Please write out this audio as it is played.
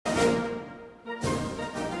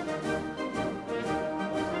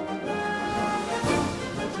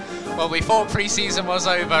Well, we thought pre-season was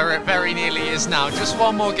over, it very nearly is now. Just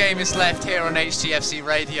one more game is left here on HTFC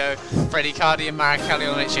Radio. Freddie Cardi and Marek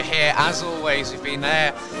Kalionicz are here. As always, we've been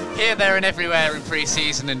there, here, there and everywhere in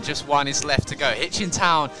pre-season, and just one is left to go. Hitchin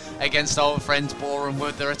Town against old friends Boreham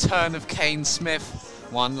Wood, the return of Kane Smith.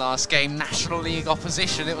 One last game, National League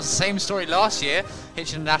opposition. It was the same story last year.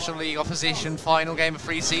 Hitchin National League opposition, final game of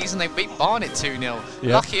pre-season. They beat Barnet 2-0.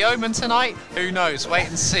 Yep. Lucky omen tonight? Who knows? Wait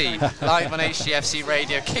and see. Live on HTFC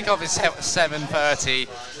Radio. Kick-off is 7:30.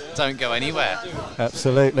 Don't go anywhere.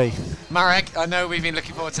 Absolutely. Marek, I know we've been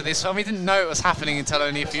looking forward to this one. We didn't know it was happening until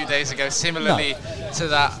only a few days ago, similarly to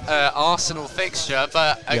that Arsenal fixture,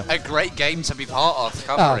 but a great game to be part of,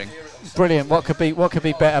 covering. Brilliant. What could be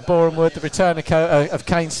better? Boreham Wood, the return of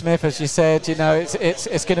Kane Smith, as you said. You know,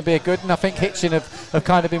 it's going to be a good. And I think Hitchin have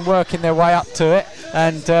kind of been working their way up to it.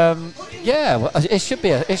 And it should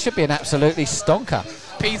be an absolutely stonker.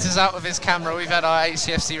 Peter's out with his camera. We've had our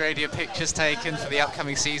HCFC Radio pictures taken for the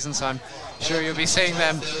upcoming season, so I'm sure you'll be seeing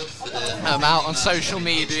them out on social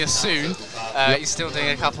media soon. He's still doing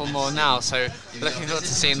a couple more now, so looking forward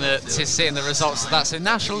to seeing the results of that. So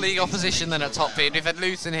National League opposition then at top feed. We've had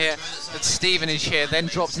Luton here, but Stevenage here, then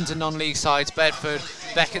dropped into non-league sides, Bedford,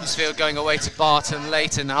 Beaconsfield going away to Barton,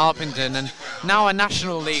 Leighton, Harpenden, and now a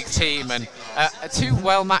National League team, and two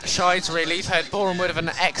well-matched sides really. You've heard Boreham Wood have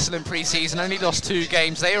an excellent pre-season, only lost 2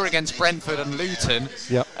 games. They were against Brentford and Luton,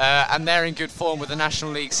 and they're in good form with the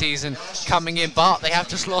National League season coming in, but they have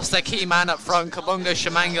just lost their key man up front, Kabunga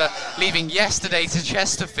Shamanga, leaving yesterday to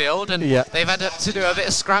Chesterfield, and they've had to do a bit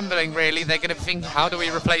of scrambling really. They're going to think, how do we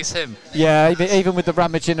replace him? Yeah, even with the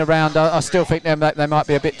rummaging around, I still think they might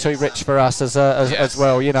be a bit too rich for us as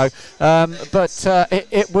well, you know. But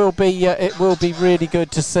it will be really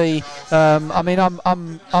good to see. I mean,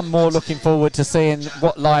 I'm more looking forward to seeing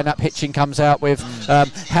what lineup Hitchin comes out with,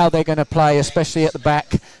 how they're going to play, especially at the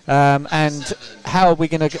back, and how are we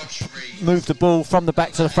going to move the ball from the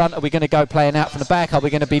back to the front? Are we going to go playing out from the back? Are we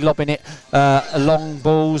going to be lobbing it long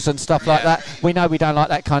balls and stuff like that? We know we don't like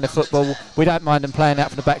that kind of football. We don't mind them playing out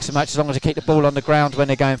from the back so much, as long as they keep the ball on the ground when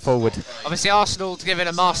they're going forward. Obviously, Arsenal giving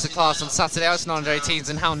a masterclass on Saturday, Arsenal under-18s,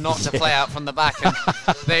 and how not to play out from the back. And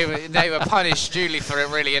they were punished duly for it,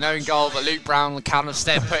 really. An own goal, but Luke Brown and Callum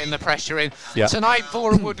Stead putting the pressure in. Tonight,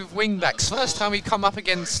 Boreham Wood with wing-backs. First time we come up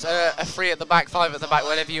against a 3 at the back, 5 at the back,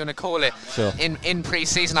 whatever you want to call it, in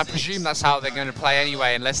pre-season. I presume that's how they're going to play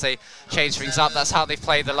anyway, unless they change things up. That's how they've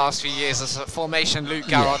played the last few years. That's a formation Luke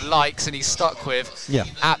Garrard likes and he's stuck with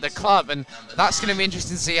at the club, and that's going to be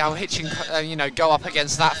interesting to see how Hitchin go up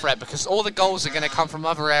against that threat, because all the goals are going to come from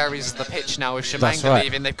other areas of the pitch now with Shamanga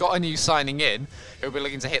leaving. They've got a new signing in who'll be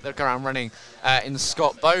looking to hit the ground running in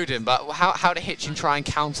Scott Bowden, but how do Hitchin try and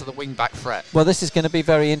counter the wing-back threat? Well, this is going to be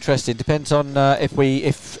very interesting. Depends on if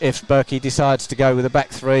Berkey decides to go with a back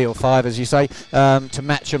 3 or 5, as you say, to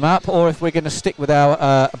match them up, or if we're going to stick with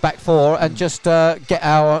our back 4 and just get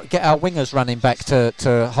our wingers running back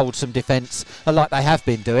to hold some defence like they have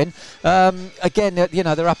been doing. Again,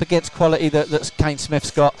 they're up against quality that Kane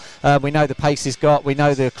Smith's got. We know the pace he's got. We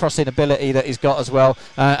know the crossing ability that he's got as well,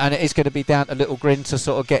 and it is going to be down to Little Grin to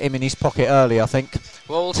sort of get him in his pocket early, I think.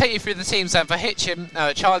 Well, we'll take you through the teams then. For Hitchin,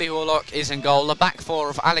 Charlie Horlock is in goal. The back 4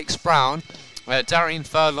 of Alex Brown, Darian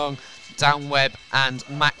Furlong, Dan Webb and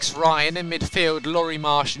Max Ryan. In midfield, Laurie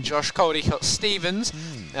Marsh and Josh Caldicott-Stevens.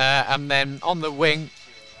 And then on the wing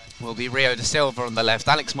will be Rio Da Silva on the left,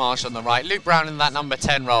 Alex Marsh on the right, Luke Brown in that number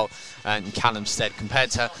 10 role, and Callum Stead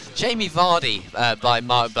compared to Jamie Vardy by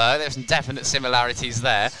Mark Burke. There's some definite similarities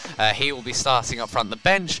there. He will be starting up front. The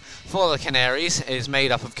bench for the Canaries is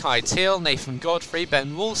made up of Kai Teal, Nathan Godfrey,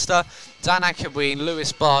 Ben Woolster, Dan Akabween,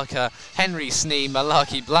 Lewis Barker, Henry Snee,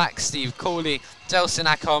 Malaki Black, Steve Cooley, Delson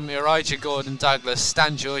Acom, Elijah Gordon Douglas,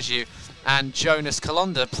 Stan Georgiou and Jonas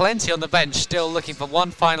Kalonda. Plenty on the bench, still looking for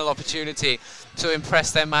one final opportunity to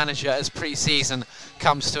impress their manager as pre-season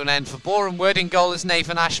comes to an end. For Boreham Wood, in goal is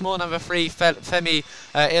Nathan Ashmore, number 3 Femi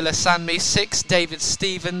Ilasanmi, 6 David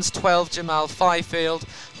Stevens, 12 Jamal Fifield,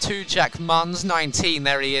 2 Jack Munns, 19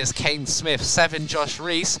 there he is Kane Smith, 7 Josh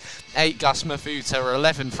Reese, 8 Gus Mafuta,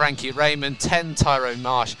 11 Frankie Raymond, 10 Tyrone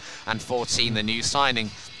Marsh and 14 the new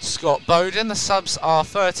signing Scott Bowden. The subs are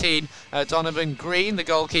 13 Donovan Green, the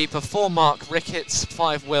goalkeeper, 4 Mark Ricketts,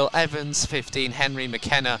 5 Will Evans, 15 Henry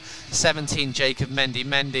McKenna, 17 Jacob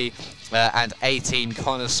Mendy, and 18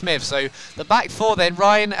 Connor Smith. So the back 4 then,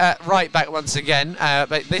 Ryan right back once again,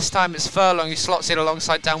 but this time it's Furlong who slots in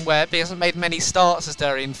alongside Dan Webb. He hasn't made many starts as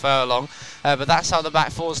Darian Furlong, but that's how the back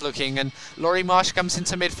 4's looking. And Laurie Marsh comes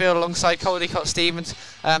into midfield alongside Caldicott Stevens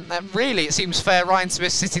And really, it seems fair. Ryan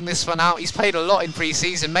Smith sitting this one out. He's played a lot in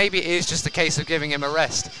pre-season. Maybe it is just a case of giving him a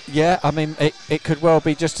rest. Yeah, I mean, it could well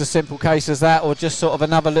be just a simple case as that, or just sort of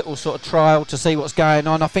another little sort of trial to see what's going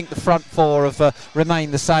on. I think the front four have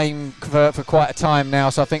remained the same for quite a time now,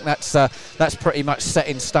 so I think that's pretty much set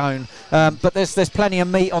in stone. But there's plenty of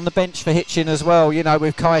meat on the bench for Hitchin as well. You know,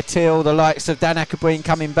 with Kai Till, the likes of Dan Ackerbreen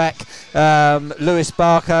coming back, Lewis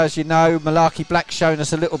Barker, as you know, Malarkey Black shown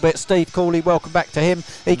us a little bit. Steve Cooley, welcome back to him.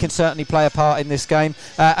 He can certainly play a part in this game.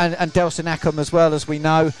 And Delson Ackham as well, as we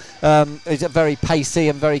know, is a very pacey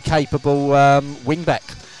and very capable wing-back.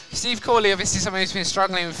 Steve Corley, obviously someone who's been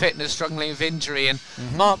struggling with fitness, struggling with injury, and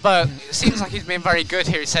Mark Burke, it seems like he's been very good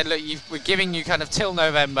here. He said, look, we're giving you kind of till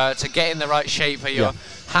November to get in the right shape where you're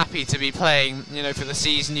happy to be playing, for the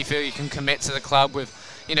season. You feel you can commit to the club with,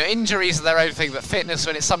 injuries are their own thing, but fitness,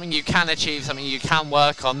 when it's something you can achieve, something you can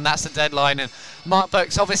work on, that's the deadline. And Mark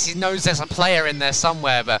Burks obviously knows there's a player in there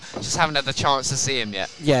somewhere, but just haven't had the chance to see him yet.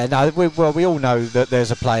 Yeah, no, we all know that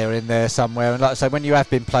there's a player in there somewhere, and like I say, when you have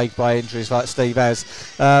been plagued by injuries like Steve has,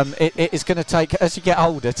 it is going to take, as you get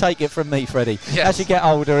older, take it from me, Freddie, as you get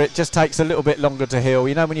older, it just takes a little bit longer to heal.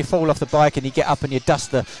 When you fall off the bike and you get up and you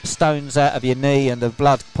dust the stones out of your knee and the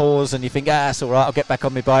blood pours and you think, that's all right, I'll get back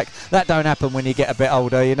on my bike. That don't happen when you get a bit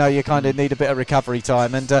older. You kind of need a bit of recovery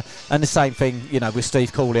time, and the same thing, with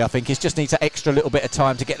Steve Cooley. I think he just needs an extra little bit of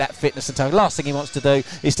time to get that fitness and tone. Last thing he wants to do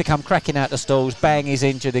is to come cracking out the stalls, bang, he's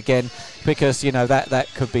injured again, because that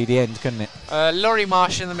could be the end, couldn't it? Laurie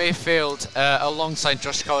Marsh in the midfield alongside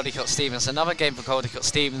Josh Caldicott-Stevens. Another game for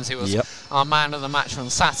Caldicott-Stevens, who was our man of the match on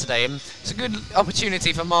Saturday. And it's a good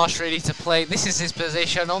opportunity for Marsh really to play. This is his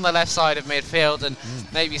position on the left side of midfield, and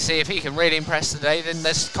maybe see if he can really impress today. Then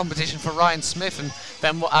there's competition for Ryan Smith, and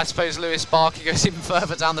then I suppose Lewis Barker goes even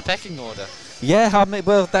further down the pecking order. Yeah,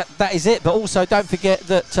 well, that is it. But also, don't forget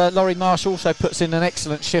that Laurie Marsh also puts in an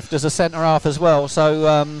excellent shift as a centre half as well.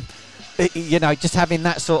 So, just having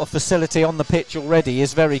that sort of facility on the pitch already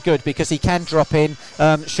is very good, because he can drop in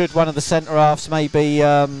should one of the centre halves maybe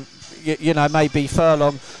maybe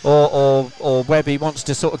Furlong or Webby wants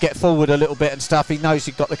to sort of get forward a little bit and stuff. He knows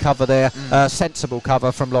he's got the cover there, sensible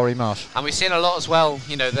cover from Laurie Marsh. And we've seen a lot as well,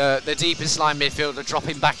 the deepest line midfielder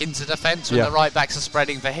dropping back into defence when the right backs are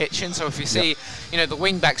spreading for Hitchin. So if you see, the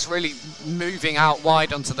wing backs really moving out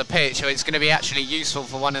wide onto the pitch, so it's going to be actually useful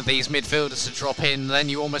for one of these midfielders to drop in, then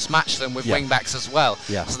you almost match them with wing backs as well.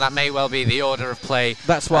 So that may well be the order of play.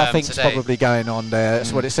 That's what I think is probably going on there.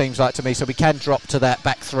 That's what it seems like to me. So we can drop to that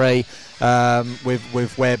back three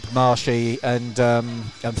with Webb, Marshy and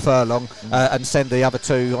Furlong, and send the other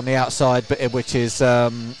two on the outside, which is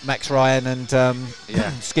Max Ryan and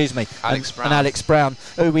excuse me, Alex Brown. And Alex Brown,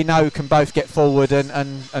 who we know can both get forward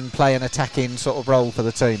and play an attacking sort of role for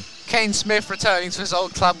the team. Kane Smith returning to his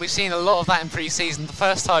old club. We've seen a lot of that in pre-season. The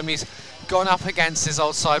first time he's gone up against his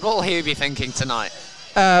old side. What will he be thinking tonight?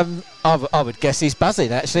 I would guess he's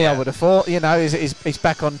buzzing, actually. I would have thought, he's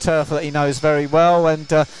back on turf that he knows very well, and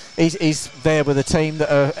he's there with a team that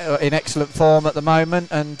are in excellent form at the moment,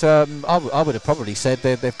 and I would have probably said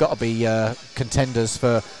they've got to be contenders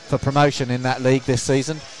for promotion in that league this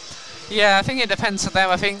season. Yeah, I think it depends on them.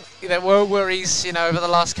 I think there were worries, over the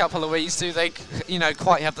last couple of weeks. Do they,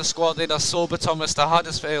 quite have the squad? They lost Sorba Thomas to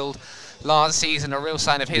Huddersfield last season, a real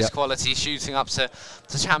sign of his quality, shooting up to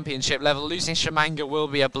championship level. Losing Shamanga will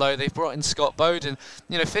be a blow. They've brought in Scott Bowden.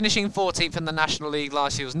 Finishing 14th in the National League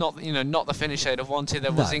last year was not the finish they'd have wanted.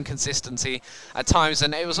 There was inconsistency at times,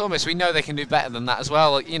 and it was almost, we know they can do better than that as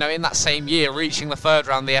well. In that same year, reaching the third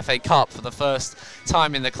round of the FA Cup for the first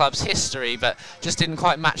time in the club's history, but just didn't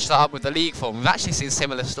quite match that up with the league form. We've actually seen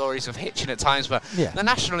similar stories with Hitchin at times, but the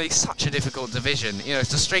National League's such a difficult division, to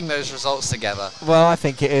string those results together. Well, I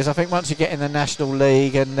think it is. I think once you get in the National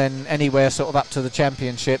League and then anywhere sort of up to the Championship,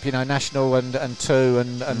 National and 2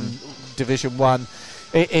 and Division 1,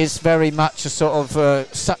 it is very much a sort of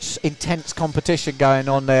such intense competition going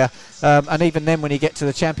on there. And even then, when you get to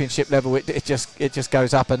the Championship level, it just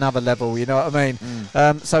goes up another level. You know what I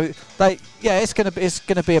mean? So it's going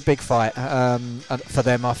to be a big fight for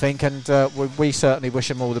them, I think, and we certainly wish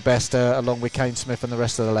them all the best, along with Kane Smith and the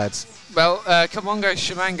rest of the lads. Well, Kamongo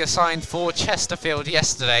Shamanga signed for Chesterfield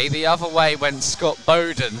yesterday. The other way went Scott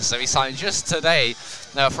Bowden, so he signed just today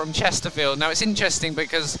from Chesterfield. Now it's interesting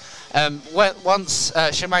because once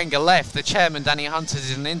Shamanga left, the chairman Danny Hunter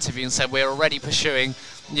did an interview and said we're already pursuing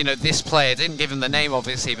this player. Didn't give him the name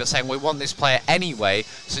obviously, but saying we want this player anyway,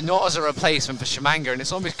 so not as a replacement for Shamanga. And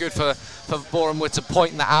it's almost good for Boreham Wood to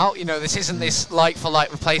point that out. This isn't this like for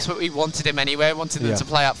like replacement. We wanted him anyway, wanted them to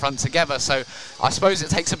play up front together, so I suppose it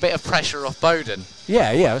takes a bit of pressure off Bowden.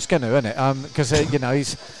 Yeah, it's going to, isn't it? Because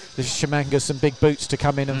Shemangas some big boots to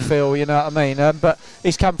come in and fill, you know what I mean? But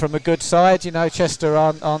he's come from a good side, you know. Chester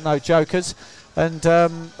aren't no jokers. And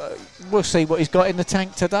we'll see what he's got in the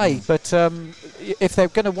tank today. But if they're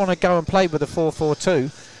going to want to go and play with a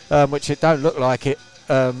 4-4-2, which it don't look like it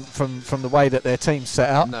from the way that their team's set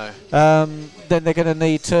out, then they're going to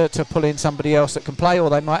need to pull in somebody else that can play, or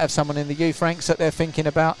they might have someone in the youth ranks that they're thinking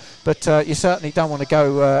about. But you certainly don't want to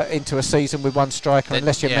go into a season with one striker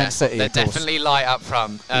unless you're Man City. They're definitely light up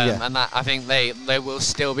front, and that I think they will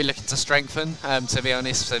still be looking to strengthen. To be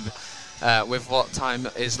honest. With what time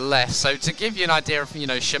is left. So to give you an idea of, you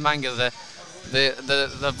know, Shimanga,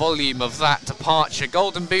 the volume of that departure.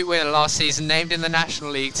 Golden Boot winner last season, named in the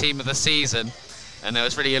National League Team of the Season, and there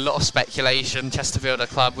was really a lot of speculation. Chesterfield, a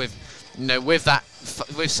club with, you know, with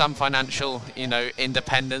some financial, you know,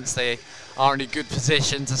 independence, they are in a good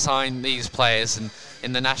position to sign these players, and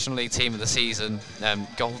in the National League Team of the Season,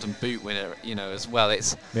 Golden Boot winner, you know, as well.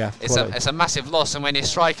 It's a massive loss, and when your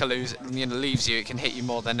striker leaves you, it can hit you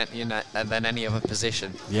more than any other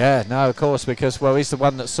position. Yeah, no, of course, because he's the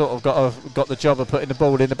one that sort of got the job of putting the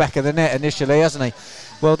ball in the back of the net initially, hasn't he?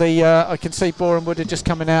 Well, I can see Boreham Wood are just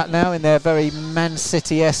coming out now in their very Man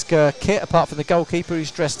City-esque kit, apart from the goalkeeper, who's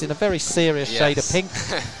dressed in a very serious shade of pink.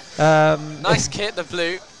 Nice kit, the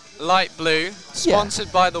blue. Light blue,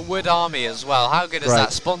 sponsored by the Wood Army as well. How good is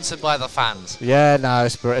that? Sponsored by the fans. Yeah, no,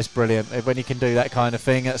 it's brilliant. When you can do that kind of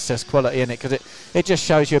thing, it's just quality in it, because it just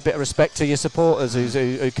shows you a bit of respect to your supporters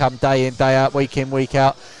who come day in, day out, week in, week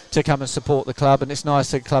out to come and support the club, and it's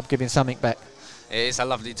nice the club giving something back. It is a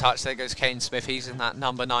lovely touch. There goes Kane Smith. He's in that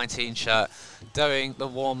number 19 shirt, doing the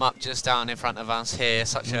warm-up just down in front of us here.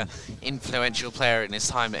 Such an influential player in his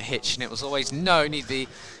time at Hitchin. It was always known he'd be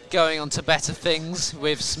going on to better things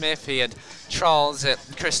with Smith. He had trials at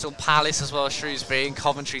Crystal Palace as well as Shrewsbury and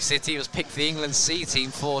Coventry City. He was picked for the England C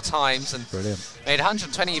team 4 times and made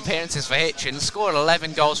 120 appearances for Hitchin, scored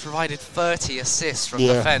 11 goals, provided 30 assists from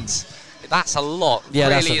defence. That's a lot.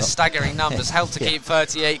 Really staggering numbers. Helped to keep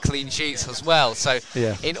 38 clean sheets as well. So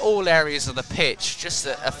in all areas of the pitch, just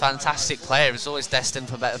a fantastic player. He's always destined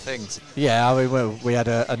for better things. Yeah, I mean, we had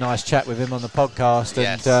a nice chat with him on the podcast,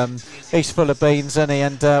 and he's full of beans, isn't he?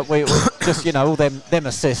 And we just, you know, all them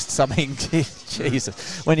assists. I mean,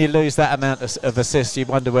 Jesus, when you lose that amount of assists, you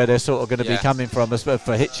wonder where they're sort of going to be coming from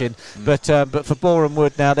for Hitchin. But for Boreham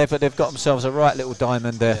Wood now, they've got themselves a right little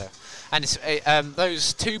diamond there. Yeah. And it's,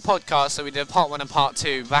 those 2 podcasts that we did, part 1 and part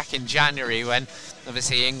 2, back in January, when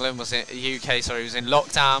obviously England was in was in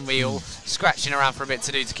lockdown. We all scratching around for a bit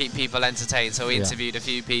to do to keep people entertained. So we interviewed a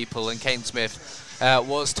few people, and Kane Smith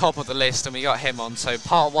was top of the list, and we got him on. So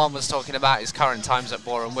part 1 was talking about his current times at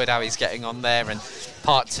Boreham Wood, how he's getting on there, and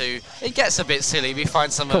part 2, it gets a bit silly. We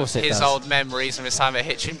find some of his old memories from his time at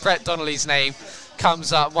Hitchin. Brett Donnelly's name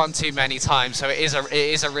comes up one too many times, so it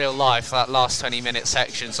is a real life, that last 20-minute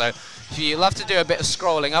section. So if you love to do a bit of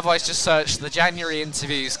scrolling, otherwise just search the January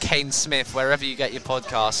interviews Kane Smith wherever you get your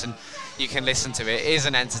podcasts, and you can listen to it. It is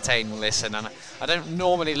an entertaining listen, and I don't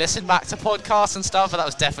normally listen back to podcasts and stuff, but that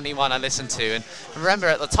was definitely one I listened to. And remember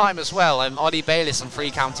at the time as well, Ollie Bayliss on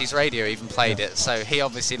Free Counties Radio even played it, so he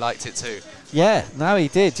obviously liked it too. Yeah, no, he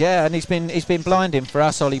did, and he's been blinding for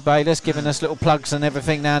us, Ollie Bayliss, giving us little plugs and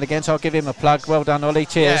everything now and again, so I'll give him a plug. Well done, Ollie,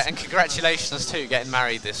 cheers. Yeah, and congratulations too, getting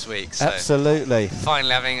married this week. So absolutely.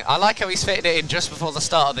 Finally I like how he's fitted it in just before the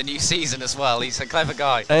start of the new season as well. He's a clever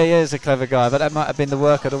guy. He is a clever guy, but that might have been the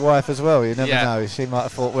work of the wife as well, you never know. She might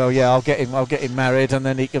have thought, well, I'll get him married, and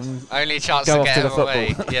then he can only chance go to get him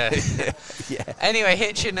away. Anyway,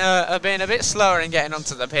 Hitchin are being a bit slower in getting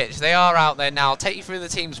onto the pitch. They are out there now. I'll take you through the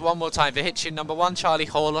teams one more time. For Hitchin, number 1, Charlie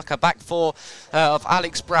Horlock, a back 4 of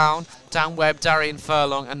Alex Brown, Dan Webb, Darian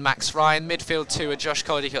Furlong and Max Ryan. Midfield 2 are Josh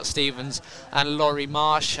Caldicott-Stevens and Laurie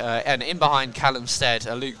Marsh, and in behind Callum Stead,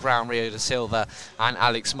 Luke Brown, Rio da Silva and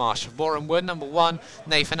Alex Marsh. Boreham Wood, number 1,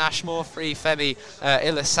 Nathan Ashmore, 3, Femi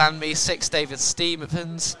Ilasanmi, 6, David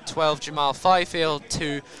Stevens, 12, Jamal Fifield,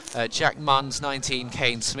 2, Jack Munns, 19,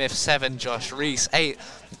 Kane Smith, 7, Josh Rees, 8,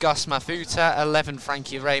 Gus Mafuta, 11,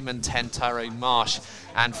 Frankie Raymond, 10, Tyrone Marsh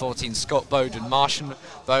and 14, Scott Bowden. Marsh and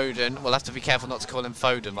Bowden, we'll have to be careful not to call him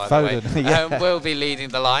Foden, by the way, will be leading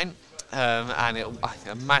the line, and I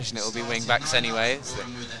imagine it will be wing backs anyway.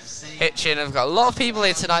 Hitchin have got a lot of people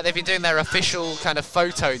here tonight. They've been doing their official kind of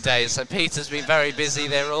photo days, so Peter's been very busy.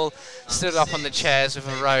 They're all stood up on the chairs with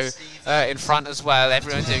a row in front as well,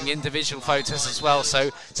 everyone doing individual photos as well. So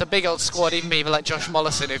it's a big old squad, even people like Josh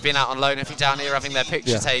Mollison who've been out on loan, if you're down here having their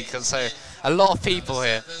picture taken. So a lot of people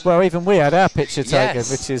here. Well, even we had our picture taken,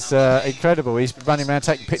 Yes. which is incredible. He's running around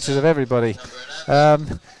taking pictures of everybody.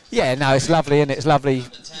 Yeah, no, it's lovely, and it's lovely.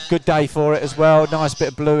 Good day for it as well. Nice bit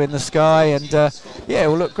of blue in the sky, and yeah, it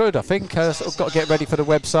will look good, I think. Sort of got to get ready for the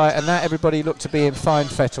website, and that everybody looked to be in fine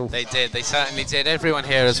fettle. They did. They certainly did. Everyone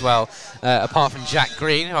here as well, apart from Jack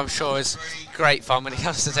Green, who I'm sure is great fun when it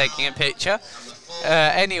comes to taking a picture.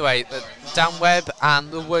 Anyway, Dan Webb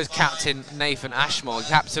and the Wood captain Nathan Ashmore,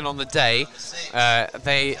 captain on the day,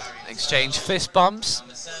 they exchanged fist bumps.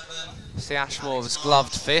 See Ashmore's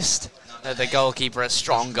gloved fist. The goalkeeper, a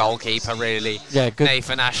strong goalkeeper, really. Yeah, good.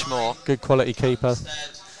 Nathan Ashmore. Good quality keeper.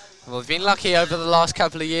 Well, we've been lucky over the last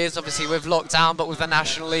couple of years, obviously with lockdown, but with the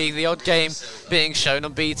National League, the odd game being shown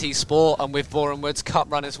on BT Sport, and with Boreham Wood's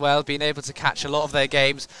Cup run as well, being able to catch a lot of their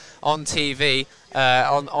games on TV,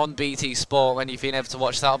 on BT Sport, when you've been able to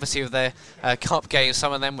watch that. Obviously with their Cup games,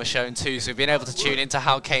 some of them were shown too, so we've been able to tune into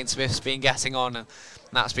how Kane Smith's been getting on, and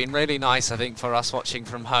that's been really nice, I think, for us watching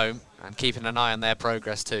from home and keeping an eye on their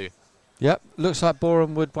progress too. Yep, looks like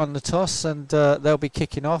Boreham Wood won the toss, and they'll be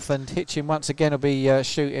kicking off, and Hitchin once again will be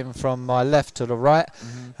shooting from my left to the right,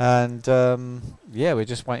 and yeah, we're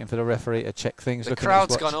just waiting for the referee to check things. The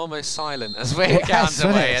crowd's gone almost silent as we get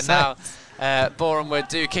underway, and now Boreham Wood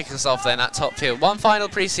do kick us off then at top field. One final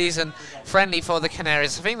pre-season friendly for the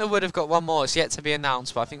Canaries. I think they would have got one more. It's yet to be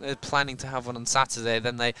announced, but I think they're planning to have one on Saturday.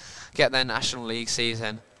 Then they get their National League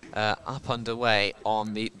season up underway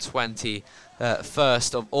on the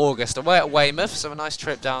 21st of August, away at Weymouth, so a nice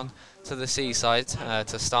trip down to the seaside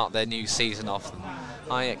to start their new season off.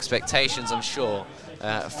 High expectations, I'm sure,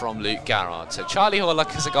 from Luke Garrard. So Charlie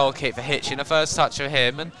Horlock is a goal kick for Hitchin, a first touch for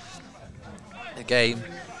him, and the game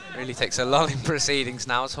really takes a lull in proceedings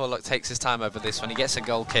now as Horlock takes his time over this one. He gets a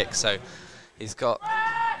goal kick, so he's got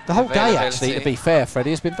the whole day, actually, to be fair, Freddie,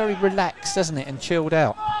 has been very relaxed, hasn't it, and chilled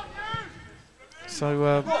out.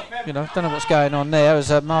 So, you know, don't know what's going on there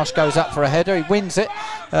as Marsh goes up for a header. He wins it.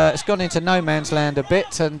 It's gone into no man's land a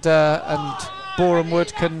bit, and Boreham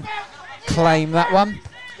Wood can claim that one.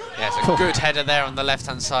 Yeah, it's a good header there on the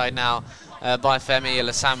left-hand side now by Femi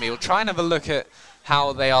Ilasami. We'll try and have a look at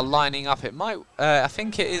how they are lining up. It might, I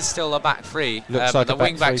think it is still a back three. Looks like the a back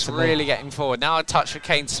wing-back's three really getting forward. Now a touch for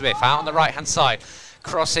Kane Smith out on the right-hand side,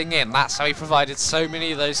 crossing in. That's how he provided so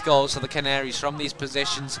many of those goals for the Canaries from these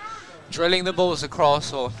positions, drilling the balls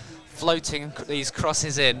across or floating these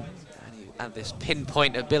crosses in. And he had this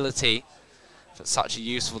pinpoint ability for such a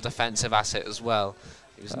useful defensive asset as well.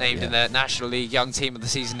 He was named in the National League Young Team of the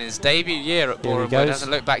Season in his debut year at Boreham Wood.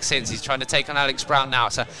 Hasn't looked back since. He's trying to take on Alex Brown now.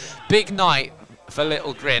 It's a big night for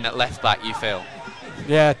Little Grin at left back, you feel?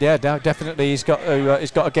 Yeah, definitely. He's got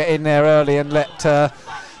to get in there early and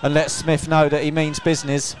let Smith know that he means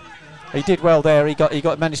business. He did well there. He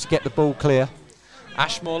managed to get the ball clear.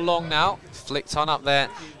 Ashmore long now, flicked on up there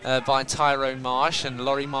by Tyrone Marsh, and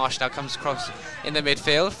Laurie Marsh now comes across in the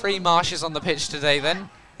midfield. 3 Marshes on the pitch today then.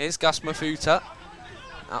 Here's Gus Mafuta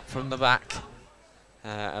up from the back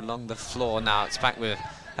along the floor now. It's back with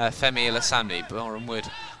Femi Ilasami. Boreham Wood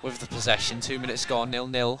with the possession. 2 minutes gone,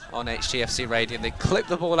 0-0 on HGFC Radio. They clip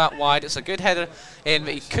the ball out wide. It's a good header in,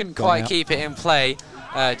 but he couldn't quite keep it in play.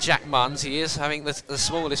 Jack Munns, he is having the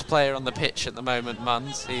smallest player on the pitch at the moment.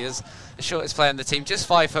 Munns, he is the shortest player in the team, just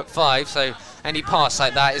 5'5", so any pass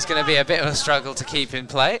like that is going to be a bit of a struggle to keep in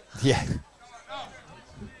play. Yeah.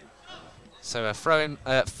 So a throw-in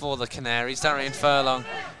for the Canaries. Darian Furlong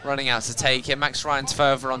running out to take it. Max Ryan's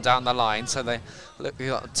further on down the line. So we've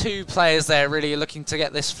got 2 players there really looking to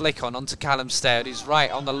get this flick onto Callum Staird, who's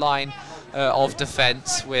right on the line of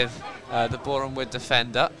defence with the Boreham Wood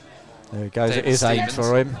defender. There he goes. David It is aimed Stevens.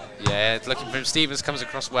 for him. Yeah, looking for him. Stevens comes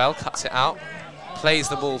across well, cuts it out, plays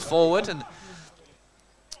the ball forward, and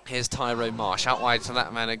here's Tyrone Marsh out wide to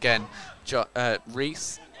that man again.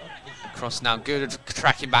 Reese across now. Good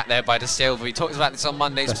tracking back there by De Silva. We talked about this on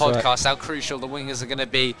Monday's podcast, how crucial the wingers are going to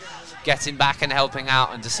be getting back and helping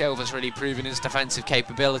out, and De Silva's really proven his defensive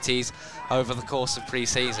capabilities over the course of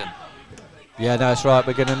pre-season. Yeah, no, that's right.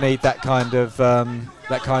 We're going to need that kind of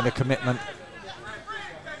commitment.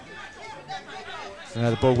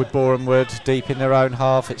 The ball with Boreham Wood deep in their own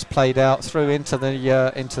half. It's played out through into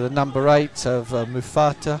the number 8 of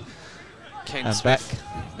Mufata. Kane Smith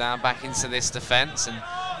now back into this defence, and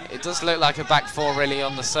it does look like a back 4 really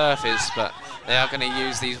on the surface, but they are going to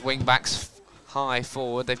use these wing backs high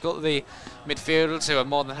forward. They've got the midfielders who are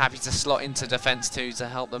more than happy to slot into defence too to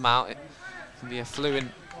help them out. It can be a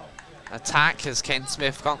fluent attack as Kane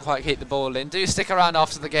Smith can't quite keep the ball in. Do stick around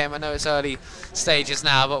after the game. I know it's early stages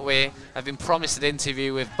now, but we have been promised an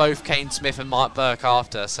interview with both Kane Smith and Mark Burke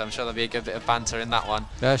after, so I'm sure there'll be a good bit of banter in that one.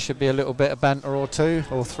 There should be a little bit of banter or 2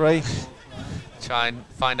 or 3. try and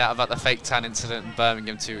find out about the fake tan incident in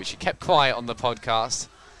Birmingham too, which he kept quiet on the podcast.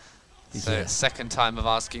 So second time of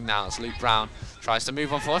asking now as Luke Brown tries to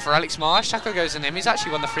move on forward for Alex Marsh. Tackle goes in him. He's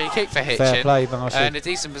actually won the free kick for Hitchin. Fair play, Marsh. In a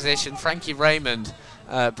decent position. Frankie Raymond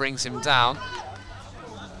brings him down.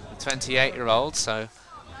 The 28-year-old. So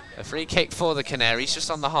a free kick for the Canaries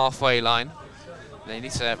just on the halfway line. They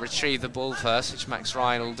need to retrieve the ball first, which Max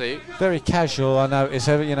Ryan will do. Very casual, I notice.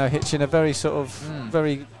 You know, Hitchin a very sort of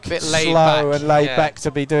very bit slow and laid back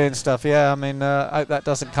to be doing stuff. Yeah, I mean, I hope that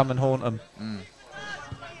doesn't come and haunt them.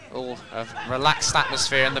 All a relaxed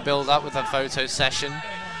atmosphere in the build-up with a photo session.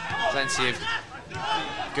 Plenty of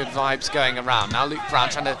good vibes going around. Now Luke Brown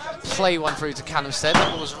trying to play one through to Callum Stead.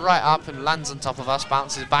 That was right up and lands on top of us,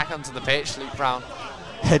 bounces back onto the pitch. Luke Brown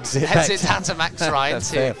heads it down to Max Ryan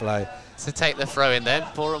to take the throw in there.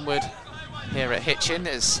 Boreham Wood here at Hitchin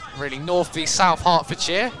is really North v South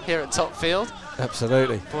Hertfordshire here at Topfield.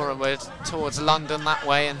 Absolutely. Boreham Wood towards London that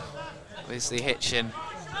way, and obviously Hitchin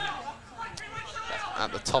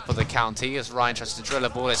at the top of the county as Ryan tries to drill a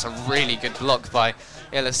ball. It's a really good block by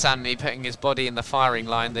Ilasani, putting his body in the firing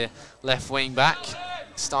line, the left wing back.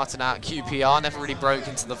 Started out at QPR, never really broke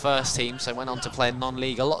into the first team, so went on to play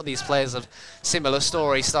non-league. A lot of these players have similar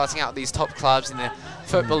stories, starting out at these top clubs in the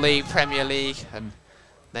Football League, Premier League, and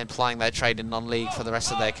then plying their trade in non-league for the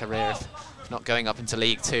rest of their career, if not going up into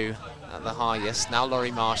League 2 at the highest. Now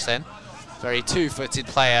Laurie Marsh then. Very two-footed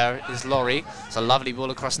player is Laurie. It's a lovely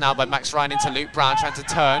ball across now by Max Ryan into Luke Brown, trying to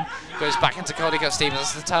turn. Goes back into Caldicott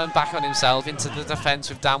Stevens to turn back on himself into the defence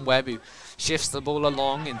with Dan Webb, who shifts the ball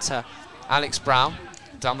along into Alex Brown.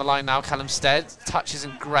 Down the line now, Callum Stead. Touch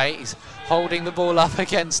isn't great. He's holding the ball up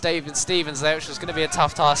against David Stevens there, which was going to be a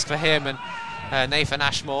tough task for him. And Nathan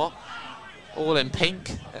Ashmore, all in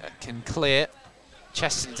pink, can clear.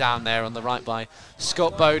 Chested down there on the right by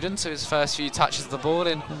Scott Bowden, so his first few touches of the ball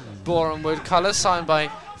in Boreham Wood colours,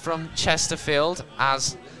 signed from Chesterfield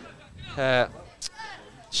as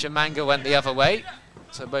Shamanga went the other way.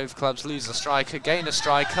 So both clubs lose a striker, gain a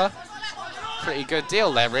striker. Pretty good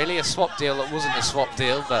deal there, really. A swap deal that wasn't a swap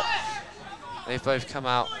deal, but they've both come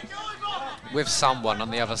out with someone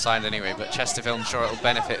on the other side anyway. But Chesterfield, I'm sure it'll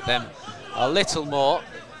benefit them a little more.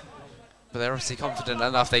 But they're obviously confident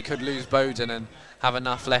enough they could lose Bowden and have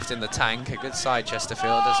enough left in the tank. A good side,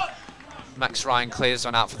 Chesterfield, as Max Ryan clears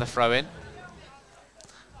one out for the throw-in.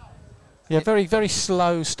 Yeah, very, very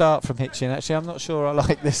slow start from Hitchin, actually. I'm not sure I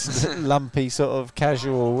like this lumpy sort of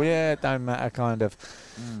casual, don't matter kind of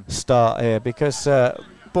start here, because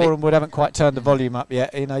Boreham Wood haven't quite turned the volume up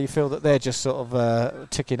yet. You know, you feel that they're just sort of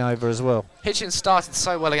ticking over as well. Hitchin started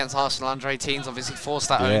so well against Arsenal under-18s, obviously forced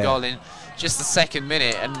that own goal in just the second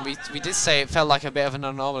minute, and we did say it felt like a bit of an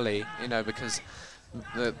anomaly, you know, because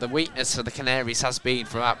the weakness for the Canaries has been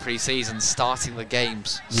throughout pre-season starting the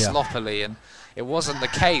games sloppily, and it wasn't the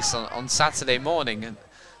case on Saturday morning, and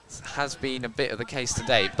has been a bit of the case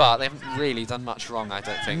today, but they haven't really done much wrong, I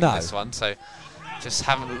don't think, in this one, so just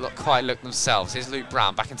haven't quite looked themselves. Here's Luke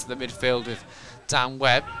Brown back into the midfield with Dan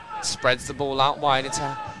Webb, spreads the ball out wide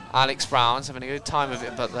into Alex Brown. He's having a good time of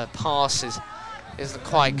it, but the pass isn't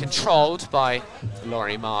quite controlled by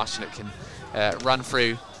Laurie Marsh, and it can run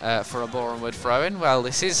through for a Boreham Wood throw-in. Well,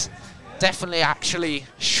 this is definitely, actually,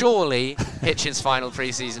 surely Hitchin's final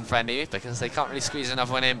pre-season friendly, because they can't really squeeze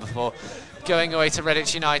another one in before going away to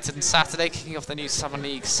Redditch United on Saturday, kicking off the new Summer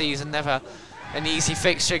League season. Never an easy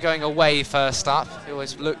fixture going away first up. You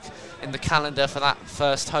always look in the calendar for that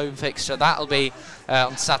first home fixture. That'll be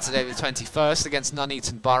on Saturday the 21st against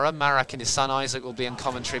Nuneaton Borough. Marek and his son Isaac will be in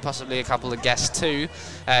commentary, possibly a couple of guests too,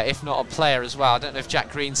 if not a player as well. I don't know if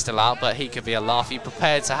Jack Green's still out, but he could be a laugh. Are you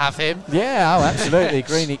prepared to have him? Yeah, absolutely.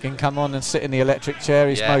 Greenie can come on and sit in the electric chair.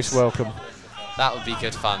 He's most welcome. That would be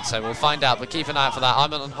good fun, so we'll find out, but keep an eye out for that.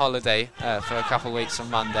 I'm on holiday for a couple of weeks on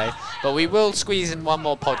Monday, but we will squeeze in one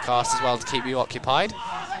more podcast as well to keep you occupied.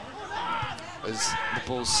 As the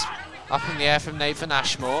ball's up in the air from Nathan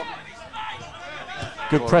Ashmore.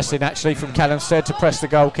 Good pressing actually from Callum Stead to press the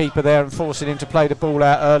goalkeeper there and forcing him to play the ball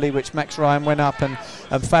out early, which Max Ryan went up and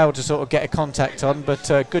failed to sort of get a contact on, but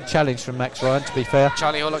good challenge from Max Ryan, to be fair.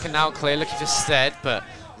 Charlie Hall looking now clear, looking for Stead, but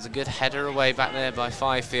there's a good header away back there by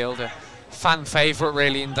Fifield. Fan favourite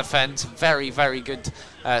really in defence, very, very good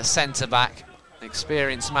centre-back,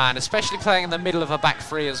 experienced man, especially playing in the middle of a back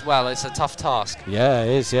three as well. It's a tough task. Yeah, it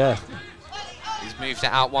is, yeah. He's moved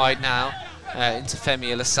it out wide now into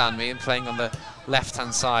Femi Ilasanmi and playing on the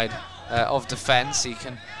left-hand side of defence. He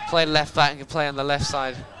can play left back and can play on the left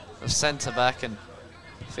side of centre-back, and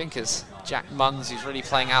I think it's Jack Munns who's really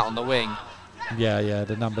playing out on the wing. Yeah,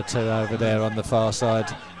 the number 2 over there on the far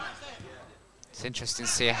side. It's interesting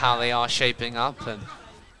to see how they are shaping up, and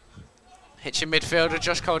Hitchin midfielder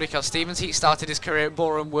Josh Caldicott-Stevens. He started his career at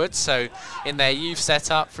Boreham Wood, so in their youth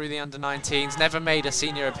setup through the under-19s. Never made a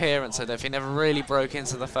senior appearance, so he never really broke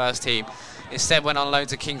into the first team. Instead went on loan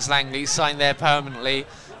to Kings Langley, signed there permanently,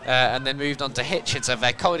 and then moved on to Hitchin. So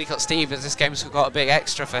there, Caldicott-Stevens, this game's got a big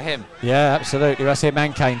extra for him. Yeah, absolutely. That's him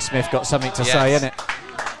and Kane Smith got something to say, isn't it?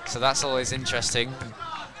 So that's always interesting.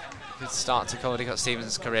 Good start to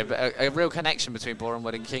Caldicott-Stevens' career, but a real connection between Boreham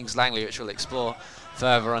Wood and Kings Langley, which we'll explore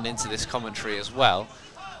further on into this commentary as well.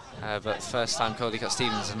 But first time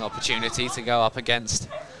Caldicott-Stevens has an opportunity to go up against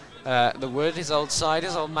the Wood, his old side,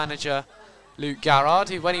 his old manager Luke Garrard,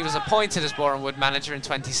 who when he was appointed as Boreham Wood manager in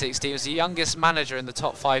 2016 was the youngest manager in the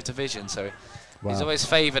top 5 division, so he's always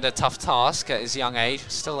favoured a tough task at his young age.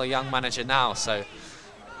 Still a young manager now, so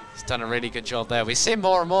he's done a really good job there. We see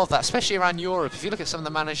more and more of that, especially around Europe. If you look at some of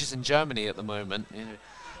the managers in Germany at the moment,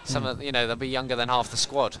 some of, they'll be younger than half the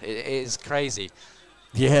squad. It is crazy.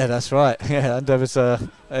 Yeah, that's right. Yeah, and there was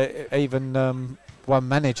even one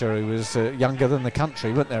manager who was younger than the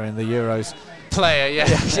country, wasn't there, in the Euros? Player, yeah.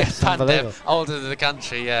 Pandev, older than the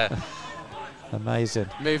country, yeah. Amazing.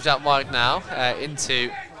 Moved up wide now into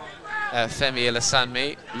Femi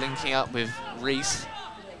Ilasanmi, linking up with Reese.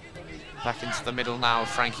 Back into the middle now of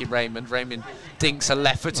Frankie Raymond. Raymond dinks a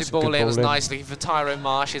left-footed ball in. It was nice looking for Tyrone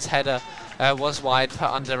Marsh. His header was wide, put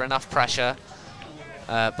under enough pressure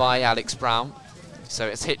by Alex Brown. So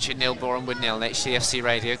it's Hitchin 0, Boreham Wood 0 on HCFC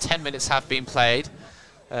Radio. 10 minutes have been played.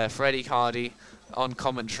 Freddie Cardy on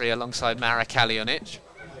commentary alongside Mara Kaljonic.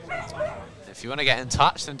 If you want to get in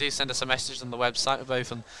touch, then do send us a message on the website. We're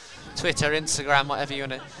both on Twitter, Instagram, whatever you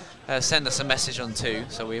want to send us a message on too.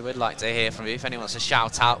 So we would like to hear from you. If anyone wants a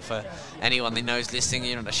shout out for anyone they know is listening,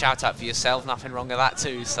 you want a shout out for yourself, nothing wrong with that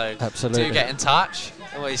too. So absolutely, do get in touch.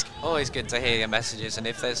 Always good to hear your messages. And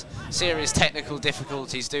if there's serious technical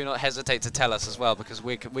difficulties, do not hesitate to tell us as well, because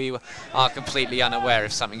we are completely unaware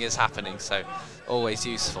if something is happening. So always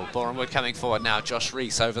useful. Boreham Wood coming forward now. Josh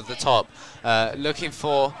Reese over the top, looking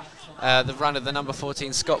for the run of the number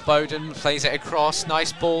 14, Scott Bowden, plays it across.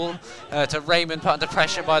 Nice ball to Raymond, put under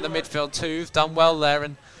pressure by the midfield too. Done well there,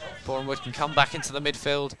 and Boreham Wood can come back into the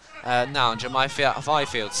midfield now. And Jemai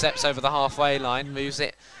Fifield steps over the halfway line, moves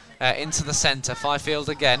it into the centre. Fifield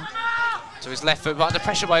again to his left foot, but under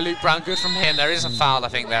pressure by Luke Brown. Good from him. There is a foul, I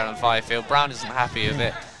think, there on Fifield. Brown isn't happy with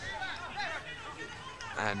it.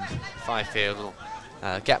 And Fifield will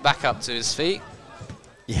get back up to his feet.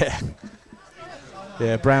 Yeah.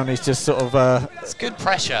 Yeah, Brownie's just sort of... it's good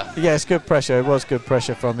pressure. Yeah, it's good pressure. It was good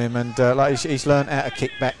pressure from him, and he's learned how to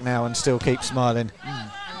kick back now and still keep smiling.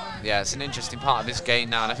 Yeah, it's an interesting part of his game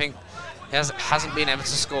now, and I think he hasn't been able to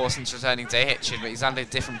score since returning to Hitchin, but he's added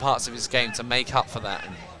different parts of his game to make up for that.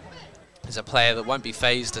 And he's a player that won't be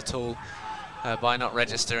phased at all by not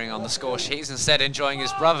registering on the score sheet. He's instead enjoying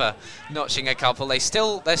his brother notching a couple. They're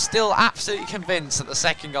still absolutely convinced that the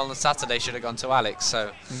second goal on Saturday should have gone to Alex.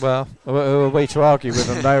 So, well, who are we to argue with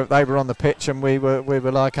them? they were on the pitch and we were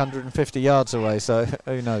like 150 yards away. So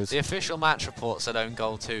who knows? The official match report said own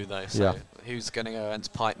goal too, though. So who's going to go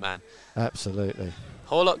against Pipe Man? Absolutely.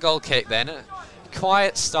 Horlock goal kick then.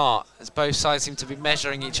 Quiet start as both sides seem to be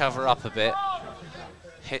measuring each other up a bit.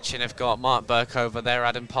 Hitchin have got Mark Burke over there,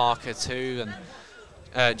 Adam Parker too,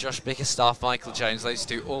 and Josh Bickerstaff, Michael Jones. Those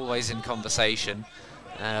two always in conversation.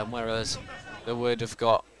 Whereas the Wood have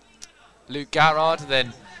got Luke Garrard,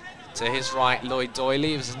 then to his right Lloyd Doyley.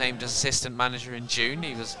 He was named as assistant manager in June.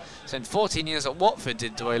 He was spent 14 years at Watford,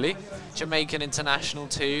 did Doyley. Jamaican international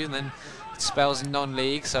too, and then spells in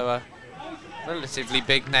non-league, so a relatively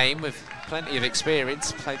big name with plenty of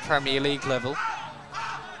experience, played Premier League level.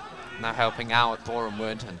 Now helping out at Boreham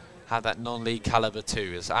Wood and have that non-league calibre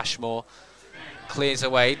too, as Ashmore clears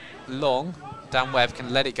away long. Dan Webb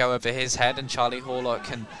can let it go over his head, and Charlie Horlock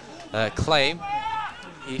can claim.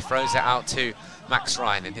 He throws it out to Max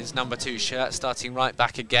Ryan in his number 2 shirt, starting right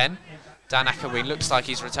back again. Dan Akawin looks like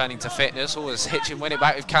he's returning to fitness. Always Hitchin win it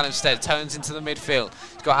back with Callum Stead, turns into the midfield.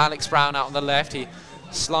 He's got Alex Brown out on the left. He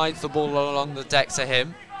slides the ball along the deck to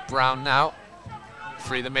him. Brown now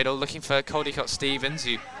through the middle, looking for Caldicott-Stevens,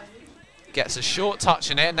 who gets a short touch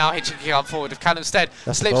in it. Now Hitchin can come forward with Callum Stead.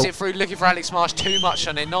 Slips it through, looking for Alex Marsh. Too much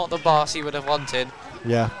on it, not the pass he would have wanted.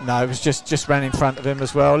 Yeah, no, it was just ran in front of him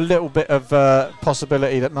as well. A little bit of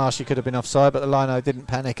possibility that Marshy could have been offside, but the lino didn't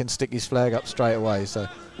panic and stick his flag up straight away. So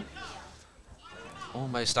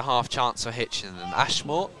almost a half chance for Hitchin. And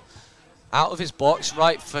Ashmore out of his box,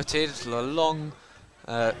 right-footed, a long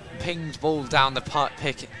pinged ball down the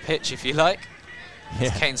pitch, if you like. Yeah.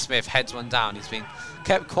 Kane Smith heads one down. He's been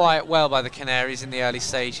kept quiet well by the Canaries in the early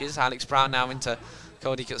stages. Alex Brown now into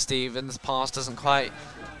Caldicott-Stevens. Pass doesn't quite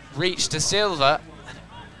reach to Silva.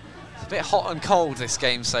 bit hot and cold this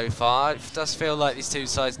game so far. It does feel like these two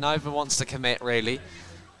sides, neither wants to commit really.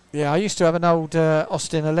 Yeah, I used to have an old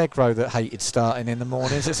Austin Allegro that hated starting in the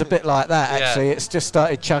mornings. It's a bit like that, actually. It's just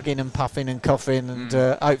started chugging and puffing and coughing,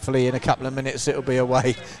 and hopefully in a couple of minutes it'll be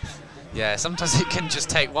away. Yeah, sometimes it can just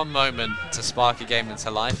take one moment to spark a game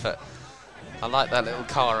into life. But I like that little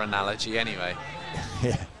car analogy anyway.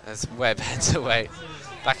 Yeah. As Webb heads away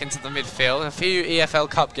back into the midfield. A few EFL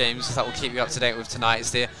Cup games that we'll keep you up to date with tonight.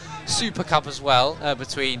 It's the Super Cup as well,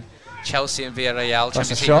 between Chelsea and Villarreal.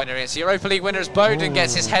 Champions League winner. It's Europa League winner as Bowden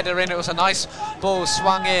gets his header in. It was a nice ball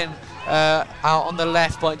swung in out on the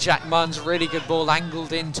left by Jack Munns. Really good ball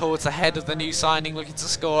angled in towards the head of the new signing, looking to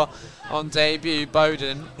score on debut.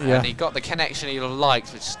 Bowden, and he got the connection he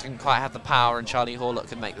liked, which didn't quite have the power, and Charlie Horlock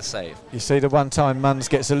could make the save. You see the one time Munns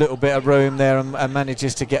gets a little bit of room there and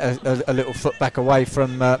manages to get a little foot back away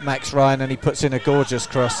from Max Ryan, and he puts in a gorgeous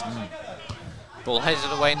cross. Ball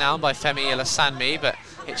headed away now by Femi Ilasanmi, but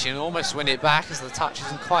Hitchin almost win it back as the touch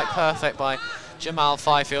isn't quite perfect by Jamal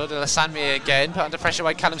Fifield. Ilasanmi again, put under pressure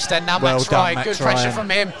by Callum Stead. Now Well Max done, Ryan, Max good pressure Ryan. from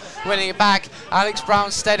him, winning it back. Alex Brown,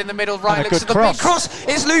 Stead in the middle, Ryan And a looks at good the big cross. cross.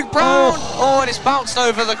 It's Luke Brown. And it's bounced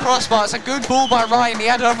over the crossbar. It's a good ball by Ryan. He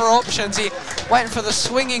had other options. He went for the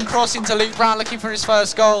swinging cross into Luke Brown, looking for his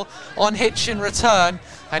first goal on Hitchin return,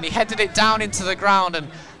 and he headed it down into the ground, and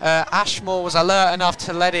Ashmore was alert enough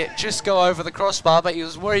to let it just go over the crossbar, but he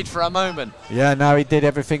was worried for a moment. Yeah, no, he did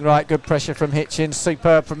everything right. Good pressure from Hitchin,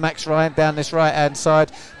 superb from Max Ryan down this right-hand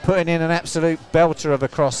side, putting in an absolute belter of a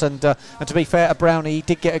cross. And to be fair to Brownie, he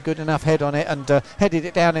did get a good enough head on it and headed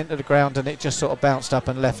it down into the ground, and it just sort of bounced up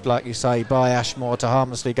and left, like you say, by Ashmore to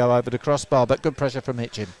harmlessly go over the crossbar. But good pressure from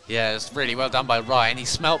Hitchin. Yeah, it's really well done by Ryan. He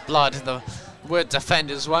smelt blood. The Wood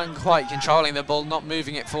defenders weren't quite controlling the ball, not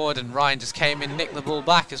moving it forward, and Ryan just came in, nicked the ball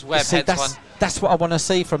back as Webb heads one. That's what I want to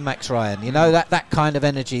see from Max Ryan, you know, that kind of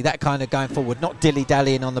energy, that kind of going forward, not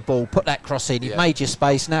dilly-dallying on the ball, put that cross in, you've made your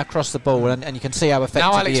space, now cross the ball, and you can see how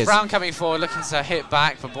effective now he is. Alex Brown coming forward, looking to hit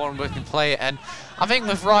back, but Boreham Wood can play it, and I think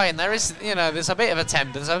with Ryan there is, there's a bit of a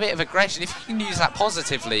temper, there's a bit of aggression. If you can use that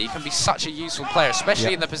positively, he can be such a useful player,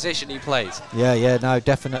 especially in the position he plays. Yeah, no,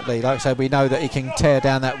 definitely. Like I said, we know that he can tear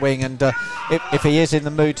down that wing, and if he is in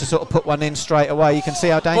the mood to sort of put one in straight away, you can see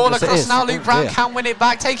how dangerous ball across it is. Now Luke Brown can win it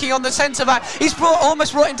back, taking on the centre-back. He's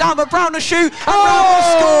almost brought him down, but Brown will shoot, and Brown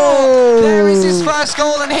will score! There is his first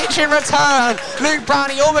goal, and Hitchin return. Luke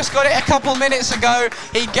Brown, he almost got it a couple minutes ago.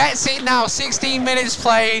 He gets it now, 16 minutes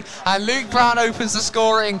played, and Luke Brown opens the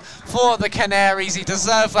scoring for the Canaries. He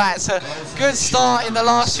deserved that. It's a good start in the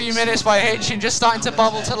last few minutes by Hitchin, just starting to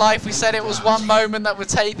bubble to life. We said it was one moment that would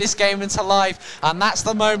take this game into life, and that's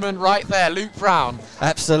the moment right there. Luke Brown.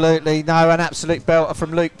 Absolutely, no, an absolute belter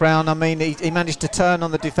from Luke Brown. I mean, he managed to turn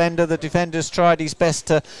on the defender. The defender's tried his best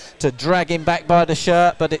to drag him back by the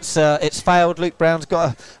shirt, but it's failed. Luke Brown's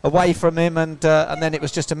got away from him, and then it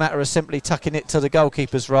was just a matter of simply tucking it to the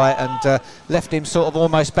goalkeeper's right, and left him sort of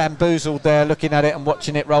almost bamboozled there, looking at it and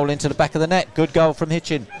watching it roll into the back of the net. Good goal from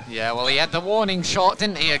Hitchin. Yeah, well, he had the warning shot,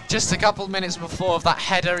 didn't he? Just a couple of minutes before of that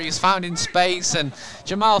header, he was found in space, and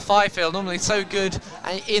Jamal Fifield, normally so good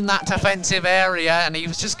in that defensive area, and he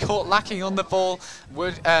was just caught lacking on the ball.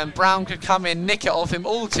 Brown could come in, nick it off him,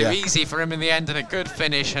 all too easy for him in the end, and a good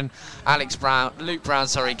finish. And Luke Brown,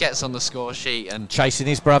 gets on the score sheet and chasing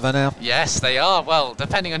his brother now. Yes, they are. Well,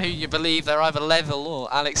 depending on who you believe, they're either level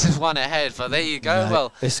or Alex is one ahead. But there you go. No,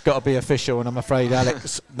 well, it's got to be official, and I'm afraid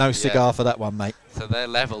Alex, no cigar for that one, mate. So they're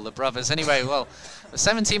level, the brothers. Anyway, well,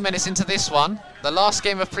 17 minutes into this one, the last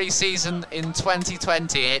game of pre-season in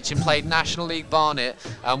 2020, Hitchin played National League Barnet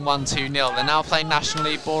and won 2-0. They're now playing National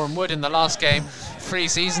League Boreham Wood in the last game,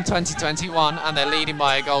 pre-season 2021, and they're leading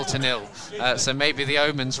by a goal to 0. So maybe the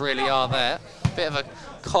omens really are there. Bit of a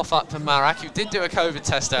cough up for Marak, who did do a COVID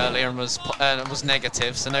test earlier and was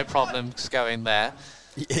negative, so no problems going there.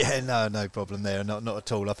 Yeah, no problem there, not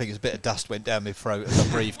at all. I think it's a bit of dust went down my throat as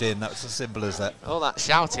I breathed in. That's as simple as that. All that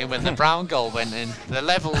shouting when the Brown goal went in. The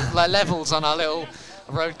levels on our little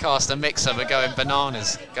roadcaster mixer were going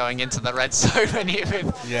bananas going into the red zone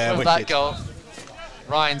with that goal.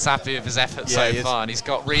 Ryan's happy with his efforts so far, and he's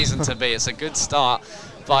got reason to be. It's a good start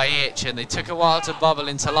by Hitchin. They took a while to bubble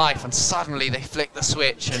into life, and suddenly they flicked the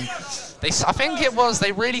switch, and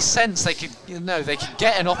they really sensed they could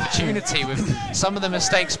get an opportunity with some of the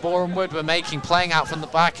mistakes Boreham Wood were making, playing out from the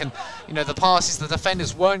back, and the passes, the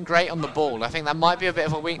defenders weren't great on the ball. I think that might be a bit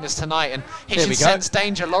of a weakness tonight, and Hitchin sensed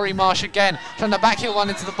danger. Laurie Marsh again trying to backheel one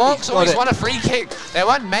into the box. He's won a free kick. There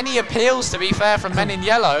weren't many appeals, to be fair, from men in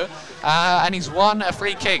yellow. and he's won a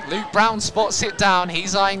free kick. Luke Brown spots it down.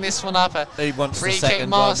 He's eyeing this one up. He wants free the kick second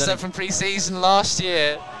master one, from pre-season last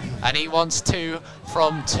year, and he wants 2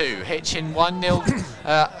 from 2. Hitchin 1-0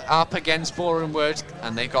 up against Boreham Wood,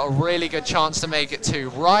 and they've got a really good chance to make it 2.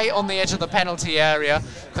 Right on the edge of the penalty area.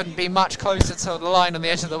 Couldn't be much closer to the line on the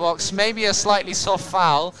edge of the box. Maybe a slightly soft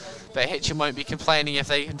foul, but Hitchin won't be complaining if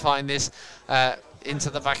they can find this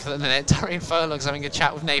into the back of the net. Darian Furlong's having a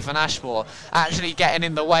chat with Nathan Ashmore, actually getting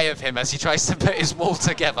in the way of him as he tries to put his wall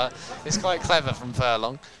together. It's quite clever from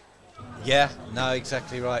Furlong. Yeah, no,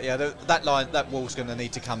 exactly right. Yeah, that wall's going to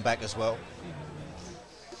need to come back as well.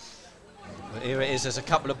 But here it is. There's a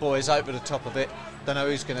couple of boys over the top of it. Don't know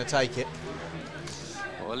who's going to take it.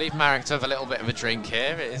 Well, we'll leave Marek to have a little bit of a drink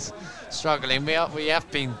here. It is struggling.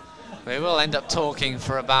 We will end up talking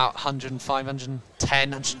for about 105, 110,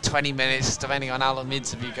 120 minutes, depending on how long the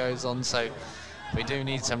interview goes on, so we do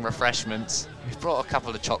need some refreshments. We've brought a couple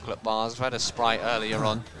of chocolate bars. We've had a Sprite earlier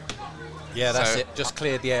on. Yeah, that's it. Just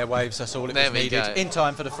cleared the airwaves. That's all it was needed. In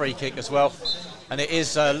time for the free kick as well. And it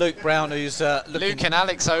is Luke Brown who's looking... Luke and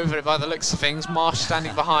Alex over it by the looks of things. Marsh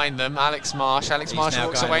standing behind them. Alex Marsh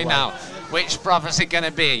walks away now. Which brother's it going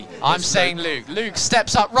to be? I'm saying Luke. Luke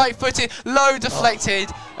steps up, right-footed, low deflected,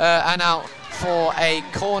 and out for a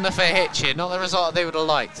corner for Hitchin. Not the result they would have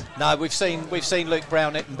liked. No, we've seen Luke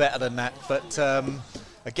Brown hitting better than that. But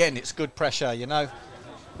again, it's good pressure, you know.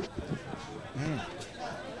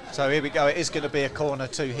 So here we go. It is going to be a corner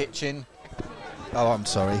to Hitchin. Oh, I'm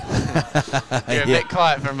sorry. You're a bit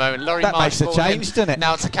quiet for a moment. Laurie that Marsh makes a change, doesn't it?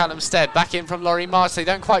 Now to Callum Stead. Back in from Laurie Marsh. They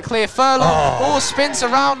don't quite clear. Furlong spins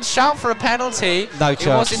around. Shout for a penalty. No It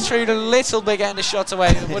chance. was intruded a little bit getting the shot away.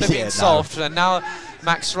 It would have been soft. And now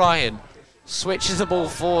Max Ryan switches the ball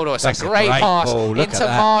forward. It's That's a great pass into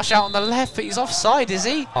that. Marsh out on the left, but he's offside, is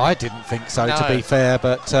he? I didn't think so, No. to be fair,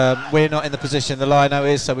 but we're not in the position the lino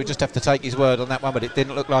is, so we just have to take his word on that one, but it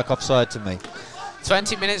didn't look like offside to me.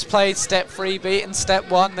 20 minutes played, step 3 beaten, step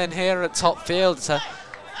 1 then here at Top Field. It's a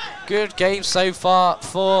good game so far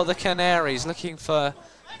for the Canaries, looking for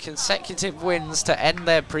consecutive wins to end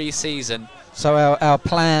their pre-season. So our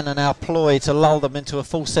plan and our ploy to lull them into a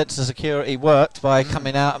full sense of security worked by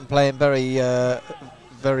coming out and playing very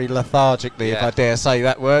lethargically, if I dare say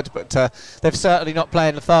that word, but they've certainly not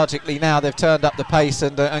playing lethargically now. They've turned up the pace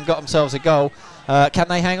and got themselves a goal. Can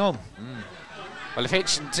they hang on? Well, if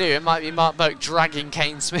Hitchin do, it might be Mark Burke dragging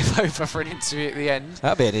Kane Smith over for an interview at the end.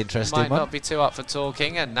 That'd be an interesting Might one. not be too up for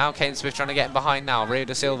talking, and now Kane Smith trying to get him behind now. Rio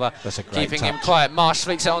da Silva That's a great keeping him touch. quiet. Marsh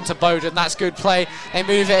flicks it onto Bowden. That's good play. They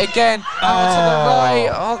move it again out to the right,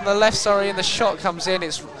 on the left, and the shot comes in.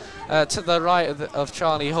 It's to the right of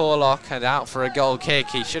Charlie Horlock and out for a goal kick.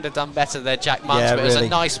 He should have done better there, Jack Munns, but it was a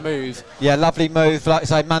nice move. Yeah, lovely move. Like I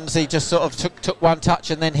say, Munsey just sort of took one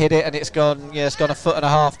touch and then hit it, and it's gone. Yeah, it's gone a foot and a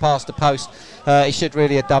half past the post. He should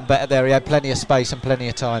really have done better there. He had plenty of space and plenty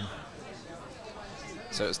of time.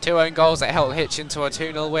 So it was 2 own goals that helped Hitchin to a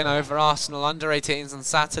 2-0 win over Arsenal under-18s on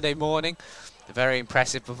Saturday morning. A very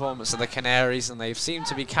impressive performance of the Canaries, and they seem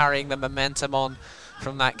to be carrying the momentum on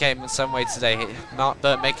from that game in some way today. Mark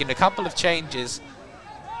Burke making a couple of changes,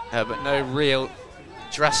 but no real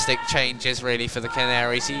drastic changes really for the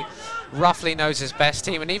Canaries. He roughly knows his best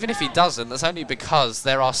team, and even if he doesn't, that's only because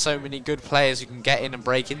there are so many good players who can get in and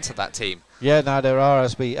break into that team. Yeah, no, there are,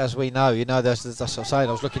 as we know. You know, that's what I'm saying.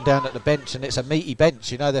 I was looking down at the bench, and it's a meaty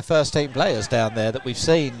bench. You know, they're first-team players down there that we've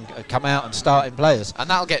seen come out and starting players. And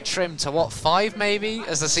that'll get trimmed to, 5 maybe,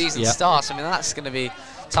 as the season starts? I mean, that's going to be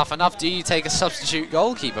tough enough. Do you take a substitute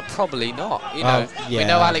goalkeeper? Probably not. You know, we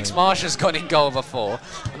know Alex Marsh has gone in goal before,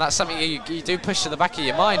 and that's something you do push to the back of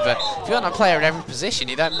your mind. But if you want a player in every position,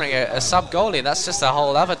 you don't bring a sub goalie. That's just a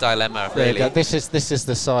whole other dilemma, really. Yeah, this is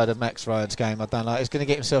the side of Max Ryan's game I don't like. He's going to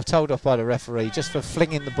get himself told off by the referee just for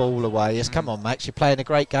flinging the ball away. Yes, come on, Max, you're playing a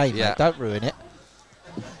great game, mate. Don't ruin it.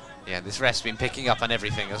 Yeah, this ref's been picking up on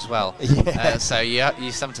everything as well. Yeah. So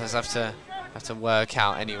you sometimes have to work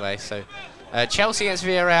out anyway. So. Chelsea against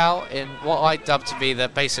Villarreal in what I dub to be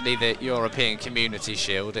basically the European Community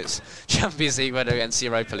Shield. It's Champions League winner against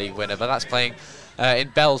Europa League winner, but that's playing in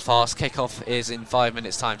Belfast. Kickoff is in 5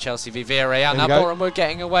 minutes' time. Chelsea v Villarreal. Now Boreham Wood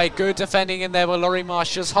getting away. Good defending in there, where Laurie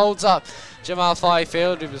Marsh just holds up Jamal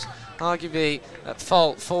Fifield, who was arguably at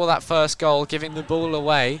fault for that first goal, giving the ball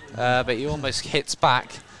away, but he almost hits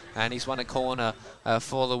back, and he's won a corner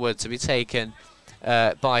for the Wood to be taken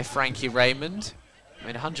by Frankie Raymond. I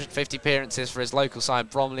mean, 150 appearances for his local side.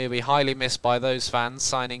 Bromley will be highly missed by those fans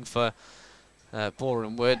signing for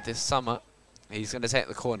Boreham Wood this summer. He's going to take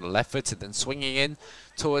the corner left-footed, then swinging in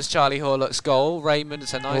towards Charlie Horlock's goal. Raymond,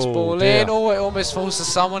 it's a nice ball in. Oh, it almost falls to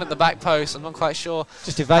someone at the back post. I'm not quite sure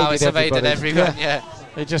just evaded how it's evaded everyone. Yeah.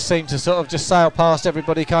 It just seemed to sort of just sail past.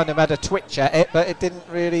 Everybody kind of had a twitch at it, but it didn't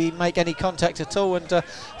really make any contact at all. And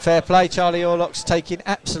fair play, Charlie Orlock's taking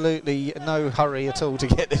absolutely no hurry at all to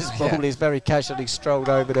get this ball. He's very casually strolled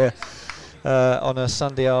over there on a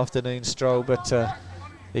Sunday afternoon stroll, but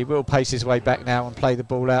he will pace his way back now and play the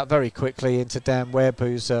ball out very quickly into Dan Webb,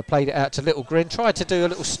 who's played it out to Little Grin. Tried to do a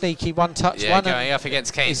little sneaky one-touch one. Going up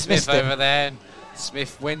against Kane Smith over there. And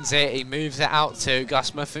Smith wins it. He moves it out to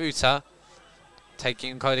Gus Mafuta.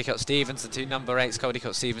 Taking Cody Stevens, the 2 number 8s. Cody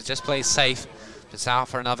Stevens just plays safe. It's out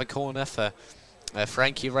for another corner for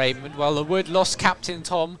Frankie Raymond. Well, the Wood lost captain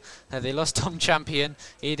Tom. They lost Tom Champion.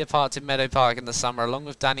 He departed Meadow Park in the summer, along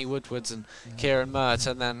with Danny Woodwards and Kieran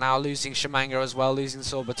Merton. They're now losing Shamanga as well, losing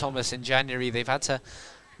Sorba Thomas in January. They've had to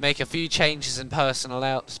make a few changes in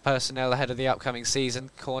personnel ahead of the upcoming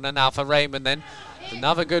season. Corner now for Raymond then.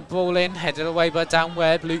 Another good ball in, headed away by Dan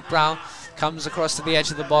Webb. Luke Brown comes across to the edge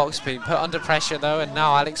of the box, being put under pressure though, and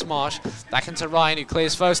now Alex Marsh back into Ryan, who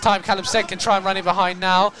clears first time. Callum Stead can try and run in behind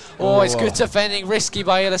now. It's good defending, risky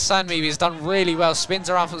by Ilasanmi. He's done really well, spins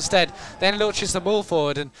around from Stead, then launches the ball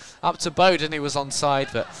forward and up to Bowden, who was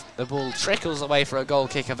onside, but the ball trickles away for a goal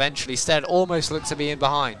kick eventually. Stead almost looked to be in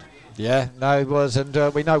behind. Yeah, no, it was,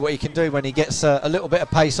 and we know what he can do when he gets a little bit of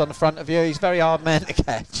pace on the front of you. He's a very hard man to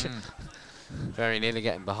catch. Very nearly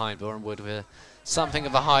getting behind Boreham Wood with something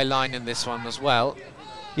of a high line in this one as well.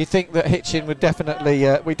 You think that Hitchin would definitely,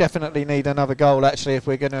 we definitely need another goal actually if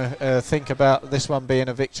we're going to think about this one being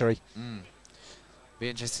a victory. Be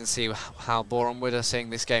interesting to see how Boreham Wood are seeing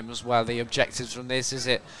this game as well. The objectives from this, is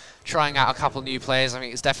it trying out a couple new players? I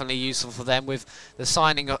think it's definitely useful for them with the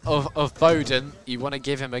signing of Bowden. You want to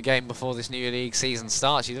give him a game before this new league season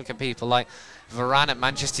starts. You look at people like Varane at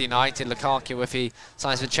Manchester United, Lukaku, if he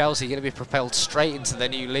signs for Chelsea, going to be propelled straight into the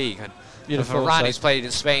new league. And Varane, who's played in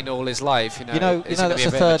Spain all his life, you know that's the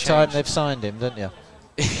third time they've signed him, don't you?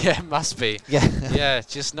 Yeah, it must be. Yeah,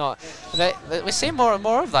 just not. We're seeing more and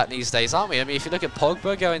more of that these days, aren't we? I mean, if you look at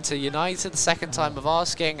Pogba going to United, the second time of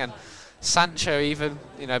asking, and Sancho even,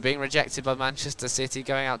 being rejected by Manchester City,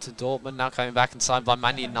 going out to Dortmund, now coming back and signed by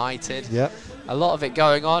Man United. Yep. A lot of it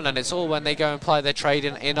going on, and it's all when they go and play their trade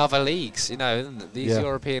in other leagues. These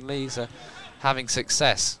European leagues are having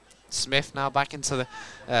success. Smith now back into the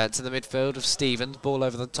to the midfield of Stevens, ball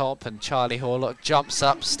over the top, and Charlie Horlock jumps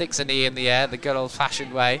up, sticks a knee in the air, the good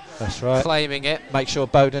old-fashioned way. That's right. Claiming it. Make sure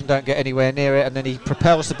Bowden don't get anywhere near it, and then he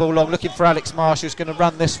propels the ball along, looking for Alex Marsh, who's going to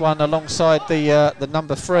run this one alongside the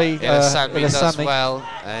number 3. Sammy does well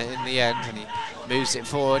in the end, and he moves it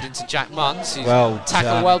forward into Jack Munns. He's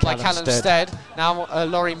tackled well by Callum Stead. Now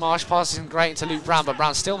Laurie Marsh passes him great into Luke Brown, but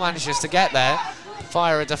Brown still manages to get there.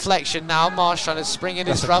 Fire a deflection now. Marsh trying to spring in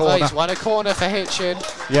his brother. He's won a corner for Hitchin.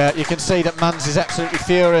 Yeah, you can see that Munns is absolutely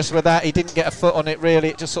furious with that. He didn't get a foot on it really.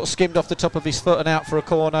 It just sort of skimmed off the top of his foot and out for a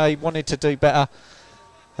corner. He wanted to do better.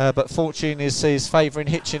 But fortune is favouring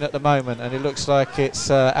Hitchin at the moment, and it looks like it's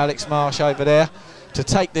Alex Marsh over there to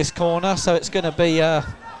take this corner. So it's going to be an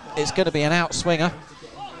outswinger.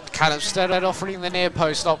 Callum Stead offering the near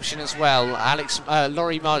post option as well.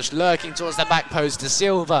 Laurie Marsh lurking towards the back post. De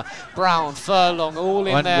Silva, Brown, Furlong, all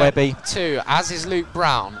in there Webby too, as is Luke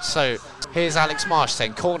Brown. So here's Alex Marsh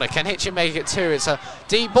saying corner. Can Hitchin make it too? It's a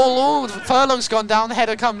deep ball. Furlong's gone down. The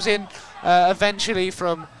header comes in eventually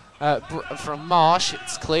from Marsh.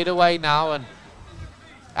 It's cleared away now, and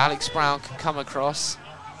Alex Brown can come across.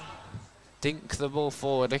 Dink the ball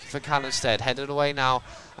forward, looking for Callum Stead. Headed away now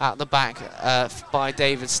at the back by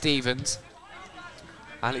David Stevens.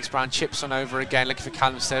 Alex Brown chips on over again, looking for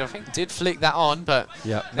Callum Stead. I think did flick that on, but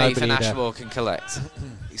Nathan Ashmore can collect.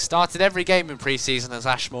 He started every game in pre-season as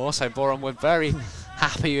Ashmore, so Boreham Wood very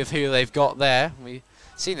happy with who they've got there. We've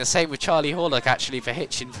seen the same with Charlie Horlock actually for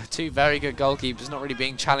Hitchin, for 2 very good goalkeepers, not really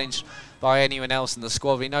being challenged by anyone else in the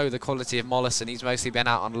squad. We know the quality of Mollison. He's mostly been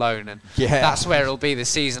out on loan, and that's where it'll be this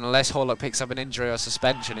season unless Horlock picks up an injury or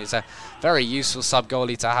suspension. It's a very useful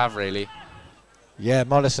sub-goalie to have, really. Yeah,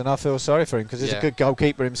 Mollison, I feel sorry for him because he's a good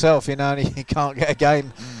goalkeeper himself, and he can't get a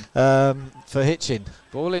game for Hitchin.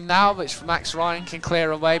 Ball in now, which Max Ryan can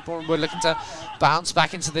clear away. Boreham Wood looking to bounce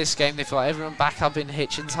back into this game. They've got everyone back up in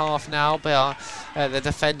Hitchin's half now, but the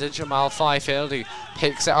defender Jamal Fifield, who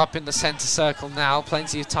picks it up in the centre circle now.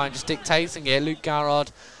 Plenty of time just dictating it. Luke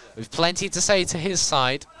Garrard with plenty to say to his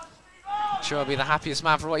side. Sure, I'll be the happiest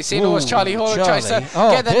man for what he's seen. It's Charlie Horlock tries to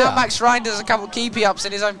get there. Now Max Ryan does a couple of keepy-ups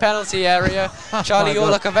in his own penalty area. Charlie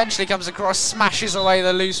Horlock eventually comes across, smashes away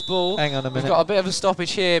the loose ball. Hang on a minute. We've got a bit of a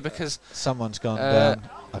stoppage here because someone's gone down.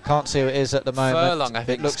 I can't see who it is at the moment. Furlong, I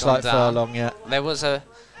think. It looks like Furlong, There was a...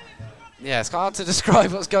 Yeah, it's hard to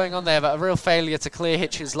describe what's going on there, but a real failure to clear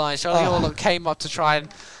Hitchin's line. Charlie Horlock came up to try and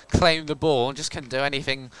claimed the ball, just couldn't do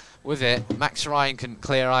anything with it. Max Ryan couldn't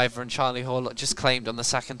clear either, and Charlie Horlock just claimed on the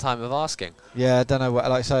second time of asking. Yeah, I don't know what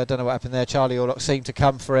happened there. Charlie Horlock seemed to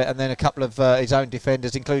come for it, and then a couple of his own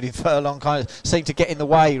defenders, including Furlong, kind of seemed to get in the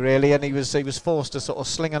way really, and he was forced to sort of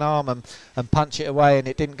sling an arm and punch it away, and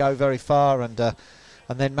it didn't go very far.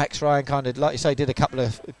 And then Max Ryan kind of, like you say, did a couple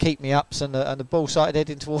of keep-me-ups, and the ball started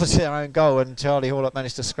heading towards their own goal, and Charlie Horlock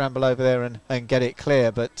managed to scramble over there and get it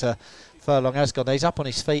clear. But Furlong has gone. He's up on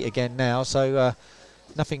his feet again now, so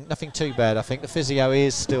nothing too bad. I think the physio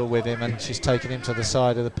is still with him, and she's taken him to the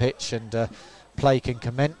side of the pitch, and play can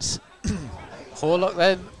commence. Horlock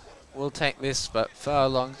then will take this, but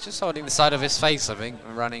Furlong just holding the side of his face, I think,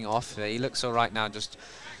 and running off. He looks all right now, just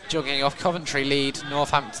jogging off. Coventry lead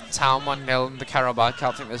Northampton Town 1-0 in the Carabao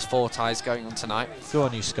Cup. I think there's 4 ties going on tonight. Go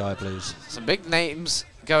on, you Sky Blues. Some big names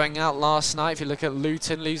going out last night. If you look at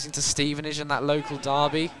Luton losing to Stevenage in that local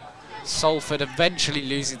derby, Salford eventually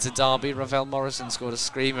losing to Derby. Ravel Morrison scored a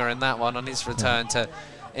screamer in that one on his return to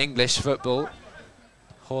English football.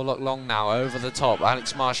 Horlock long now over the top.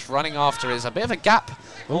 Alex Marsh running after. Is a bit of a gap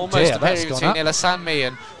almost appearing between Ilasanmi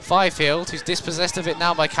and Fifield, who's dispossessed of it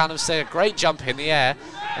now by Callum Stead. A great jump in the air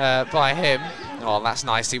by him. Oh, that's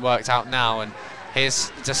nicely worked out now. And here's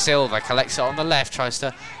De Silva, collects it on the left, tries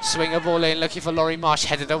to swing a ball in, looking for Laurie Marsh,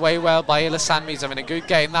 headed away well by Ilasanmi. He's having a good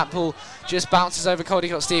game. That ball just bounces over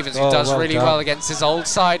Caldecott Stevens, who does really well against his old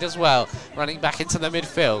side as well. Running back into the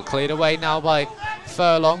midfield, cleared away now by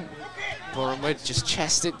Furlong. Boreham Wood just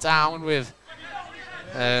chest it down with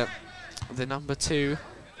the number 2,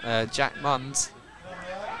 Jack Munns.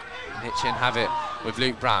 Hitchin have it with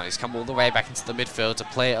Luke Brown. He's come all the way back into the midfield to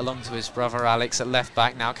play it along to his brother Alex at left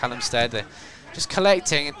back. Now Callum Stead, they're just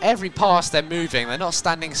collecting, and every pass they're moving. They're not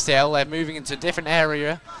standing still. They're moving into a different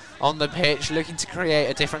area on the pitch, looking to create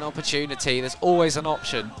a different opportunity. There's always an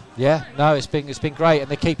option. Yeah, no, it's been great, and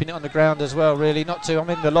they're keeping it on the ground as well, really.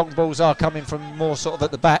 The long balls are coming from more sort of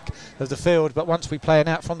at the back of the field, but once we play it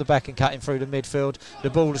out from the back and cutting through the midfield, the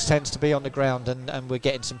ball tends to be on the ground, and we're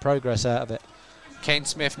getting some progress out of it. Kane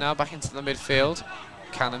Smith now back into the midfield.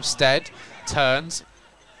 Callum Stead turns.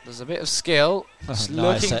 There's a bit of skill. Just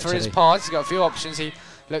looking for his pass. He's got a few options. He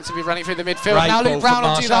looks to be running through the midfield. Great now Luke Brown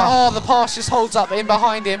will do that. Marshall. Oh, the pass just holds up in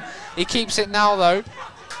behind him. He keeps it now, though.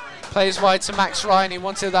 Plays wide to Max Ryan. He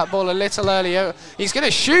wanted that ball a little earlier. He's going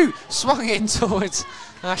to shoot. Swung in towards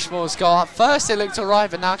Ashmore's goal. At first it looked all right,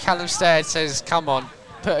 but now Callum Stead says, come on,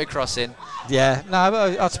 put a cross in. Yeah,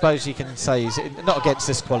 no, I suppose you can say he's not against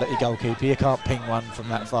this quality goalkeeper. You can't ping one from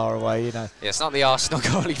that far away, you know. Yeah, it's not the Arsenal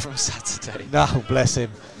goalie from Saturday. No, bless him.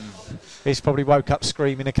 He's probably woke up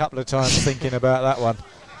screaming a couple of times thinking about that one.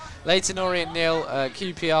 Leyton Orient 0,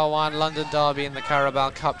 QPR 1, London Derby in the Carabao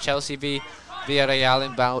Cup, Chelsea v Villarreal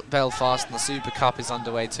in Belfast, and the Super Cup is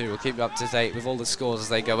underway too. We'll keep you up to date with all the scores as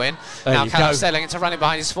they go in. Now Callum Stead into running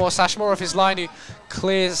behind his force. Ashmore off his line, who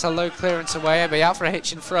clears a low clearance away, but out for a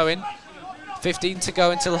Hitchin throw-in. 15 to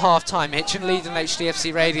go until half-time. Hitchin lead on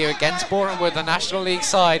HDFC Radio against Boreham Wood, the National League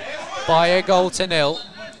side, by a 1-0.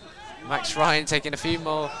 Max Ryan taking a few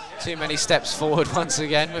too many steps forward once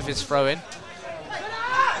again with his throw-in.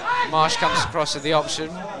 Marsh comes across with the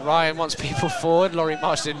option. Ryan wants people forward. Laurie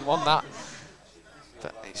Marsh didn't want that.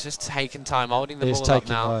 But he's just taking time, holding the ball up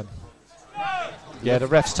now. Yeah, the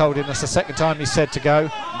ref's told him that's the second time he said to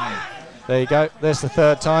go. There you go. There's the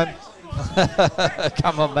third time.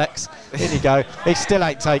 Come on, Max. In you go. He still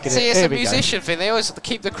ain't taking it. See, it's a musician thing. They always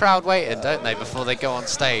keep the crowd waiting, don't they, before they go on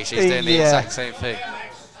stage? He's doing the exact same thing.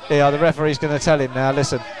 Yeah, the referee's going to tell him now,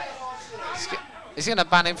 listen. He's going to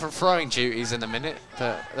ban him from throwing duties in a minute,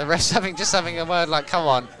 but the ref's having a word like, come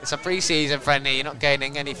on, it's a pre-season friendly, you're not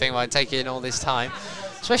gaining anything by taking in all this time.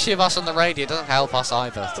 Especially with us on the radio, it doesn't help us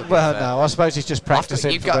either. Well, no, I suppose he's just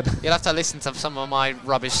practicing. You'll have to listen to some of my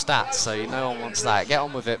rubbish stats, so no one wants that. Get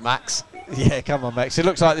on with it, Max. Yeah, come on, Max. It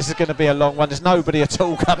looks like this is going to be a long one. There's nobody at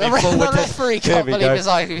all coming forward. The referee can't believe his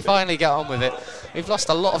eyes. We finally get on with it. We've lost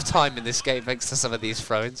a lot of time in this game thanks to some of these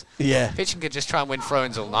throw-ins. Yeah. Hitchin could just try and win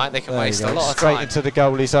throw-ins all night. They can waste a lot of time. Straight into the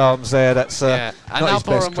goalie's arms there. That's and not now his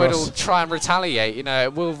Boreham best Wood cross. will try and retaliate. You know,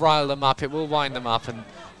 it will rile them up. It will wind them up, and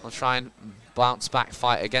we'll try and bounce back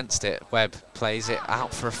fight against it. Webb plays it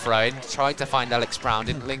out for a throw-in. Tried to find Alex Brown,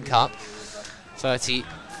 didn't link up.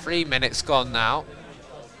 33 minutes gone now.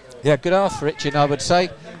 Yeah, good half for Hitchin, I would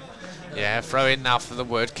say. Yeah, throw in now for the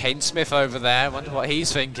Wood. Kane Smith over there. Wonder what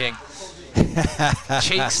he's thinking.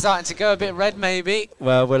 Cheeks starting to go a bit red, maybe.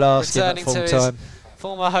 Well, we'll ask him at full to time. His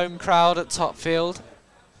former home crowd at Topfield.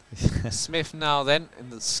 Smith now then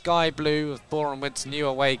in the sky blue of Boreham Wood's new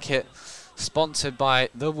away kit, sponsored by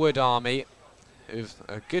the Wood Army.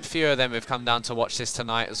 A good few of them have come down to watch this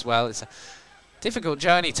tonight as well. It's difficult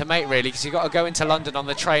journey to make, really, because you've got to go into London on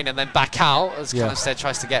the train and then back out as Calumstead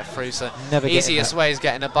tries to get through. So easiest way is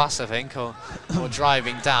getting a bus, I think, or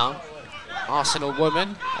driving down. Arsenal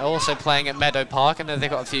women are also playing at Meadow Park. I know they've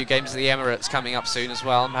got a few games at the Emirates coming up soon as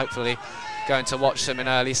well. I'm hopefully going to watch them in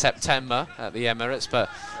early September at the Emirates, but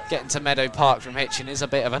getting to Meadow Park from Hitchin is a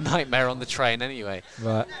bit of a nightmare on the train anyway.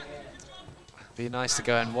 Right. Be nice to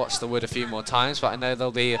go and watch the Wood a few more times, but I know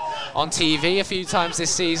they'll be on TV a few times this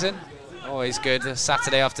season. Always good, a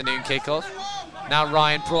Saturday afternoon kickoff. Now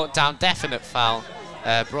Ryan brought down, definite foul,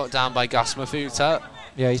 brought down by Gus Mafuta.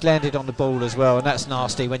 Yeah, he's landed on the ball as well, and that's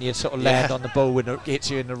nasty when you sort of land on the ball and it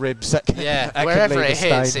hits you in the ribs. That can, wherever it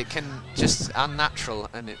hits, it can just unnatural,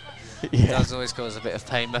 and it does always cause a bit of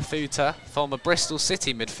pain. Mafuta, former Bristol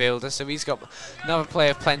City midfielder, so he's got another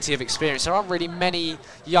player of plenty of experience. There aren't really many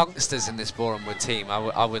youngsters in this Boreham Wood team,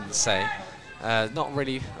 I wouldn't say. Not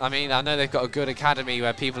really. I mean, I know they've got a good academy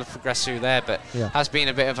where people have progressed through there, but has been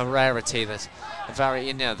a bit of a rarity. There's a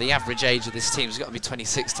very, the average age of this team has got to be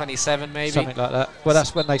 26, 27 maybe. Something like that. Well,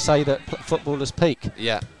 that's when they say that footballers peak.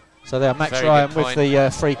 Yeah. So there, Max Ryan with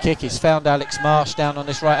the free kick. He's found Alex Marsh down on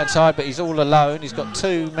this right-hand side, but he's all alone. He's got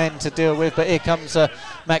two men to deal with, but here comes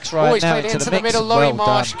Max Ryan now into the middle. Laurie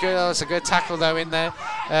Marsh, good. That's a good tackle though in there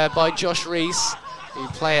by Josh Rees. He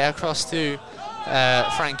play it across to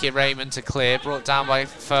Frankie Raymond to clear, brought down by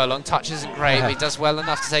Furlong. Touch isn't great, but he does well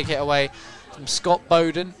enough to take it away from Scott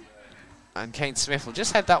Bowden. And Kane Smith will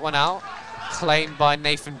just head that one out. Claimed by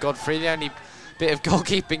Nathan Godfrey. The only bit of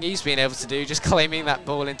goalkeeping he's been able to do, just claiming that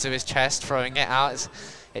ball into his chest, throwing it out. It's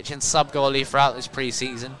Hitchin's sub-goalie throughout this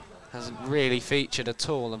pre-season. Hasn't really featured at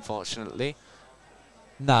all, unfortunately.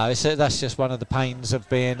 No, that's just one of the pains of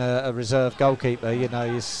being a reserve goalkeeper.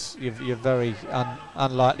 You're very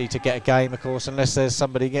unlikely to get a game, of course, unless there's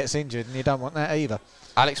somebody gets injured, and you don't want that either.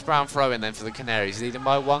 Alex Brown throwing then for the Canaries, leading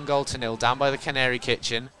by 1-0, down by the Canary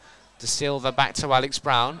Kitchen. De Silva back to Alex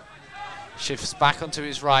Brown. Shifts back onto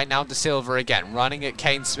his right, now De Silva again, running at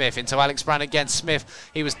Kane Smith, into Alex Brown again. Smith,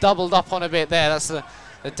 he was doubled up on a bit there. That's the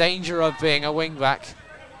danger of being a wing-back.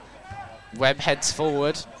 Webb heads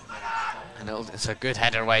forward. And it's a good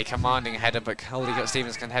header away, commanding header, but Holdicott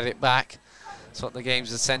Stevens can head it back. That's what the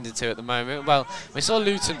game's ascended to at the moment. Well, we saw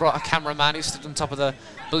Luton brought a cameraman who stood on top of the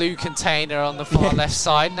blue container on the far left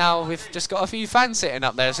side. Now we've just got a few fans sitting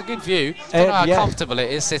up there. It's a good view. Don't know how comfortable it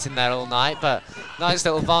is sitting there all night, but nice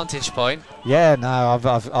little vantage point. Yeah, no,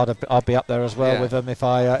 I'd be up there as well with them if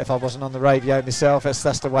I wasn't on the radio myself.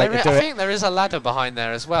 That's the way to do it. I think there is a ladder behind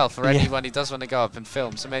there as well for anyone who does want to go up and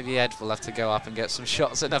film. So maybe Ed will have to go up and get some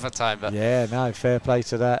shots another time. But yeah, no, fair play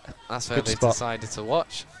to that. That's where they decided to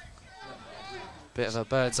watch. Bit of a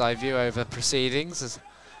bird's eye view over proceedings as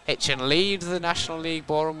Hitchin lead the National League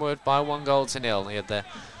Boreham Wood by 1-0. He had the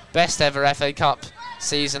best ever FA Cup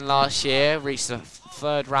season last year, reached the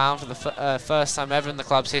third round for the first time ever in the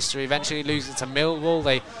club's history, eventually losing to Millwall.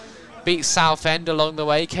 They beat Southend along the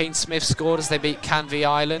way. Kane Smith scored as they beat Canvey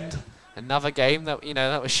Island. Another game that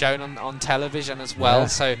that was shown on television as well.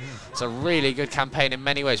 So it's a really good campaign in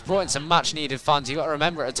many ways. Brought in some much needed funds. You've got to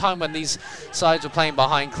remember, at a time when these sides were playing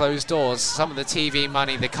behind closed doors, some of the TV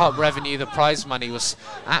money, the cup revenue, the prize money was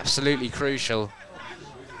absolutely crucial.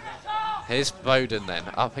 Here's Bowden then,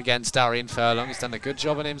 up against Darian Furlong. He's done a good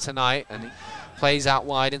job on him tonight, and he plays out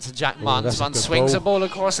wide into Jack Munns. Munns swings a ball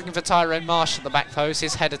across, looking for Tyrone Marsh at the back post.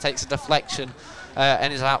 His header takes a deflection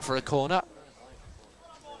and is out for a corner.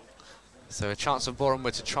 So a chance for Boreham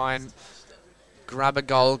Wood to try and grab a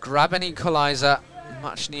goal, grab an equaliser,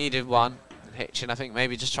 much needed one. Hitchin, I think,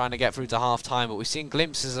 maybe just trying to get through to half-time, but we've seen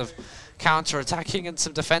glimpses of counter-attacking and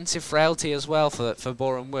some defensive frailty as well for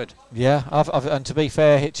Boreham Wood. Yeah, and to be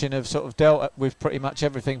fair, Hitchin have sort of dealt with pretty much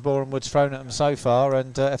everything Boreham Wood's thrown at them so far,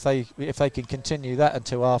 and if they can continue that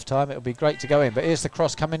until half-time, it'll be great to go in. But here's the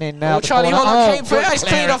cross coming in now. Charlie Holland came for it. It's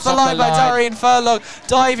cleared off the line by Darian Furlong,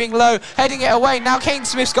 diving low, heading it away. Now Kane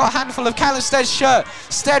Smith's got a handful of Callum Stead's shirt.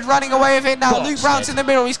 Stead running away with it now. Luke Brown's in the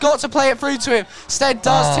middle. He's got to play it through to him. Stead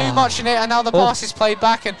does too much in it, and now the pass is played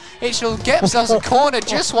back, and Hitchin will get themselves a corner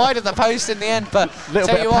just wide of the post in the end. But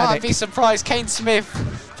tell you what, I'd be surprised. Kane Smith,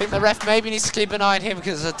 I think the ref maybe needs to keep an eye on him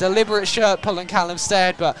because it's a deliberate shirt pull on Callum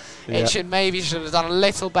Stead, but Hitchin maybe should have done a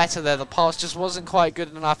little better there. The pass just wasn't quite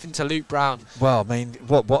good enough into Luke Brown. Well, I mean,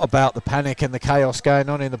 what about the panic and the chaos going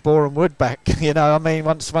on in the Boreham Wood back? I mean,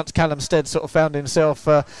 once Callum Stead sort of found himself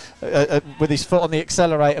with his foot on the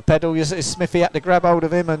accelerator pedal, Smithy had to grab hold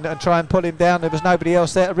of him and try and pull him down. There was nobody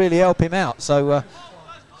else there to really help him out. So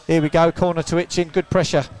here we go, corner to Hitchin, good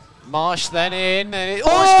pressure. Marsh then in. And it's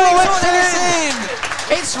in!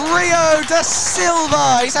 It's Rio da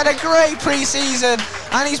Silva. He's had a great pre-season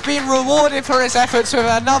and he's been rewarded for his efforts with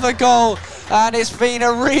another goal And it's been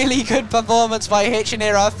a really good performance by Hitchin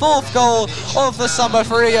here. Our 4th goal of the summer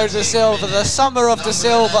for Rio de Silva, the summer of de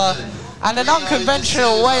Silva. And an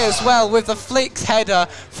unconventional way as well, with the flicked header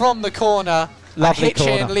from the corner. Lovely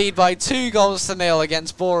Hitchin corner. lead by 2-0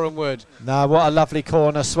 against Boreham Wood. No, what a lovely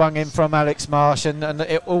corner, swung in from Alex Marsh, and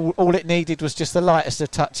all it needed was just the lightest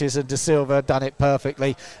of touches, and De Silva done it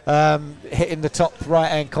perfectly, hitting the top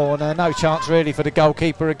right-hand corner. No chance really for the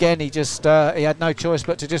goalkeeper again. He just he had no choice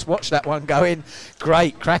but to just watch that one go in.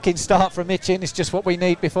 Great, cracking start from Hitchin. It's just what we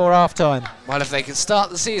need before half-time. Well, if they can start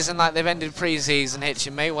the season like they've ended pre-season,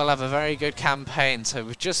 Hitchin may well have a very good campaign. So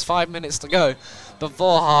with just 5 minutes to go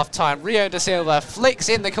before half-time, Rio de Silva flicks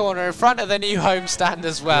in the corner in front of the new home stand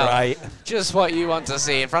as well. Right. Just what you want to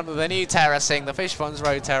see in front of the new terracing, the Fishponds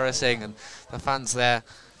Road terracing, and the fans there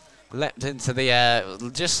leapt into the air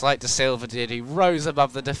just like De Silva did. He rose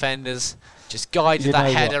above the defenders, just guided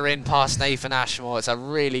that header in past Nathan Ashmore. It's a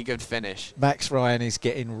really good finish. Max Ryan is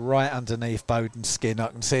getting right underneath Bowden's skin. I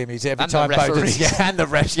can see him. He's every and time the Bowden's and the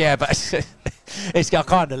refs, but I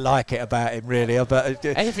kind of like it about him, really. But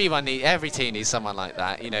every team needs someone like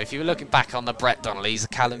that. You know, if you were looking back on the Brett Donnellys, the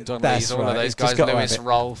Callum Donnellys, all of those guys, Lewis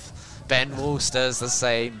Rolfe, Ben Wolster's the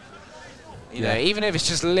same. You know, even if it's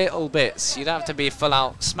just little bits, you don't have to be full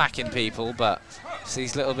out smacking people, but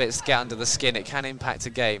these little bits get under the skin. It can impact a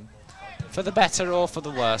game. For the better or for the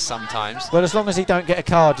worse sometimes. Well, as long as he don't get a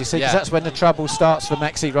card, you see, because that's when the trouble starts for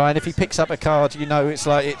Maxi Ryan. If he picks up a card, you know, it's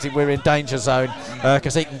like we're in danger zone,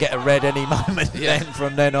 because he can get a red any moment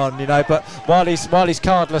from then on, you know. But while he's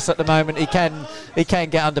cardless at the moment, he can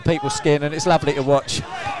get under people's skin, and it's lovely to watch.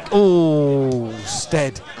 Oh,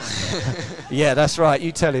 Stead. Yeah, that's right.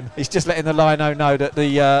 You tell him. He's just letting the Lino know that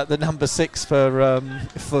the number 6 for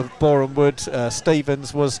Boreham Wood,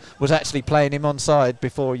 Stevens, was actually playing him onside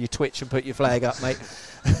before you twitch and put your flag up, mate.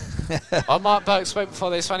 Mark Burke spoke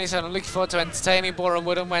before this one. He said, I'm looking forward to entertaining Boreham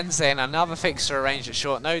Wood on Wednesday, and another fixture arranged at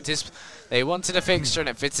short notice. They wanted a fixture and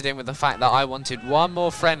it fitted in with the fact that I wanted one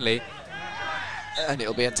more friendly, and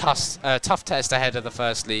it'll be a tough test ahead of the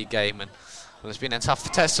first league game. And well, it's been a tough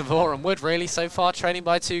test for Boreham Wood really so far, trailing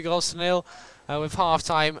by 2-0 with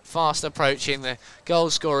half-time fast approaching. The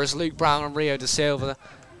goal scorers Luke Brown and Rio de Silva,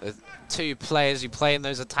 the two players who play in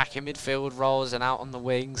those attacking midfield roles and out on the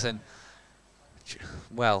wings. And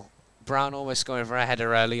well, Brown almost scoring for a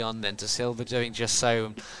header early on, then De Silva doing just so.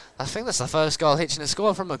 And I think that's the first goal Hitchin has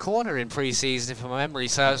scored from a corner in pre-season, if my memory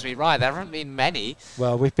serves me right. There haven't been many.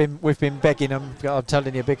 Well, we've been begging them, I'm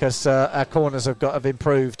telling you, because our corners have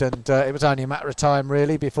improved, and it was only a matter of time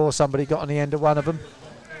really before somebody got on the end of one of them.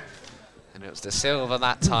 And it was De Silva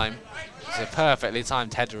that time. It was a perfectly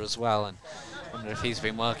timed header as well, and I wonder if he's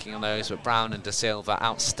been working on those. But Brown and De Silva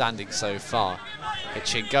outstanding so far.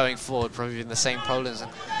 Hitchin going forward, proving the same problems.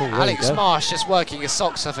 And Alex Marsh just working his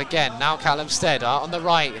socks off again. Now Callum Stead on the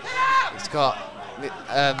right. He's got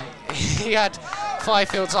he had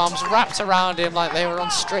Fifield's arms wrapped around him like they were on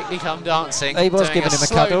Strictly Come Dancing. He was giving him a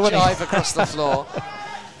cuddle, wasn't he? Jive across the floor.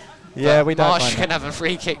 Yeah, we don't mind. Marsh can have a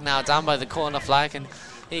free kick now down by the corner flag, and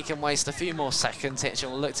he can waste a few more seconds. Hitchin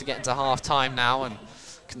will look to get into half time now and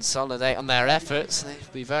consolidate on their efforts. They'll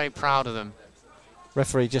be very proud of them.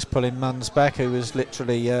 Referee just pulling Munns back, who was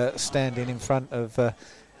literally standing in front of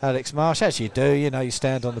Alex Marsh, as you do. You know, you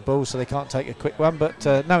stand on the ball so they can't take a quick one, but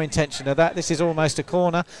no intention of that. This is almost a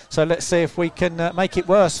corner, so let's see if we can make it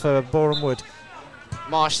worse for Boreham Wood.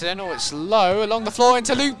 Marsh then, it's low along the floor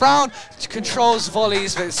into Luke Brown, controls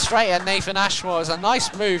volleys, but straight at Nathan Ashmore. It's a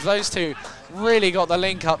nice move. Those two really got the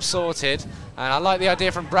link up sorted, and I like the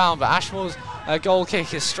idea from Brown, but Ashmore's goal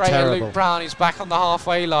kick is straight at Luke Brown, who's back on the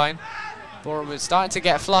halfway line. Boreham Wood starting to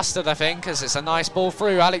get flustered, I think, because it's a nice ball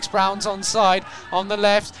through. Alex Brown's onside on the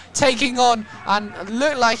left, taking on, and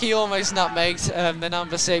looked like he almost nutmegged the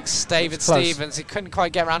number 6, David Stevens. He couldn't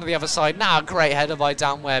quite get around to the other side. Now a great header by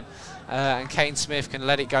Dan Webb, and Kane Smith can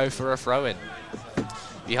let it go for a throw-in.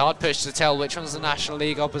 Be hard pushed to tell which one's the National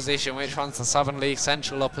League opposition, which one's the Southern League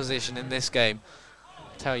Central opposition in this game.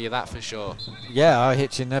 Tell you that for sure. Yeah,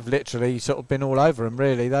 Hitchin have literally sort of been all over them,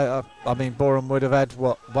 really. I mean, Boreham would have had,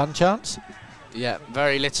 what, one chance? Yeah,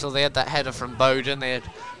 very little. They had that header from Bowden. They had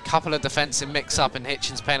a couple of defensive mix-up in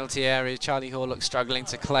Hitchin's penalty area. Charlie Horlock struggling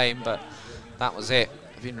to claim, but that was it.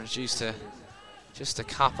 They've been reduced to just a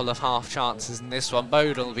couple of half chances in this one.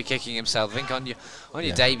 Bowden will be kicking himself. I think on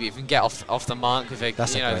your debut, if you can get off the mark with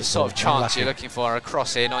the sort of chance you're looking for, a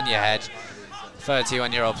cross in on your head.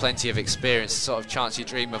 31-year-old, plenty of experience, the sort of chance you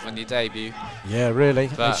dream of when you debut. Yeah, really.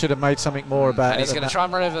 He should have made something more about it. And he's going to try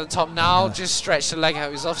and run over the top now, just stretch the leg out.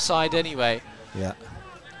 He was offside anyway. Yeah.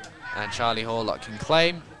 And Charlie Horlock can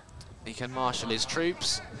claim. He can marshal his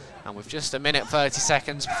troops. And with just a minute 30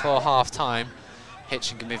 seconds before half-time,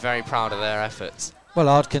 Hitchin can be very proud of their efforts. Well,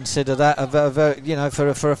 I'd consider that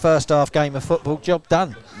for a first half game of football, job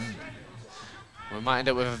done. We might end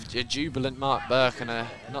up with a jubilant Mark Burke and a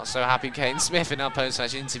not so happy Kane Smith in our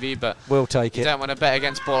post-match interview, but we'll take it. Don't want to bet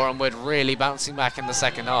against Boreham Wood really bouncing back in the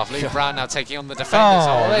second half. Luke Brown now taking on the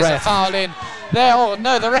defenders. There's a foul in there. Oh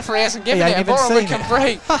no, the referee hasn't given it. And Boreham Wood can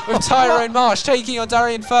break with Tyrone Marsh taking on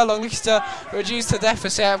Darian Furlong. Looks to reduce the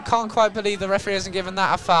deficit. I can't quite believe the referee hasn't given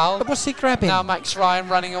that a foul. But what's he grabbing? Now Max Ryan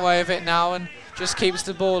running away with it now and just keeps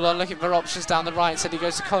the ball on, looking for options down the right. Said he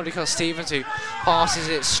goes to Caldecott Stevens, who passes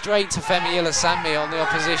it straight to Femi Ilasami on the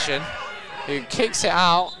opposition, who kicks it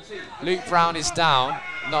out. Luke Brown is down.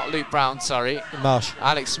 Not Luke Brown, sorry. Marsh.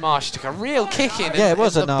 Alex Marsh took a real kick in it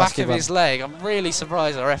was in a the back nasty of one. his leg. I'm really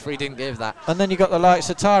surprised the referee didn't give that. And then you got the likes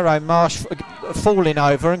of Tyrone Marsh falling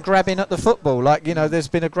over and grabbing at the football. Like, there's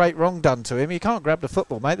been a great wrong done to him. You can't grab the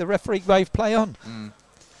football, mate. The referee wave play on.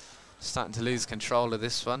 Starting to lose control of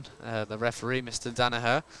this one. The referee, Mr.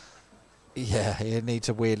 Danaher. Yeah, you need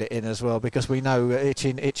to wheel it in as well, because we know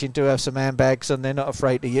Hitchin do have some handbags and they're not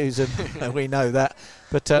afraid to use them. We know that.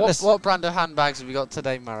 But what brand of handbags have you got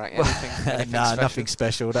today, Marek? Anything no, nothing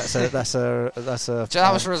special. That's a. That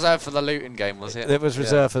was reserved for the Luton game, was it? It was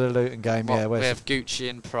reserved for the Luton game. We have Gucci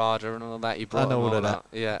and Prada and all that. You brought and all of that. Up.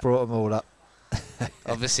 Yeah, brought them all up.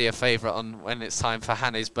 Obviously, a favourite on when it's time for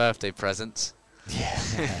Hannah's birthday presents. Yeah,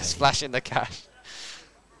 splashing the cash.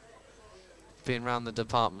 Been around the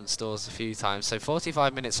department stores a few times. So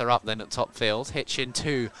 45 minutes are up then at top field. Hitchin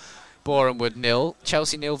 2, Boreham Wood 0.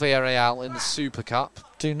 Chelsea 0, Villarreal in the Super Cup.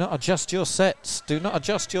 Do not adjust your sets. Do not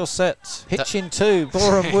adjust your sets. Hitchin 2,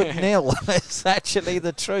 Boreham Wood 0. It's actually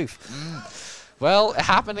the truth. Well, it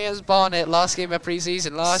happened against Barnet last game of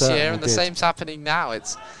pre-season last year, and the same's happening now.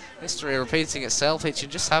 It's history repeating itself. Hitchin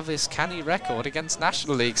just have this canny record against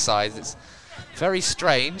National League sides. It's very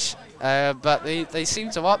strange, but they seem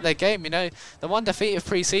to up their game. The one defeat of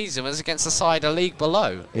pre-season was against the side a league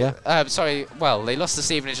below. Yeah. They lost to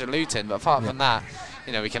Stevenage and Luton, but apart from that,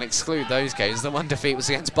 we can exclude those games. The one defeat was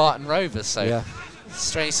against Barton Rovers, so it's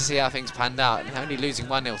strange to see how things panned out. And only losing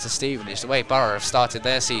 1-0 to Stevenage, the way Borough have started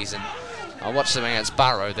their season. I watched them against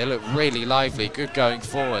Barrow. They look really lively, good going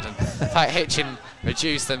forward. And in fact, Hitchin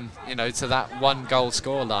reduced them, to that 1-goal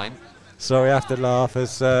scoreline. Sorry, I have to laugh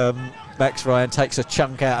as Max Ryan takes a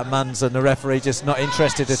chunk out of Munns and the referee just not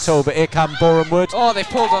interested at all. But here come Boreham Wood. Oh, they've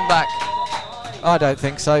pulled one back. I don't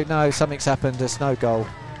think so. No, something's happened. There's no goal.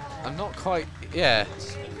 I'm not quite. Yeah.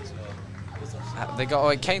 They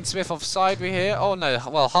got Kane Smith offside. We hear. Oh no.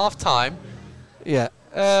 Well, half time. Yeah.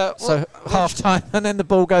 So half time, and then the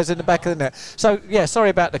ball goes in the back of the net. So sorry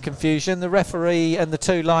about the confusion. The referee and the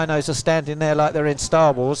two linos are standing there like they're in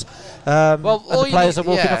Star Wars, and the players are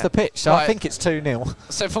walking off the pitch. So I think it's 2-0.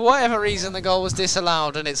 So for whatever reason, the goal was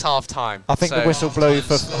disallowed, and it's half time. I think the whistle blew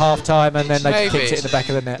for half time, and then they kicked it in the back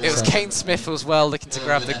of the net. It was Kane Smith as well looking to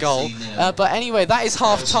grab the goal. But anyway, that is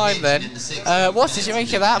half time then. What did you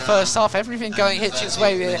make of that first half? Everything going Hitchin's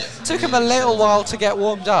way. It took him a little while to get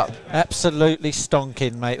warmed up. Absolutely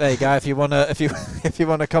stonking, mate. There you go. If you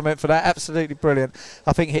want to comment for that, absolutely brilliant.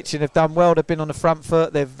 I think Hitchin have done well. They've been on the front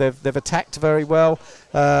foot. They've attacked very well,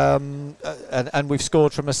 and we've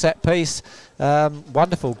scored from a set piece.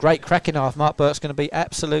 Wonderful, great cracking half. Mark Burke's going to be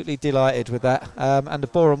absolutely delighted with that. And the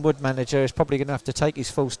Boreham Wood manager is probably going to have to take his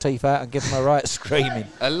false teeth out and give him a right screaming.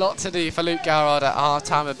 A lot to do for Luke Garrard at half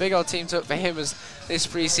time. A big old team to look for him as this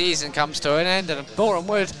pre-season comes to an end. And Boreham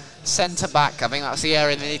Wood centre back, I think that's the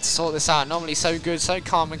area they need to sort this out. Normally so good, so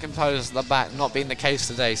calm and composed at the back, not being the case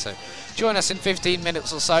today. So join us in 15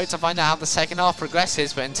 minutes or so to find out how the second half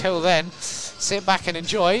progresses. But until then, sit back and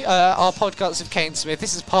enjoy our podcast of Kane Smith.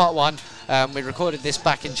 This is part 1. We recorded this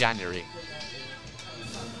back in January.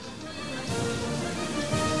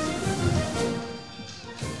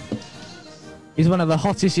 He's one of the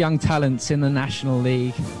hottest young talents in the National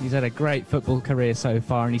League. He's had a great football career so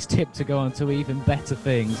far, and he's tipped to go on to even better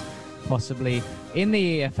things, possibly in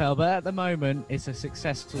the EFL. But at the moment, it's a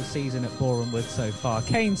successful season at Boreham Wood so far.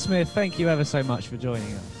 Kane Smith, thank you ever so much for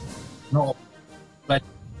joining us. No.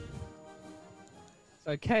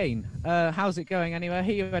 So Kane, how's it going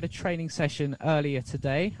anyway? You had a training session earlier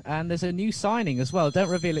today, and there's a new signing as well. Don't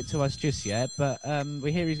reveal it to us just yet, but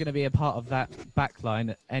we hear he's going to be a part of that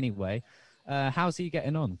backline anyway. How's he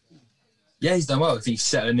getting on? Yeah, he's done well. I think he's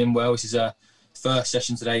settling in well. This is a first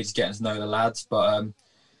session today, just getting to know the lads. But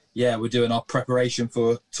we're doing our preparation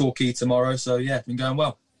for Torquay tomorrow. So yeah, it's been going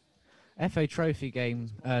well. FA Trophy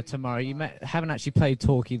game tomorrow. Haven't actually played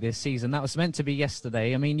Torquay this season. That was meant to be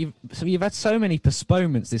yesterday. I mean, you've had so many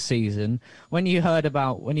postponements this season. When you heard it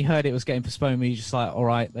was getting postponed, you're just like, all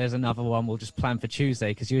right, there's another one. We'll just plan for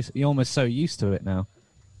Tuesday, because you're almost so used to it now.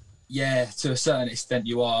 Yeah, to a certain extent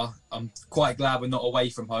you are. I'm quite glad we're not away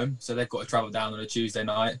from home, so they've got to travel down on a Tuesday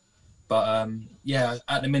night. But yeah,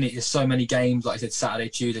 at the minute there's so many games, like I said, Saturday,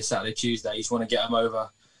 Tuesday. You just want to get them over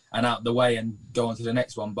and out the way and go on to the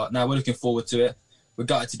next one. But now we're looking forward to it. We're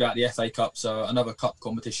gutted to be out the FA Cup, so another cup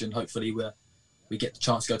competition. Hopefully we get the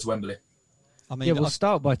chance to go to Wembley. I mean, we'll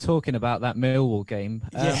start by talking about that Millwall game.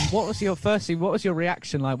 What was your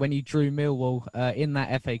reaction like when you drew Millwall in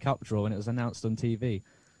that FA Cup draw when it was announced on TV?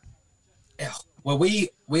 Yeah, well, we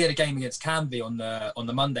had a game against Canby on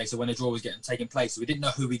the Monday, so when the draw was taking place, so we didn't know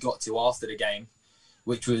who we got to after the game,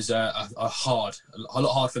 which was a lot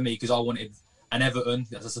hard for me, because I wanted an Everton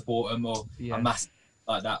as a supporter or a massive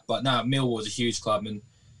like that. But now Millwall was a huge club, and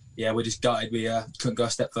yeah, we're just gutted we couldn't go a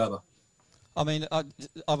step further. I mean,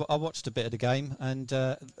 I watched a bit of the game, and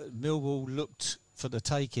Millwall looked for the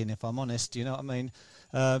taking, if I'm honest. You know what I mean?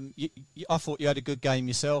 I thought you had a good game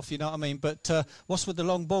yourself. You know what I mean? But what's with the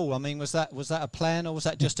long ball? I mean, was that a plan, or was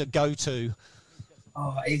that just a go-to?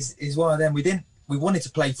 Oh, it's one of them. We wanted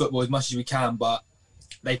to play football as much as we can, but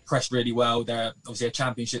they pressed really well. They're obviously a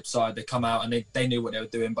championship side. They come out and they knew what they were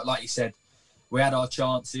doing. But like you said, we had our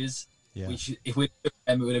chances. Yeah. If we took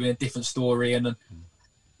them, it would have been a different story. And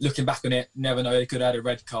looking back on it, never know, they could have had a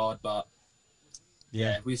red card. But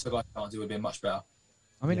yeah, if we still got a chance, it would have been much better.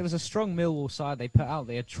 I mean, it was a strong Millwall side they put out.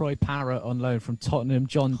 They had Troy Parrott on loan from Tottenham,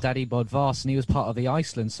 John Daddy Bodvarsson, and he was part of the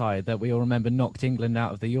Iceland side that we all remember knocked England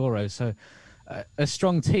out of the Euros. So a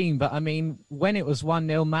strong team. But I mean, when it was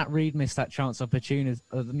 1-0, Matt Reed missed that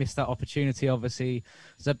opportunity. Obviously, it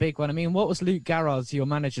was a big one. I mean, what was Luke Garrard's, your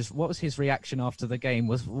manager? What was his reaction after the game?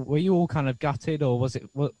 Were you all kind of gutted, or was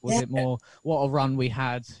it more, what a run we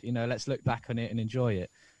had? You know, let's look back on it and enjoy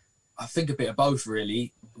it. I think a bit of both,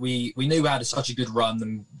 really. We knew we had such a good run,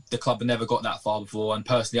 and the club had never got that far before, and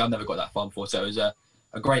personally I've never got that far before, so it was a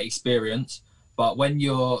great experience. But when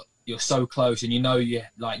you're so close, and you know you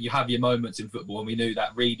have your moments in football, and we knew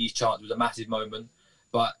that Reedy's chance was a massive moment.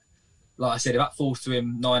 But like I said, if that falls to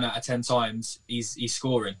him 9 out of 10 times, he's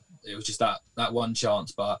scoring. It was just that one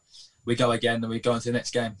chance, but we go again and we go into the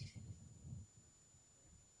next game.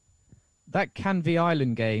 That Canvey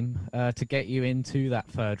Island game to get you into that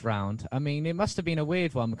third round, I mean, it must have been a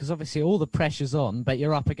weird one, because obviously all the pressure's on, but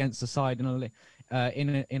you're up against the side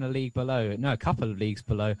in a league below. No, a couple of leagues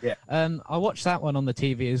below. Yeah. I watched that one on the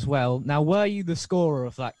TV as well. Now, were you the scorer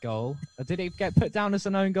of that goal? Did it get put down as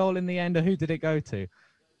an own goal in the end, or who did it go to?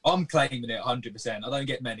 I'm claiming it 100%. I don't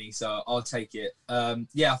get many, so I'll take it.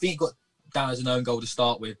 Yeah, I think it got down as an own goal to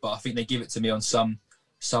start with, but I think they give it to me on some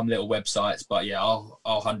little websites. But yeah, I'll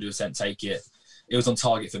 100% take it. It was on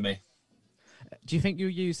target for me. Do you think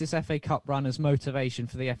you'll use this FA Cup run as motivation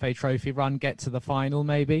for the FA Trophy run, get to the final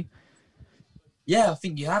maybe? Yeah, I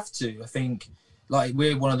think you have to. I think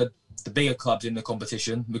we're one of the bigger clubs in the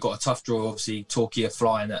competition. We've got a tough draw. Obviously, Torquay are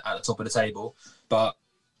flying at the top of the table, but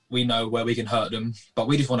we know where we can hurt them. But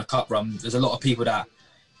we just want a cup run. There's a lot of people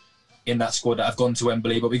in that squad that have gone to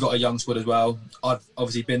Wembley, but we've got a young squad as well. I've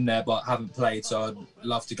obviously been there, but haven't played, so I'd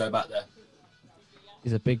love to go back there.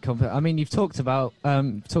 Is a big I mean, you've talked about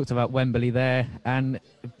Wembley there, and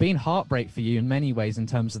it's been heartbreak for you in many ways in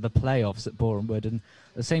terms of the playoffs at Boreham Wood, and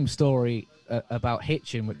the same story about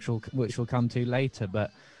Hitchin, which we'll come to later. But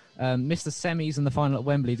missed the semis and the final at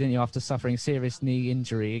Wembley, didn't you, after suffering serious knee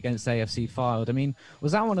injury against AFC Fylde? I mean,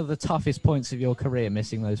 was that one of the toughest points of your career,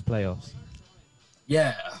 missing those playoffs?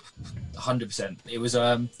 Yeah, 100%. It was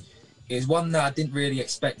one that I didn't really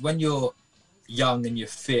expect. When you're young and you're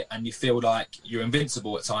fit and you feel like you're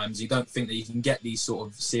invincible at times, you don't think that you can get these sort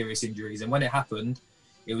of serious injuries. And when it happened,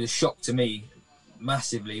 it was a shock to me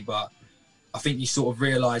massively. But I think you sort of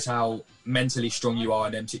realise how mentally strong you are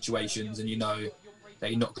in them situations, and you know that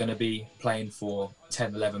you're not going to be playing for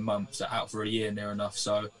 10, 11 months, out for a year near enough.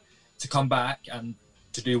 So to come back and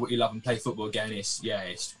to do what you love and play football again, it's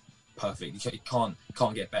perfect. You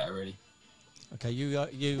can't get better, really. Okay, you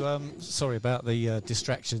sorry about the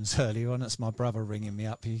distractions earlier on. It's my brother ringing me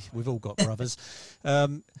up. We've all got brothers.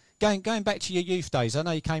 Going back to your youth days, I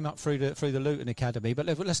know you came up through the Luton Academy, but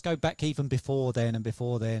let's go back even before then,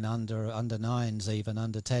 under nines, even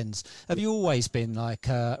under tens. Have you always been like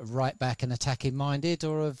right back and attacking minded,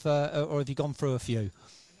 or have you gone through a few?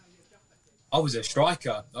 I was a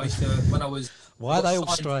striker. I used to when I was. Why are they all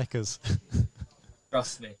strikers?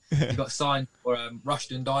 Trust me. I got signed for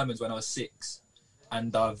Rushden Diamonds when I was 6,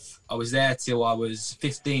 and I was there till I was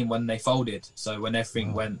 15 when they folded. So when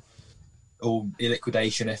everything went all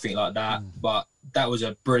liquidation, everything like that. But that was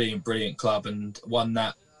a brilliant club, and one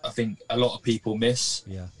that I think a lot of people miss.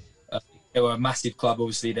 Yeah. They were a massive club.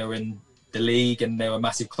 Obviously, they were in the league, and they were a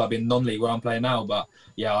massive club in non-league where I'm playing now. But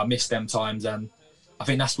yeah, I miss them times, and I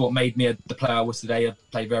think that's what made me the player I was today. I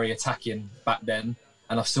played very attacking back then,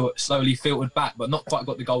 and I've slowly filtered back, but not quite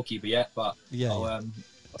got the goalkeeper yet. But I'll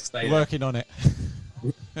stay working on it.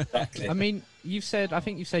 Exactly. I mean, I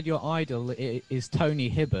think you said your idol is Tony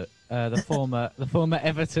Hibbert, the former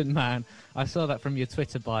Everton man. I saw that from your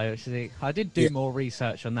Twitter bio. Actually, I did do more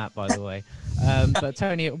research on that, by the way. But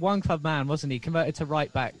Tony, one club man, wasn't he? Converted to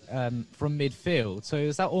right back from midfield. So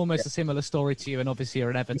is that almost a similar story to you? And obviously, you're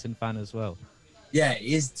an Everton fan as well. Yeah, it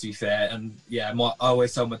is, to be fair. And yeah, I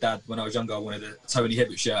always told my dad when I was younger I wanted a Tony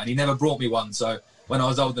Hibbert shirt, and he never brought me one. So when I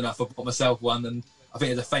was old enough, I bought myself one. And I think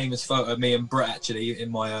there's a famous photo of me and Brett actually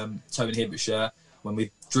in my Tony Hibbert shirt when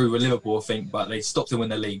we drew with Liverpool, I think, but they stopped to win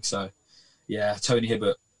the league. So yeah, Tony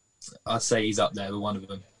Hibbert, I'd say he's up there with one of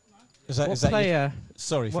them.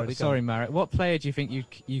 Sorry, Marek. What player do you think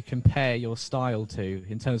you compare your style to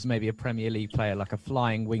in terms of maybe a Premier League player, like a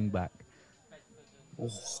flying wing back? Oh,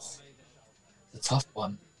 a tough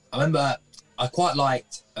one. I remember I quite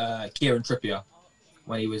liked Kieran Trippier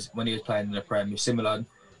when he was playing in the Prem. He was similar,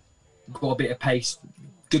 got a bit of pace,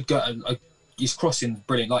 good go. His crossing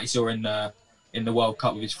brilliant, like you saw in the World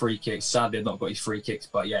Cup with his free kicks. Sadly, I've not got his free kicks,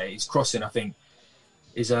 but yeah, his crossing I think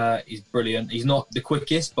is brilliant. He's not the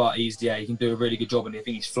quickest, but he can do a really good job, and I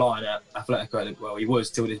think he's flying at Atletico. Well, he was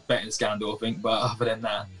till this betting scandal, I think, but other than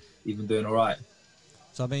that, he's been doing all right.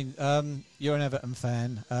 So I mean, you're an Everton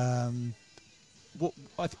fan. What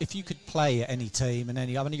if you could play at any team and I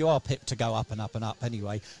mean, you are picked to go up and up and up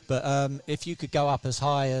anyway. But if you could go up as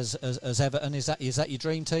high as Everton, is that your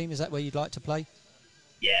dream team? Is that where you'd like to play?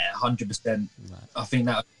 Yeah, 100%. I think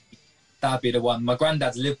that'd be the one. My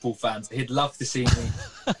granddad's a Liverpool fan, so he'd love to see me.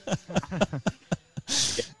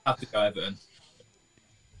 Have to go Everton.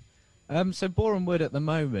 So Boreham Wood at the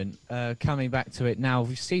moment, coming back to it now,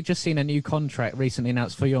 we've just seen a new contract recently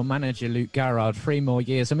announced for your manager, Luke Garrard, 3 more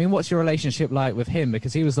years. I mean, what's your relationship like with him?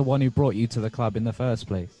 Because he was the one who brought you to the club in the first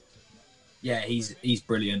place. Yeah, he's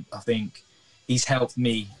brilliant. I think he's helped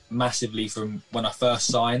me massively from when I first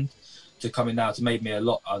signed to coming now to make me a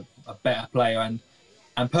better player.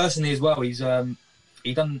 And personally as well, he's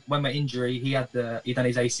he done when my injury, he done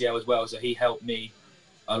his ACL as well, so he helped me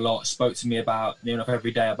a lot, spoke to me about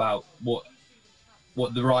every day about what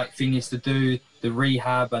the right thing is to do, the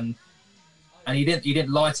rehab, and he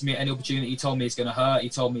didn't lie to me at any opportunity. He told me it's going to hurt, he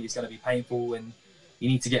told me it's going to be painful and you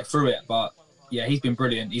need to get through it. But yeah, he's been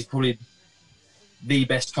brilliant. He's probably the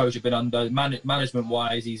best coach I've been under. Management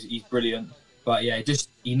wise, he's brilliant. But yeah,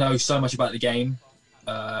 he knows so much about the game.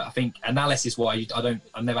 I think analysis wise,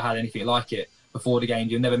 I've never had anything like it before the game.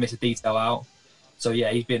 You'll never miss a detail out. So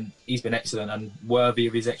yeah, he's been excellent and worthy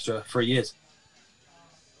of his extra 3 years.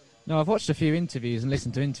 No, I've watched a few interviews and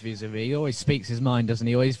listened to interviews with him. He always speaks his mind, doesn't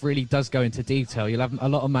he? Always really does go into detail. You'll have a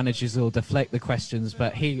lot of managers who'll deflect the questions,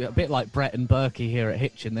 but he, a bit like Brett and Burke here at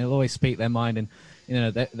Hitchin, they'll always speak their mind, and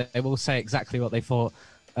they will say exactly what they thought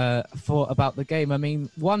about the game. I mean,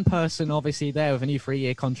 one person obviously there with a new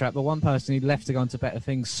 3-year contract, but one person who left to go on to better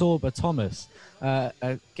things, Sorba Thomas,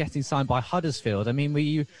 getting signed by Huddersfield. I mean, were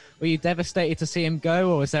you devastated to see him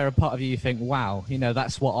go, or was there a part of you think, wow,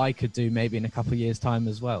 that's what I could do maybe in a couple of years' time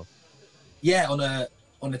as well? Yeah,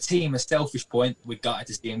 on a team, a selfish point, we're gutted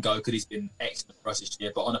to see him go because he's been excellent for us this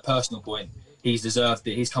year. But on a personal point, he's deserved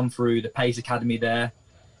it. He's come through the Pace Academy there.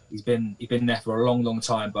 He's been there for a long, long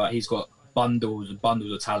time, but he's got bundles and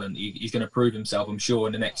bundles of talent. He's going to prove himself, I'm sure,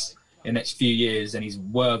 in the next few years, and he's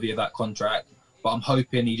worthy of that contract. But I'm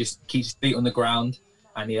hoping he just keeps his feet on the ground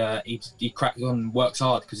and he cracks on and works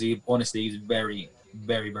hard because he's very,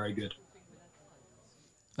 very, very good.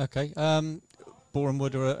 Okay. Boreham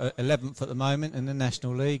Wood are 11th at the moment in the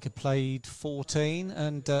National League, have played 14,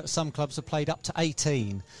 and some clubs have played up to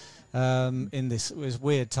 18 in this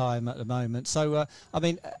weird time at the moment. So, I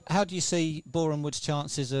mean, how do you see Boreham Wood's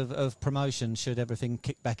chances of promotion should everything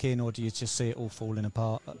kick back in, or do you just see it all falling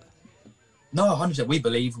apart? No, 100%. We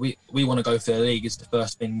believe we want to go for the league. It's the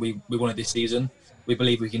first thing we wanted this season. We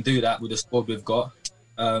believe we can do that with the squad we've got.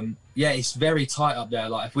 Yeah, it's very tight up there.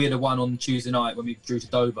 Like, if we had won on Tuesday night when we drew to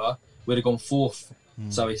Dover, we'd have gone 4th.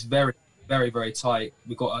 So it's very, very, very tight.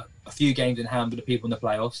 We've got a few games in hand with the people in the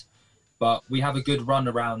playoffs, but we have a good run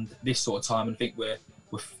around this sort of time, and I think we're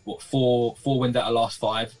four wins out of the last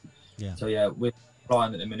 5. Yeah. So yeah, we're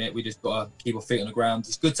flying at the minute. We just got to keep our feet on the ground.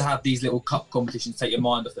 It's good to have these little cup competitions take your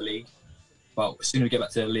mind off the league, but as soon as we get back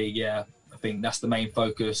to the league, yeah, I think that's the main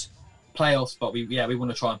focus. Playoffs, but we want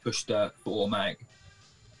to try and push for automatic.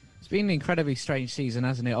 It's been an incredibly strange season,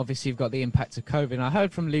 hasn't it? Obviously, you've got the impact of COVID. I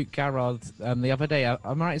heard from Luke Garrard the other day. Am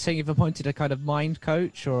I right in saying you've appointed a kind of mind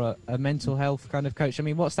coach or a mental health kind of coach? I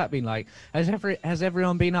mean, what's that been like? Has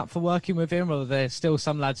everyone been up for working with him, or are there still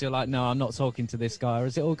some lads who are like, no, I'm not talking to this guy, or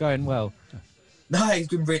is it all going well? No,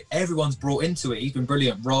 everyone's brought into it. He's been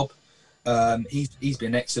brilliant. Rob, he's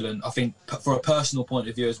been excellent. I think for a personal point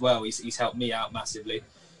of view as well, he's helped me out massively.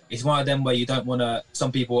 It's one of them where you don't want to.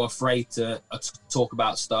 Some people are afraid to talk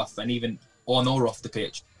about stuff, and even on or off the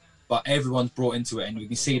pitch. But everyone's brought into it, and you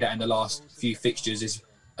can see that in the last few fixtures.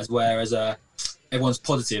 Whereas everyone's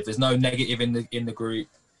positive. There's no negative in the group.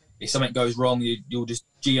 If something goes wrong, you'll just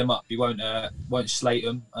G them up. You won't slate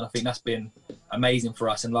them, and I think that's been amazing for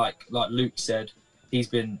us. And like Luke said, he's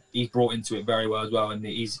brought into it very well as well, and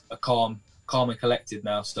he's a calm and collected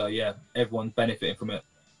now. So yeah, everyone's benefiting from it.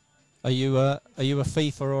 Are you a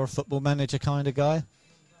FIFA or a Football Manager kind of guy?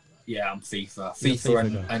 Yeah, I'm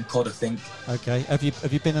FIFA and COD, I think. Okay. Have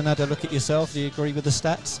you been and had a look at yourself? Do you agree with the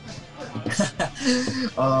stats?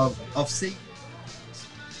 I've seen.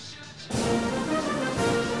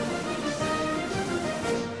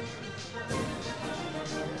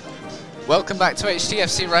 Welcome back to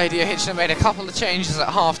HTFC Radio. Hitchin made a couple of changes at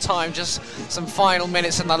half-time, just some final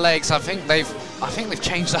minutes in the legs. I think they've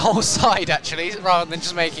changed the whole side actually, rather than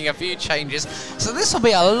just making a few changes. So this will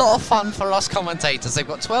be a lot of fun for us commentators. They've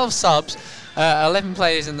got 12 subs, 11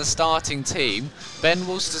 players in the starting team. Ben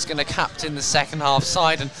Woolster's going to captain the second half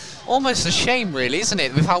side, and almost a shame really, isn't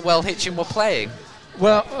it, with how well Hitchin were playing.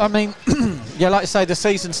 Well, I mean, yeah, like I say, the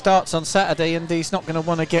season starts on Saturday, and he's not going to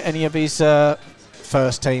want to get any of his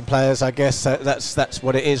first team players, I guess. That's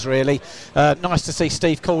what it is really. Nice to see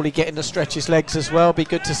Steve Cooley getting to stretch his legs as well. Be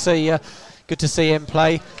good to see him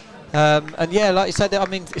play. And yeah, like you said, I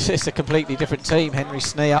mean, it's a completely different team. Henry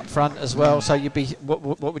Snee up front as well. So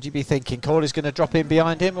what would you be thinking? Cooley's going to drop in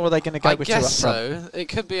behind him, or are they going to go with two up front? I guess so. It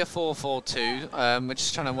could be a 4-4-2. We're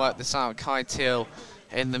just trying to work this out. Kai Teal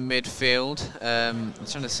in the midfield. I'm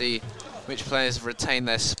trying to see which players have retained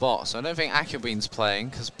their spot. So I don't think Akabeen's playing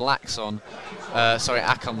because Black's on.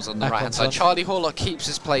 Akom's on the right hand side. Charlie Horlock keeps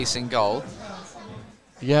his place in goal.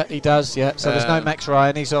 Yeah, he does. Yeah. So there's no Max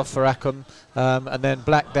Ryan. He's off for Akom, and then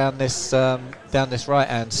Black down this right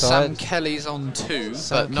hand side. Sam Kelly's on too,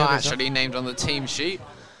 but not actually named on the team sheet.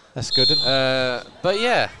 That's good. But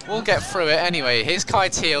yeah, we'll get through it anyway. Here's Kai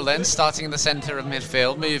Teal then, starting in the centre of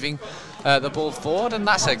midfield, moving the ball forward, and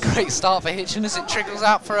that's a great start for Hitchin as it trickles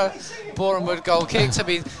out for a Boreham Wood goal kick to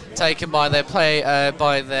be taken by their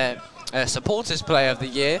supporters player of the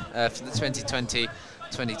year for the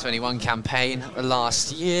 2020-2021 campaign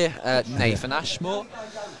last year, Nathan Ashmore,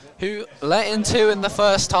 who let in two in the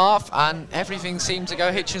first half, and everything seemed to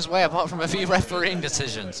go Hitchin's way apart from a few refereeing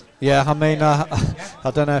decisions. Yeah, I mean,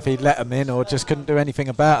 I don't know if he let them in or just couldn't do anything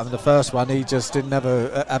about them. The first one he just didn't have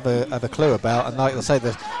a clue about, and like I say,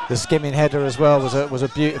 the skimming header as well was a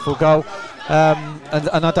beautiful goal,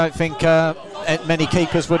 and I don't think many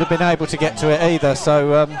keepers would have been able to get to it either.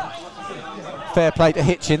 So. Fair play to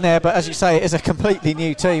Hitchin there, but as you say, it is a completely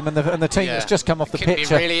new team, and the team that's just come off the pitch. It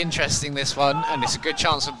could be really interesting, this one, and it's a good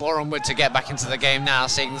chance for Boreham Wood to get back into the game now,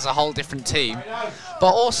 seeing there's a whole different team. But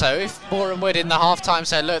also, if Boreham Wood in the half-time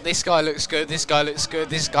said, look, this guy looks good, this guy looks good,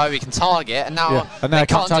 this guy we can target, and now they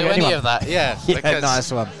can't do any of that. Yeah, because nice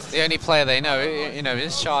one. The only player they know,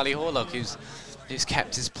 is Charlie Horlock, who's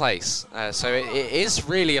kept his place. So it is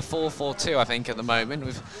really a 4-4-2, I think, at the moment,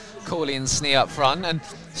 with Cooley and Snee up front, and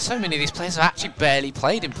so many of these players have actually barely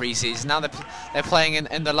played in pre-season. Now they're playing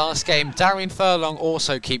in the last game. Darian Furlong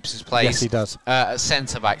also keeps his place. Yes, he does. At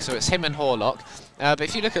centre-back, so it's him and Horlock. But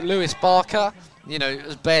if you look at Lewis Barker,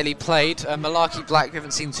 has barely played. Malaki Black, we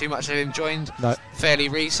haven't seen too much of him. Joined fairly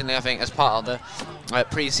recently, I think, as part of the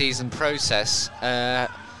pre-season process.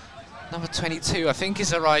 Number 22, I think,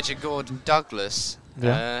 is Elijah Gordon-Douglas.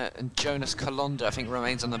 And Jonas Colonda, I think,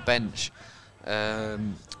 remains on the bench.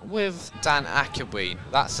 With Dan Akabeen.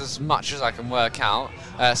 That's as much as I can work out.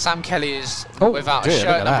 Sam Kelly is without a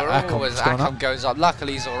shirt number as Akom goes up.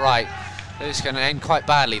 Luckily he's alright. It's going to end quite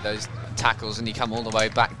badly, those tackles, and you come all the way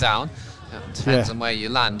back down. Depends on where you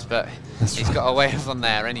land, but he's got away from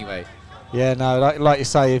there anyway. Yeah, no, like you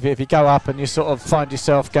say, if you go up and you sort of find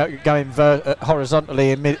yourself going horizontally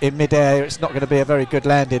in mid-air, it's not going to be a very good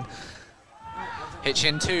landing.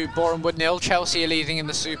 Hitchin 2, Boreham Wood 0. Chelsea are leading in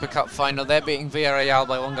the Super Cup final. They're beating Villarreal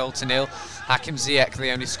by 1-0. Hakim Ziyech,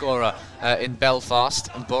 the only scorer in Belfast.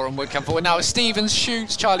 And Boreham Wood come forward now as Stevens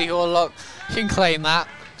shoots. Charlie Horlock can claim that.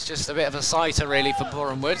 It's just a bit of a sighter really for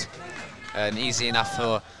Boreham Wood. And easy enough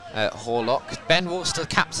for Horlock. Ben Woolster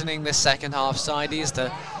captaining this second half side. He's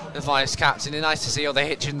the vice captain. And nice to see all the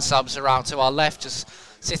Hitchin subs are out to our left, just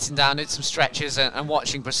sitting down, did some stretches and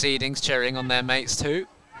watching proceedings, cheering on their mates too.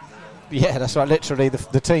 Yeah, that's right. Literally,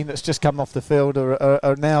 the team that's just come off the field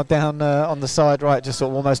are now down on the side, right, just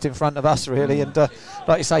sort of almost in front of us, really. And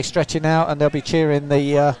like you say, stretching out, and they'll be cheering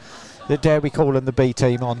the dare we call them the B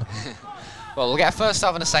team on. Well, we'll get a first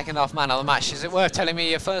half and a second half man of the match. Is it worth telling me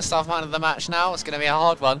your first half man of the match now? It's going to be a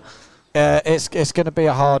hard one. It's going to be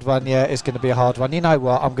a hard one. Yeah, it's going to be a hard one. You know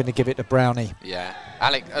what? I'm going to give it to Brownie. Yeah,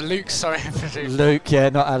 Luke. Sorry, Luke. Yeah,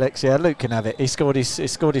 not Alex. Yeah, Luke can have it. He scored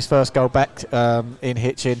his first goal back in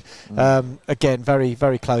Hitchin. Again, very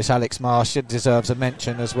very close. Alex Marsh deserves a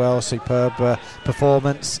mention as well. Superb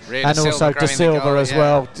performance, really, and also De Silva as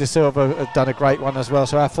well. De Silva have done a great one as well.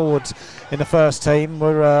 So our forwards in the first team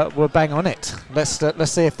were bang on it. Let's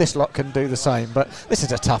see if this lot can do the same. But this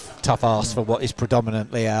is a tough ask for what is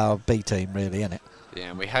predominantly our B team, really, isn't it? Yeah,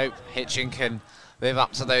 and we hope Hitchin can live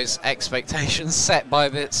up to those expectations set by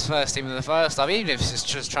this first team in the first half, even if it's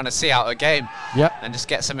just trying to see out a game. Yep. And just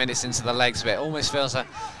get some minutes into the legs. But it almost feels like,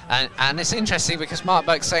 and it's interesting because Mark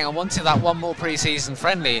Burke saying I wanted that one more pre-season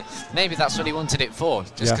friendly. Maybe that's what he wanted it for,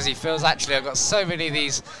 just because he feels actually I've got so many of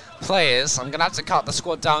these players, I'm going to have to cut the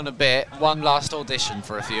squad down a bit. One last audition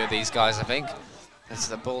for a few of these guys, I think. As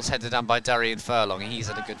the ball's headed down by Darian Furlong, he's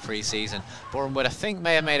had a good pre-season. Boreham Wood, I think,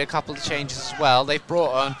 may have made a couple of changes as well. They've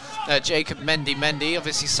brought on Jacob Mendy,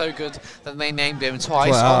 obviously so good that they named him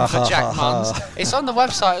twice, on for Jack Munns. It's on the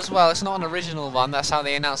website as well, it's not an original one, that's how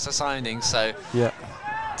they announced the signing, so yeah,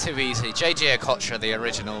 too easy. JJ Okocha, the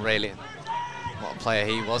original, really. What a player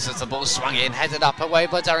he was as the ball swung in, headed up away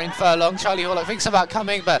by Darian Furlong. Charlie Horlock thinks about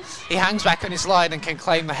coming, but he hangs back on his line and can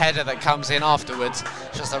claim the header that comes in afterwards.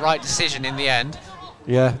 Just the right decision in the end.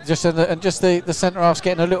 Yeah, just the centre half's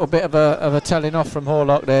getting a little bit of a telling off from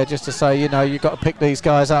Horlock there, just to say, you've got to pick these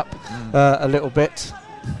guys up a little bit.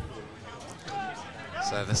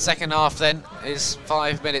 So the second half then is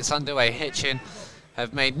 5 minutes underway. Hitchin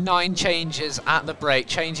have made 9 changes at the break,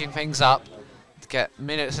 changing things up to get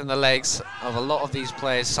minutes in the legs of a lot of these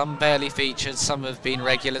players. Some barely featured, some have been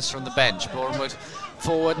regulars from the bench. Boreham Wood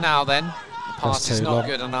forward now then. The pass is not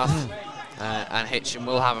good enough, and Hitchin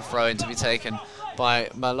will have a throw-in to be taken by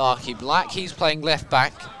Malarkey Black. He's playing left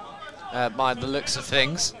back by the looks of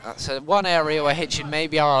things. That's one area where Hitchin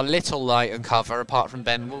maybe are a little light on cover apart from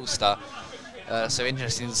Ben Woolster. So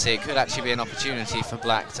interesting to see. It could actually be an opportunity for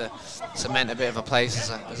Black to cement a bit of a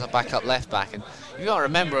place as a backup left back. And you've got to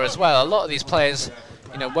remember as well, a lot of these players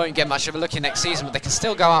won't get much of a look in next season, but they can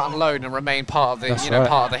still go out on loan and remain part of the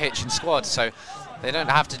part of the Hitchin squad. So they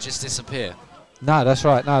don't have to just disappear. No, that's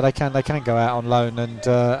right. No, they can go out on loan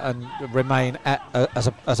and remain as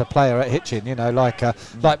a player at Hitchin.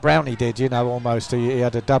 Like Brownie did. Almost he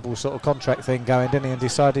had a double sort of contract thing going, didn't he? And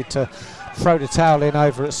decided to throw the towel in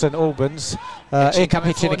over at St Albans. Here come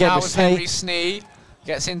Hitchin again with Henry Snee.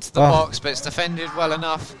 Gets into the box, but it's defended well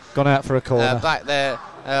enough. Gone out for a corner. Back there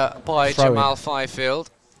by Jamal Fifield.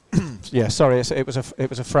 Yeah, sorry, it was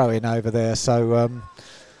a throw in over there. So.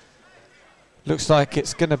 Looks like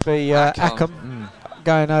it's going to be Ackham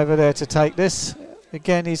going over there to take this.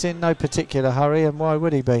 Again, he's in no particular hurry, and why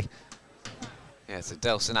would he be? Yeah, so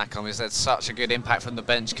Delson Ackham has had such a good impact from the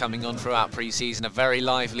bench coming on throughout pre-season. A very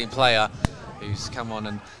lively player who's come on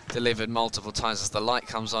and delivered multiple times as the light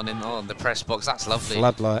comes on in the press box. That's lovely.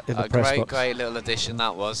 Floodlight in the press box. Great little addition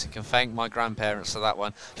that was. You can thank my grandparents for that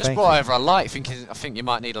one. Just brought over a light, thinking I think you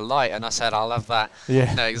might need a light, and I said I'll have that.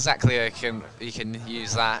 Yeah. No, exactly. You can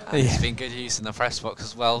use that. And it's been good use in the press box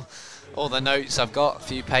as well. All the notes I've got, a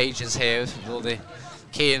few pages here with all the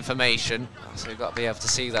key information. So you've got to be able to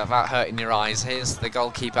see that without hurting your eyes. Here's the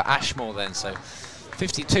goalkeeper Ashmore then. So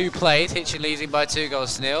 52 played, Hitchin leading by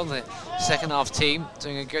 2-0. The second half team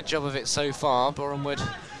doing a good job of it so far. Boreham Wood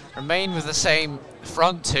remain with the same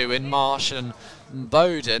front two in Marsh and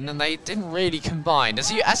Bowden, and they didn't really combine.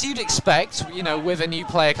 As you'd expect, with a new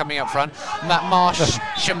player coming up front, and that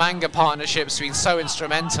Marsh-Shamanga partnership's been so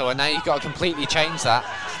instrumental, and now you've got to completely change that.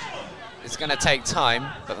 It's going to take time,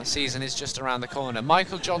 but the season is just around the corner.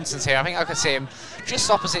 Michael Johnson's here. I think I could see him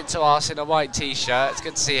just opposite to us in a white T-shirt. It's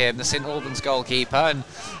good to see him, the St Albans goalkeeper, and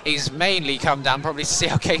he's mainly come down probably to see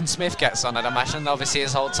how Kane Smith gets on, I'd imagine, and obviously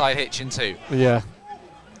his whole side Hitchin too. Yeah.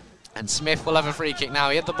 And Smith will have a free kick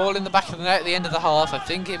now. He had the ball in the back of the net at the end of the half. I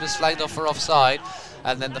think it was flagged off for offside,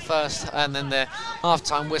 and then the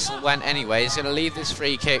half-time whistle went anyway. He's going to leave this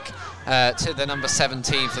free kick to the number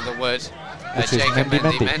 17 for the Wood, Jacob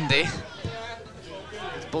Mendy.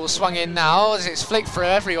 Ball swung in now as it's flicked through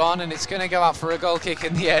everyone, and it's going to go up for a goal kick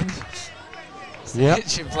in the end. Yeah.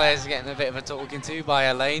 Hitchin players are getting a bit of a talking to by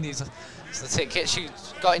Elaine, who's the ticket. She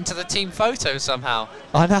got into the team photo somehow.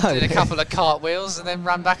 I know. Did a couple of cartwheels and then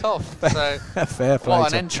ran back off. So Fair play.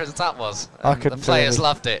 what an entrance that was. I The couldn't do players any-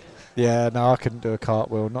 loved it. Yeah, no, I couldn't do a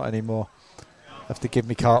cartwheel, not anymore. Have to give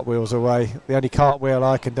me cartwheels away. The only cartwheel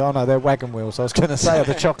I can do, oh no, they're wagon wheels. I was going to say are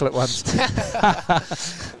the chocolate ones.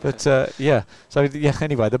 But yeah, so yeah.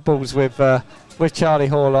 Anyway, the ball's with Charlie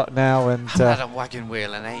Horlock now, and I haven't had a wagon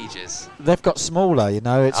wheel in ages. they've got smaller. You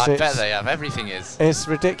know, I bet they have. Everything is. It's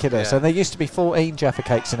ridiculous. Yeah. And there used to be 14 Jaffa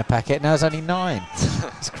cakes in a packet. Now there's only 9.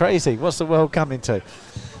 It's crazy. What's the world coming to?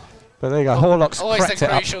 But there you go. Horlock's Always cracked the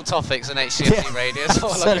it up. crucial topics on HCFC Radio. So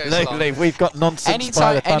all that goes along. Absolutely, we've got nonsense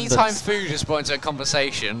by the Anytime abundance. food is brought into a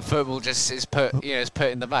conversation, football just is put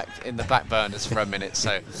in the back burners for a minute.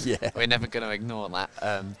 So Yeah. we're never going to ignore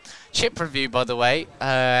that. Chip review, by the way,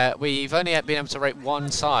 we've only been able to rate one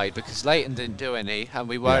side because Leighton didn't do any, and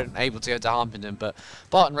we weren't able to go to Harpenden. But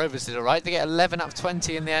Barton Rovers did all right. They get 11 out of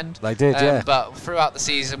 20 in the end. They did, yeah. But throughout the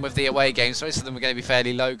season with the away games, most of them were going to be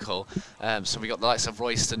fairly local. So we got the likes of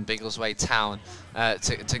Royston, Biggleswade Town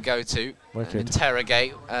to go to Wicked. and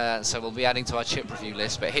interrogate. So we'll be adding to our chip review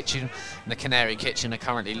list. But Hitchin and the Canary Kitchen are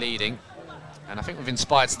currently leading. And I think we've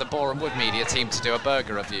inspired the Boreham Wood media team to do a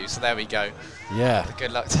burger review. So there we go. Yeah.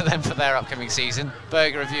 Good luck to them for their upcoming season.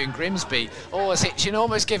 Burger review in Grimsby. As Hitchin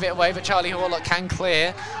almost give it away, but Charlie Horlock can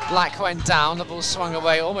clear. Black went down. The ball swung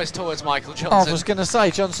away almost towards Michael Johnson. I was going to say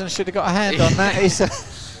Johnson should have got a hand on that.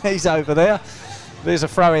 He's over there. There's a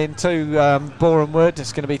throw in to Boreham Wood.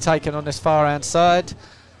 It's going to be taken on this far hand side,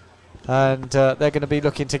 and they're going to be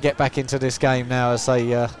looking to get back into this game now as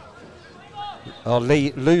they are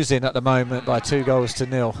losing at the moment by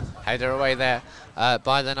 2-0. Header away there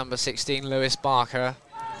by the number 16, Lewis Barker.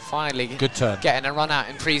 Finally Good turn. getting a run out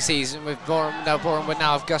in pre-season with Boreham Wood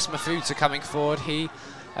now have Gus Mafuta coming forward. He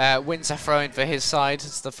wins a throw-in for his side.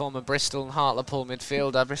 It's the former Bristol and Hartlepool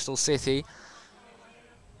midfielder, Bristol City.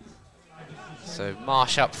 So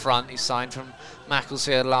Marsh up front, he signed from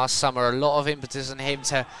Macclesfield last summer. A lot of impetus on him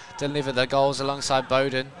to deliver the goals alongside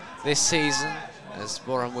Bowden this season as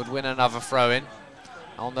Boreham would win another throw-in.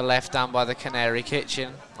 On the left, down by the Canary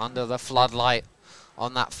Kitchen, under the floodlight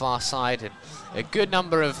on that far side. And a good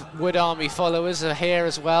number of Wood Army followers are here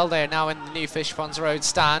as well. They are now in the new Fish Ponds Road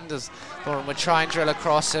stand as Boreham would try and drill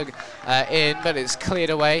across in, but it's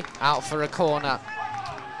cleared away, out for a corner.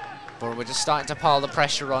 Boreham wood just starting to pile the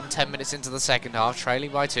pressure on 10 minutes into the second half,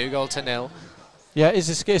 trailing by 2-0. Yeah,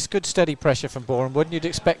 it's good steady pressure from Boreham Wood. You'd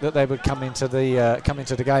expect that they would come into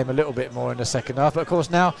the game a little bit more in the second half. But of course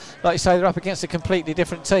now, like you say, they're up against a completely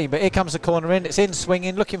different team. But here comes the corner in. It's in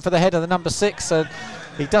swinging, looking for the head of the number 6. And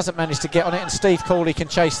he doesn't manage to get on it. And Steve Cooley can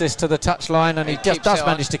chase this to the touchline. And he just does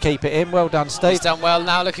manage to keep it in. Well done, Steve. He's done well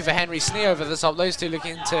now, looking for Henry Snee over the top. Those two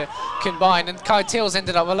looking to combine. And Kai Teal's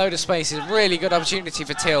ended up with a load of spaces. Really good opportunity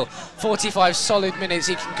for Teal. 45 solid minutes.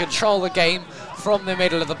 He can control the game from the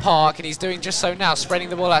middle of the park, and he's doing just so now, spreading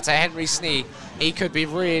the ball out to Henry Snee. He could be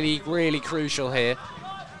really, really crucial here.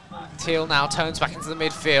 Teal now turns back into the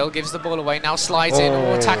midfield, gives the ball away, now slides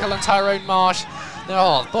in, tackle on Tyrone Marsh.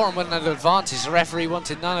 Boreham with an advantage. The referee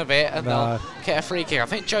wanted none of it, and they'll get a free kick. I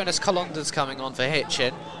think Jonas Colonda's coming on for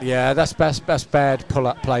Hitchin. Yeah, that's bad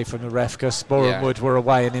pull-up play from the ref because Boreham Wood were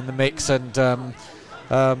away and in the mix, and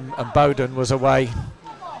Bowden was away.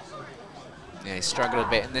 Yeah, he struggled a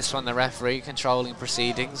bit in this one, the referee controlling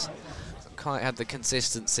proceedings. Quite had the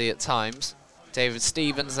consistency at times. David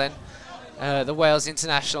Stevens then, the Wales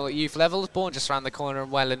international at youth level, born just around the corner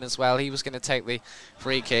in Welling as well. He was going to take the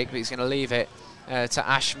free kick, but he's going to leave it to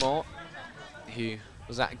Ashmore, who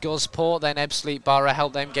was at Gosport, then Ebbsfleet Borough,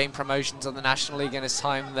 helped them gain promotions on the National League in his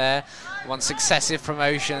time there. Won successive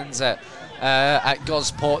promotions at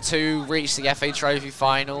Gosport to reach the FA Trophy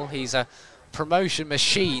final. He's a promotion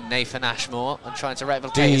machine, Nathan Ashmore, and trying to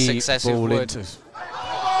replicate his success with Wood.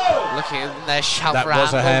 Looking at their shout that for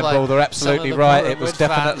was a handball. They're absolutely right. It was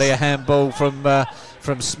definitely a handball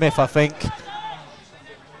from Smith, I think.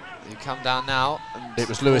 You come down now. It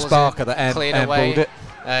was Lewis Barker that handballed it.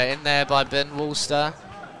 In there by Ben Woolster.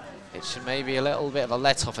 It should maybe a little bit of a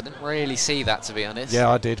let-off. I didn't really see that, to be honest. Yeah,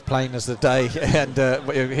 I did, plain as the day. And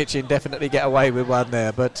Hitchin definitely get away with one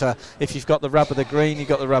there. But if you've got the rub of the green, you've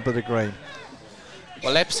got the rub of the green.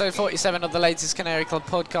 Well, episode 47 of the latest Canary Club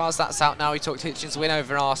podcast, that's out now. We talked Hitchin's win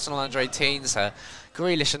over Arsenal under-18s,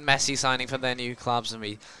 Grealish and Messi signing for their new clubs, and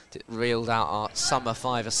we reeled out our summer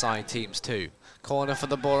five-a-side teams too. Corner for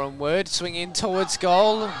the Boreham Wood, swinging towards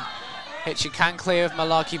goal. Hitchin can clear of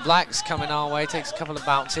Malarkey Blacks coming our way, takes a couple of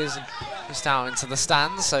bounces and just out into the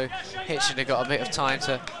stands, so Hitchin have got a bit of time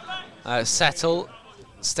to settle.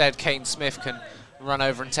 Instead, Kane Smith can run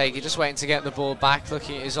over and take it. Just waiting to get the ball back,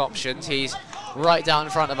 looking at his options. He's right down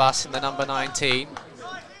in front of us in the number 19.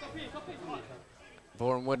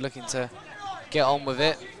 Boreham Wood looking to get on with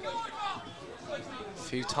it. A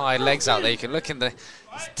few tired legs out there. You can look in the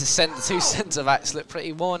two centre backs look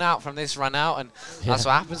pretty worn out from this run out, and that's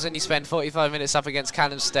what happens when you spend 45 minutes up against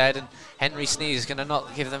Callumstead, and Henry Sneeze is going to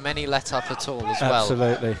not give them any let up at all as well.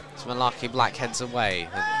 Absolutely. It's Malarkey Black heads away.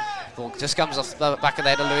 And ball just comes off the back of the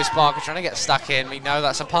head of Lewis Barker, trying to get stuck in. We know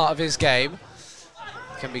that's a part of his game.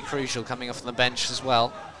 Can be crucial coming off the bench as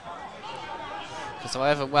well. Because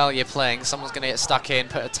however well you're playing, someone's going to get stuck in,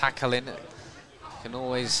 put a tackle in. It can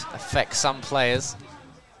always affect some players.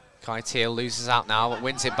 Kai Teal loses out now, but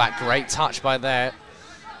wins it back. Great touch by there.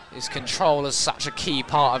 His control is such a key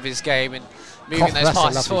part of his game and moving those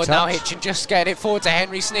passes forward. Now Hitchin just getting it forward to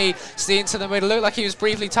Henry Snee. Snee into the middle. Looked like he was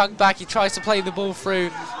briefly tugged back. He tries to play the ball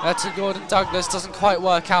through to Gordon Douglas. Doesn't quite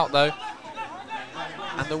work out though.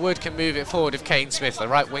 And the Wood can move it forward with Kane Smith, the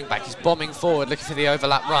right wing back. He's bombing forward, looking for the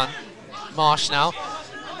overlap run. Marsh now.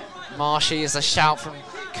 Marshy is a shout from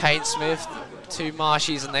Kane Smith. Two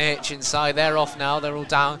Marshies on the Hitchin side. They're off now. They're all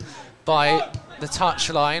down by the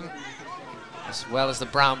touchline, as well as the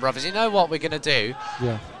Brown brothers. You know what we're going to do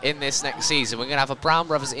in this next season? We're going to have a Brown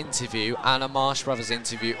brothers interview and a Marsh brothers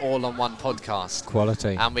interview all on one podcast.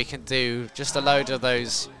 Quality. And we can do just a load of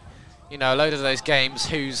those, you know, a load of those games.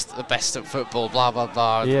 Who's the best at football? Blah blah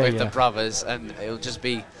blah. With the brothers, and it'll just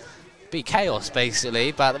be chaos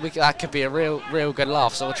basically. But that could be a real good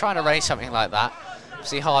laugh. So we're trying to arrange something like that.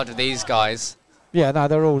 See hard with these guys. Yeah, no,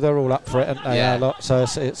 they're all up for it, aren't they? A lot, so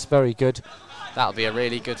it's very good. That'll be a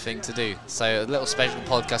really good thing to do. So a little special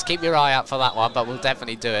podcast. Keep your eye out for that one, but we'll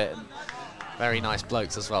definitely do it. And very nice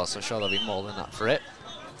blokes as well, so I'm sure they'll be more than up for it.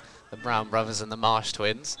 The Brown brothers and the Marsh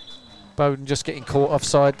twins. Bowden just getting caught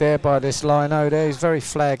offside there by this Lino there. He's very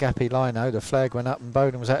flag-happy Lino. The flag went up and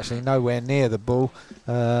Bowden was actually nowhere near the ball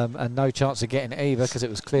and no chance of getting it either because it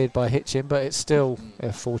was cleared by Hitchin, but it's still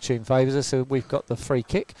fortune favours us, so we've got the free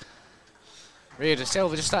kick. Rio de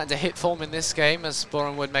Silva just starting to hit form in this game as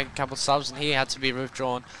Boreham Wood made a couple of subs and he had to be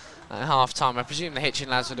withdrawn at half-time. I presume the Hitchin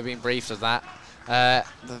lads would have been briefed of that.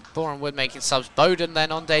 The Boreham Wood making subs. Bowden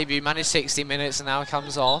then on debut, managed 60 minutes and now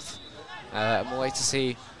comes off. And we'll wait to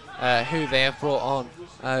see who they have brought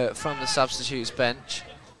on from the substitutes bench.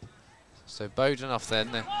 So Bowden off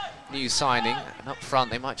then, the new signing. And up front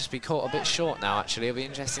they might just be caught a bit short now actually. It'll be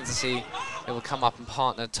interesting to see who will come up and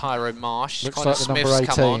partner Tyrone Marsh. Looks Connor like the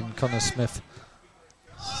Smith's number 18, Connor Smith.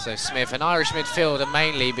 So Smith, an Irish midfielder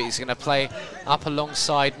mainly, but he's going to play up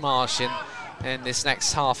alongside Marsh in this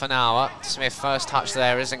next half an hour. Smith, first touch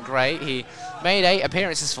there isn't great. He made 8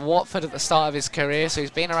 appearances for Watford at the start of his career, so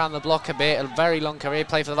he's been around the block a bit, a very long career,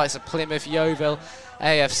 played for the likes of Plymouth, Yeovil,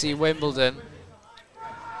 AFC Wimbledon.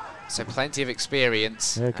 So plenty of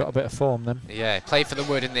experience. Yeah, got a bit of form then. Yeah, played for the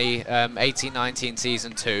Wood in the 18-19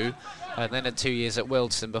 season 2, and then had 2 years at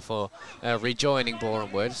Wilton before rejoining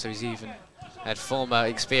Boreham Wood, so he's even had former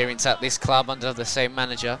experience at this club under the same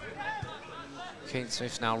manager. Kane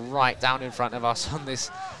Smith now right down in front of us on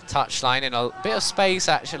this touchline in a bit of space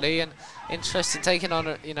actually, and interesting taking on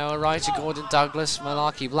a writer Gordon Douglas,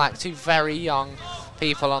 Malarkey Black, two very young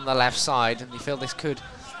people on the left side, and you feel this could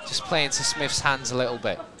just play into Smith's hands a little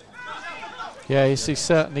bit. Yeah, he's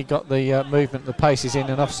certainly got the movement, the pace. He's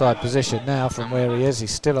in an offside position now from where he is.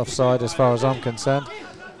 He's still offside as far as I'm concerned.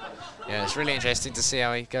 Yeah, it's really interesting to see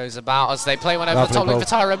how he goes about as they play one over the top looking for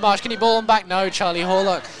Tyrone Marsh. Can he ball him back? No, Charlie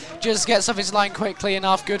Horlock just gets off his line quickly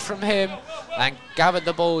enough. Good from him. And gathered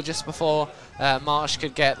the ball just before Marsh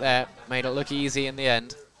could get there. Made it look easy in the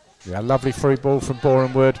end. Yeah, lovely free ball from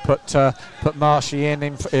Boreham Wood. Put Marshy in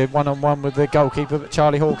one-on-one with the goalkeeper, but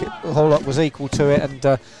Charlie Horlock was equal to it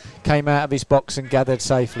and came out of his box and gathered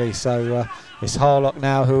safely. So it's Horlock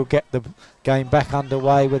now who will get the game back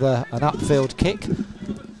underway with an upfield kick.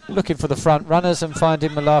 Looking for the front runners and finding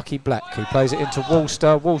Malarkey Black, who plays it into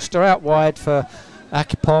Walster. Walster out wide for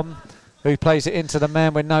Akipom, who plays it into the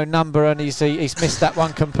man with no number, and he's missed that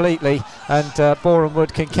one completely. And Boreham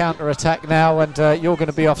Wood can counter-attack now, and you're going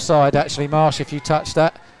to be offside, actually, Marsh, if you touch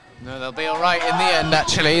that. No, they'll be all right in the end,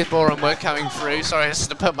 actually. Boreham Wood coming through. Sorry, I just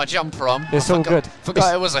had to put my jumper on. It's all good.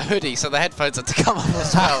 Forgot it was a hoodie, so the headphones had to come off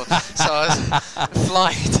as well. So I was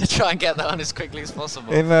flying to try and get that on as quickly as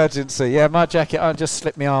possible. Emergency. Yeah, my jacket, I just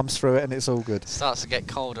slipped my arms through it and it's all good. Starts to get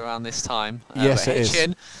cold around this time. Yes, it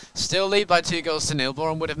Hitchin is. Still lead by 2-0.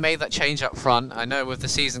 Boreham would have made that change up front. I know with the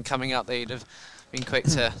season coming up, they'd have been quick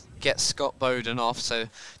to get Scott Bowden off. So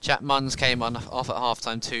Jack Munns came off at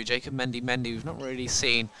half-time too. Jacob Mendy, we've not really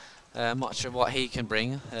seen much of what he can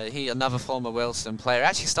bring. He, another former Wilson player,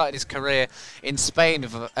 actually started his career in Spain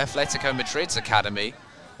with Atletico Madrid's academy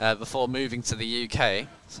before moving to the UK.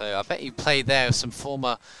 So I bet he played there with some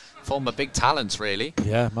former big talents, really.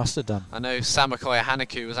 Yeah, must have done. I know Samakoya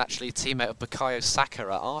Hanaku was actually a teammate of Bukayo Saka at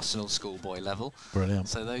Arsenal schoolboy level. Brilliant.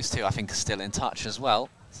 So those two, I think, are still in touch as well.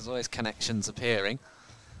 There's always connections appearing.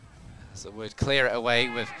 So we'd clear it away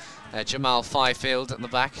with Jamal Fifield at the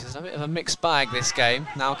back. It's a bit of a mixed bag, this game.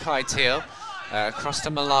 Now Kai Teal across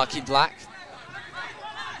to Malaki Black.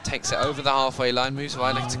 Takes it over the halfway line, moves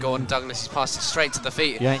wide to Gordon Douglas. He's passed it straight to the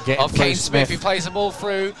feet of Kane Smith, who plays the ball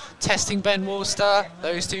through, testing Ben Worcester.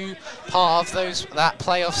 Those two, part of that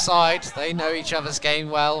playoff side, they know each other's game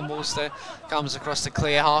well. And Worcester comes across to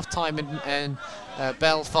clear half-time in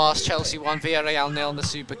Belfast. Chelsea 1, Villarreal 0 in the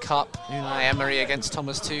Super Cup. Unai Emery against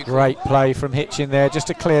Thomas Tuchel. Great play from Hitchin there, just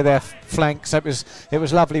to clear their flanks. It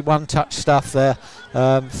was lovely one-touch stuff there.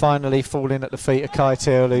 Finally falling at the feet of Kai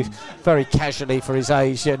Teal, who very casually for his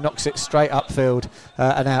age knocks it straight upfield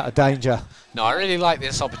and out of danger. No, I really like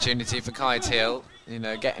this opportunity for Kai Teal.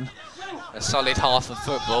 Getting a solid half of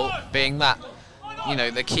football, being that.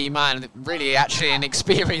 The key man, really actually an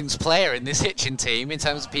experienced player in this Hitchin team in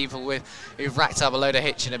terms of people who've racked up a load of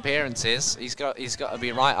Hitchin appearances. He's got to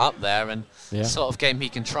be right up there, and the sort of game he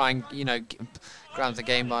can try and grab the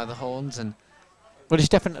game by the horns. And well, he's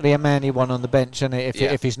definitely a manly one on the bench, and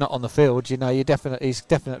if he's not on the field, he's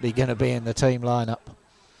definitely going to be in the team lineup.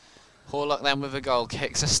 Horlock then with a goal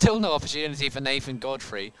kick, so still no opportunity for Nathan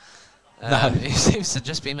Godfrey. No. He seems to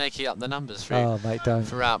just be making up the numbers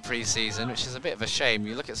throughout pre-season, which is a bit of a shame.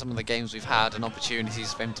 You look at some of the games we've had and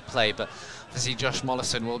opportunities for him to play, but obviously Josh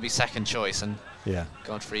Mollison will be second choice, and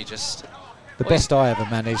Godfrey just... The best I ever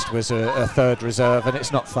managed was a third reserve, and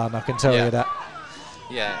it's not fun, I can tell you that.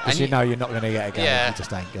 Yeah, because you're not going to get a game. You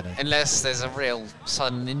just ain't going to. Unless there's a real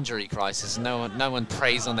sudden injury crisis. No one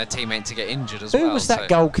preys on their teammate to get injured as well. Who was that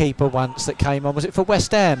goalkeeper once that came on? Was it for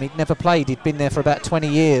West Ham? He'd never played. He'd been there for about 20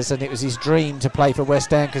 years, and it was his dream to play for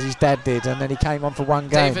West Ham because his dad did, and then he came on for one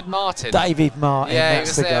game. David Martin. Yeah,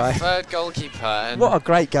 that's he was their third goalkeeper. And what a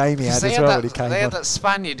great game he had as well when he came on. They had that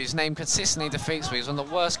Spaniard whose name consistently defeats me. He was one of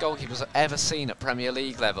the worst goalkeepers I've ever seen at Premier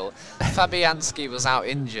League level. Fabianski was out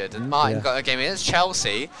injured, and Martin got a game. It's Chelsea,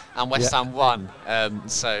 and West Ham won,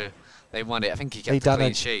 so they won it. I think he kept a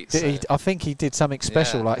clean sheet. I think he did something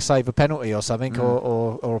special, like save a penalty or something,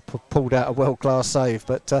 or pulled out a world-class save.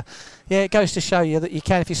 But it goes to show you that you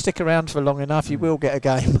can, if you stick around for long enough, you will get a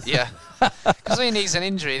game. Yeah, because he needs an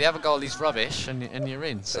injury. The other goalie's rubbish, and you're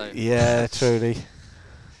in. So yeah, truly.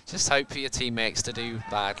 Just hope for your teammates to do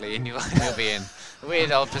badly, and you'll be in. A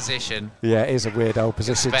weird old position. Yeah, it is a weird old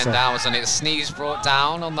position. Spend hours on it. Sneeze brought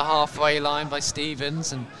down on the halfway line by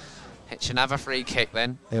Stevens, and Hitchin have a free kick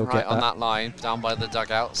then. He'll get on that line, down by the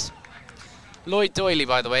dugouts. Lloyd Doyley,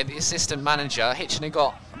 by the way, the assistant manager. Hitchin had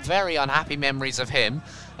got very unhappy memories of him.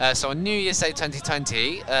 So on New Year's Day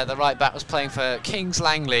 2020, the right back was playing for Kings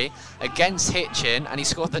Langley against Hitchin, and he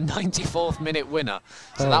scored the 94th minute winner.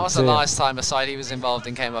 So that was the last time a side he was involved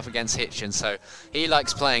in came up against Hitchin. So he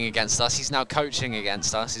likes playing against us. He's now coaching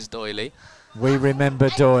against us, is Doyley. We remember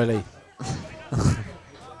Doyley.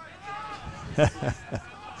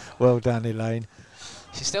 Well done, Elaine.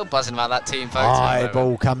 She's still buzzing about that team photo. High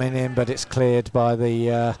ball coming in, but it's cleared by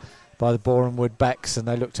the Boreham Wood backs, and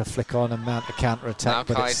they look to flick on and mount a counter-attack.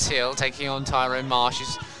 Now Kai Teal taking on Tyrone Marsh,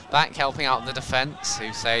 who's back helping out the defence,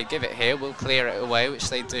 who say, give it here, we'll clear it away, which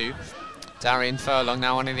they do. Darian Furlong,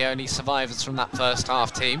 now one of the only survivors from that first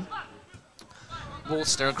half team.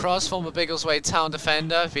 Worcester across, former Biggleswade Town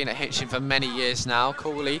defender, been at Hitchin for many years now.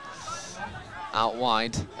 Cooley out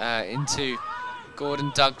wide into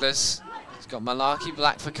Gordon Douglas. He's got Malaki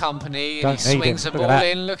Black for company, and he swings the ball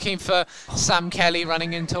in, looking for Sam Kelly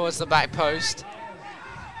running in towards the back post.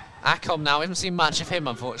 Acom now, we haven't seen much of him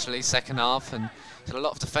unfortunately second half, and he's got a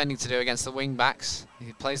lot of defending to do against the wing backs.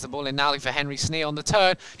 He plays the ball in now for Henry Snee on the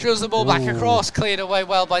turn, drills the ball back across, cleared away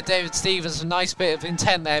well by David Stevens. A nice bit of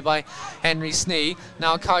intent there by Henry Snee.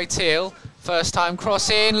 Now Kai Teal, first time cross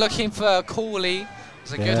in, looking for Cooley.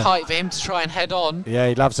 It's a good height for him to try and head on. Yeah,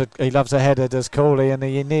 he loves a header, does Cooley, and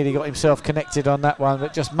he nearly got himself connected on that one,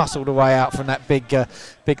 but just muscled away out from that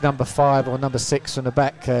big number 5 or number 6 from the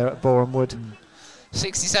back at Boreham Wood.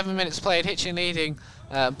 67 minutes played, Hitchin leading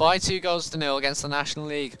by 2-0 against the National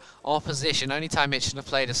League opposition. Only time Hitchin have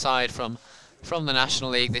played aside from the National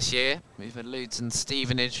League this year. We've had Luton,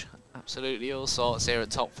 Stevenage, absolutely all sorts here at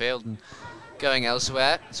Topfield, and going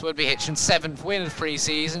elsewhere. This would be Hitchin's 7th win of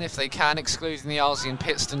pre-season if they can, excluding the Arlesey and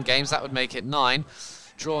Pitstone games. That would make it 9.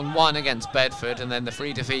 drawn 1 against Bedford, and then the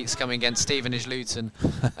 3 defeats coming against Stevenage, Luton,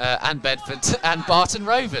 and Bedford, and Barton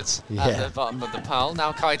Rovers at the bottom of the pile.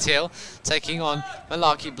 Now Kai Teal taking on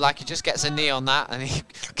Malarkey Black. He just gets a knee on that, and he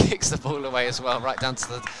kicks the ball away as well, right down to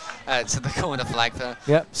the corner flag for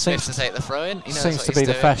Smith to take the throw in. Seems to be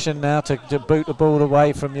the fashion now to boot the ball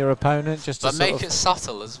away from your opponent, just but to make it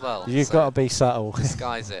subtle as well. You've got to be subtle.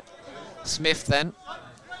 Disguise it. Smith then,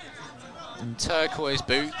 in turquoise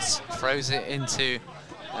boots, throws it into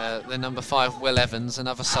the number 5, Will Evans.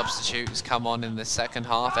 Another substitute has come on in the second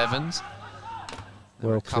half, Evans.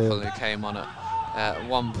 There were a couple who came on at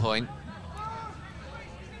one point.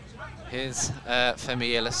 Here's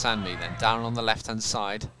Femi Ilasanmi then, down on the left-hand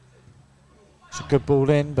side. It's a good ball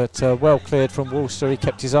in, but well cleared from Worcester. He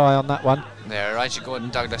kept his eye on that one. There, Elijah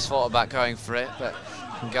Gordon-Douglas thought about going for it, but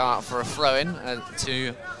can go out for a throw-in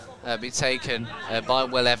to be taken by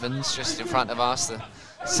Will Evans, just in front of us. The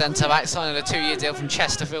centre-back signing a 2-year deal from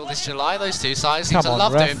Chesterfield this July. Those two sides seem to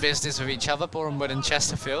love doing business with each other, Boreham Wood and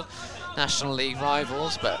Chesterfield, National League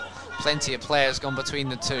rivals, but plenty of players gone between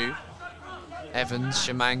the two. Evans,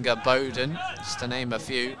 Shamanga, Bowden, just to name a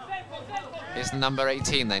few. Here's the number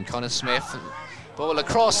 18 then, Connor Smith. Ball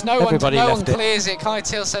across, no one clears it. Kai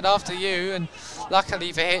Teal said after you, and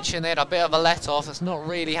luckily for Hitchin, they had a bit of a let-off. That's not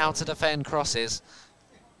really how to defend crosses.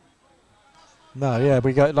 No, yeah,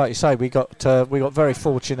 we got, like you say, we got very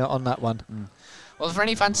fortunate on that one. Well, for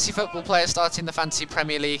any fantasy football players starting the Fantasy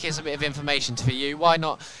Premier League, here's a bit of information for you. Why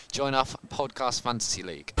not join our podcast Fantasy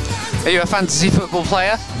League? Are you a fantasy football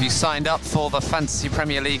player? Have you signed up for the Fantasy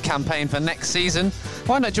Premier League campaign for next season?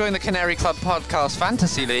 Why not join the Canary Club Podcast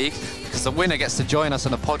Fantasy League? Because the winner gets to join us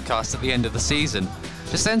on a podcast at the end of the season.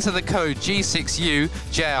 Just enter the code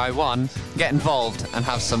G6UJI1, get involved and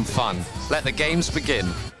have some fun. Let the games begin.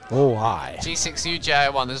 Oh, hi.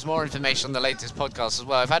 G6UJI1. There's more information on the latest podcast as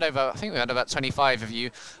well. I think we had about 25 of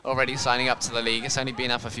you already signing up to the league. It's only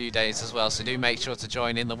been up a few days as well, so do make sure to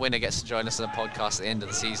join in. The winner gets to join us on a podcast at the end of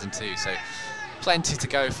the season too. So plenty to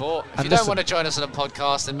go for. If you don't want to join us on a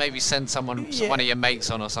podcast, then maybe send one of your mates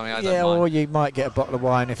on or something. I don't mind. Or you might get a bottle of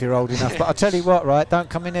wine if you're old enough. But I'll tell you what, right? Don't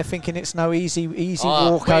come in there thinking it's no easy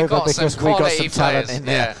walkover, because we've got some talent in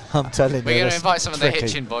there. I'm telling you. We're going to invite some of the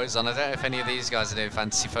Hitchin boys on. I don't know if any of these guys are doing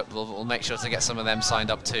fantasy football, but we'll make sure to get some of them signed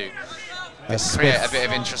up too. Create a bit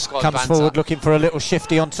of intra-squad banter. Comes forward looking for a little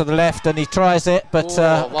shifty onto the left, and he tries it, but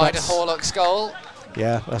wide of Horlock's goal.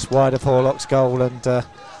 Yeah, that's wide of Horlock's goal, and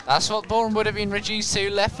that's what Boreham would have been reduced to.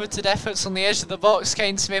 Left-footed efforts on the edge of the box.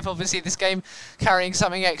 Kane Smith, obviously, this game carrying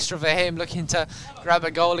something extra for him, looking to grab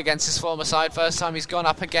a goal against his former side. First time he's gone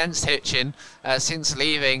up against Hitchin since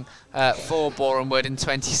leaving for Boreham Wood in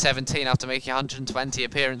 2017 after making 120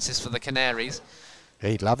 appearances for the Canaries.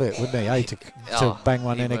 He'd love it, wouldn't he, to bang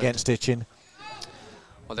one in against Hitchin.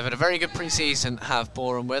 Well, they've had a very good pre-season, have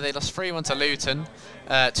Boreham Wood. They lost 3-1 to Luton,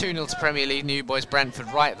 2-0 to Premier League new boys Brentford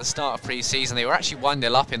right at the start of pre-season. They were actually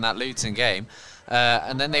 1-0 up in that Luton game.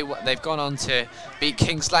 And then they've gone on to beat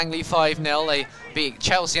Kings Langley 5-0. They beat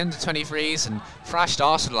Chelsea under-23s and thrashed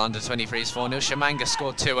Arsenal under-23s 4-0. Shamanga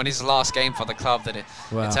scored 2 on his last game for the club that it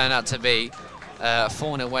turned out to be.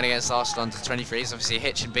 4-0 win against Arsenal under-23s. Obviously,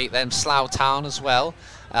 Hitchin beat them. Slough Town as well.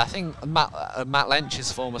 I think Matt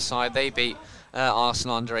Lynch's former side, they beat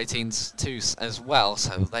Arsenal under-18s too as well,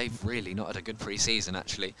 so they've really not had a good pre-season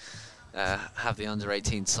actually. Have the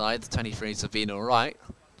under-18 side, the 23s have been alright.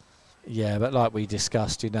 Yeah, but like we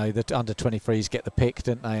discussed, the under-23s get the pick,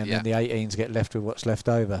 don't they, and then the 18s get left with what's left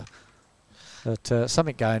over. But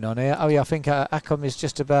something going on here. I think Acom is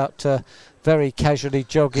just about very casually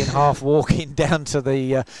jogging, half walking down to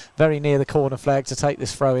the very near the corner flag to take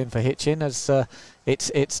this throw in for Hitchin, as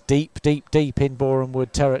it's deep in Boreham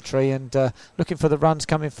Wood territory, and looking for the runs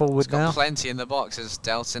coming forward now. Got plenty in the box as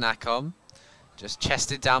Delton Acom. Just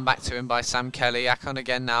chested down back to him by Sam Kelly. Acon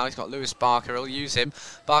again now. He's got Lewis Barker. He'll use him.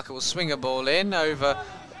 Barker will swing a ball in over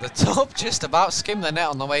the top, just about skim the net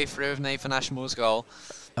on the way through of Nathan Ashmore's goal.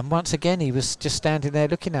 And once again, he was just standing there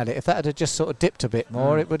looking at it. If that had just sort of dipped a bit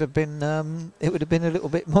more, it would have been a little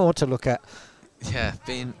bit more to look at. Yeah,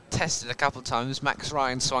 been tested a couple of times. Max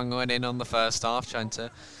Ryan swung one in on the first half, trying to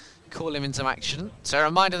call him into action. So a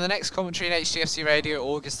reminder, the next commentary in HTFC Radio,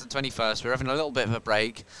 August the 21st. We're having a little bit of a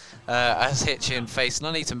break as Hitchin face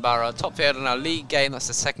Nuneaton Borough. Top field in our league game. That's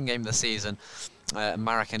the second game of the season.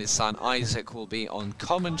 Marek and his son Isaac will be on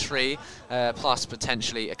commentary, plus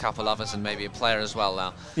potentially a couple others and maybe a player as well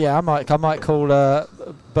now. Yeah, I might call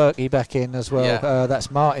Berkey back in as well. Yeah.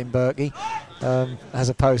 That's Martin Berkey, as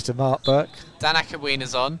opposed to Mark Burke. Dan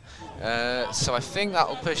Akawina's on, so I think that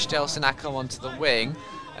will push Delson Akam onto the wing,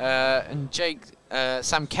 and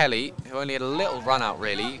Sam Kelly, who only had a little run out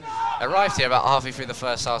really, arrived here about halfway through the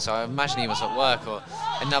first half, so I imagine he was at work or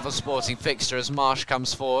another sporting fixture as Marsh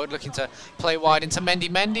comes forward, looking to play wide into Mendy.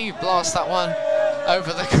 Mendy blasts that one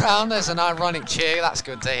over the ground. There's an ironic cheer. That's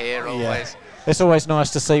good to hear always. Yeah. It's always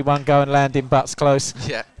nice to see one go and land in butts close.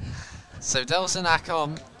 Yeah. So Delson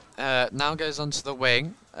Acom now goes onto the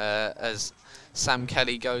wing as Sam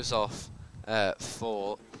Kelly goes off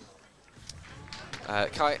for...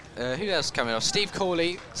 who else coming off? Steve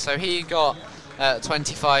Corley. So he got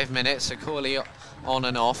 25 minutes. So Corley on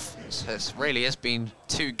and off. So it really has been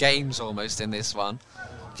 2 games almost in this one.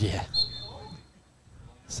 Yeah.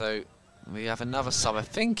 So we have another sub. I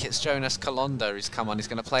think it's Jonas Calondo who's come on. He's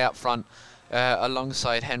going to play up front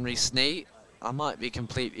alongside Henry Snee. I might be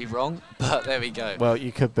completely wrong, but there we go. Well,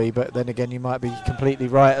 you could be, but then again, you might be completely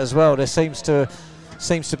right as well. There seems to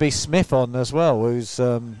be Smith on as well, who's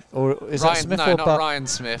or is Ryan, that Smith no, or not Ryan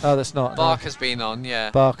Smith. Oh, that's not. Barker's been on,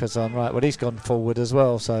 yeah. Barker's on, right. Well, he's gone forward as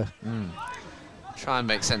well, so. Try and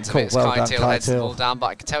make sense of Cool, it. It's well Kyle done, Teal heads the Kyle ball down, but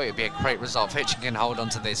I can tell you it'd be a great result. If Hitchin can hold on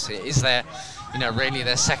to this, it is their, really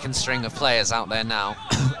their second string of players out there now.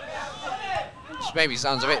 Which maybe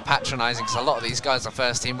sounds a bit patronising because a lot of these guys are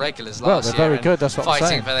first team regulars last year. Well, they're very good, that's what I'm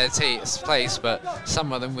saying. Fighting for their place, but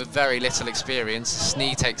some of them with very little experience.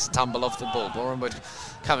 Snee takes a tumble off the ball. Boreham Wood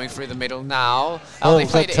coming through the middle now. Oh, they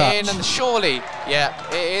played good it touch. in, and surely, yeah,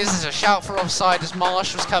 it is. There's a shout for offside as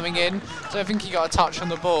Marsh was coming in. So I think he got a touch on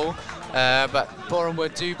the ball. But Boreham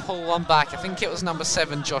Wood do pull one back. I think it was number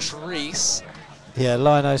 7, Josh Rees. Yeah,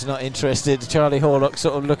 Lino's not interested. Charlie Horlock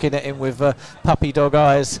sort of looking at him with puppy dog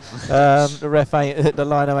eyes. The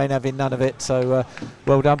Lino ain't having none of it. So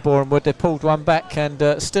well done, Boreham Wood. They pulled one back,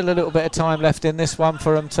 and still a little bit of time left in this one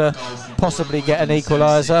for them to possibly get an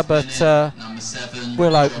equaliser, but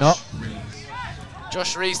we'll hope not.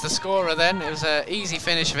 Josh Rees the scorer then. It was an easy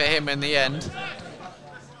finish for him in the end.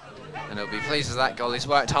 And he'll be pleased with that goal. He's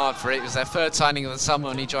worked hard for it. It was their 3rd signing of the summer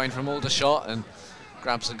when he joined from Aldershot and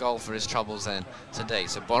grabs a goal for his troubles then today.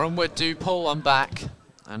 So Boreham Wood do pull one back,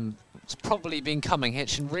 and it's probably been coming.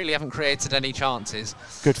 Hitchin really haven't created any chances.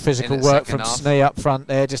 Good physical work from Snee up front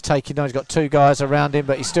there, just taking on. He's got 2 guys around him,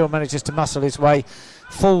 but he still manages to muscle his way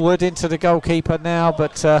forward into the goalkeeper now,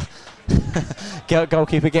 but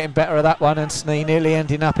goalkeeper getting better at that one, and Snee nearly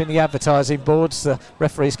ending up in the advertising boards. The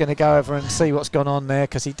referee's going to go over and see what's gone on there,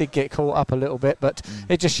 because he did get caught up a little bit, but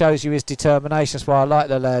it just shows you his determination. That's why I like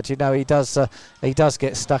the lad. He does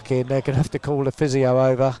get stuck in. They're going to have to call the physio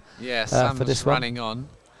over. Yeah, for this running on.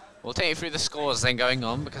 We'll take you through the scores then going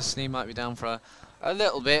on, because Snee might be down for a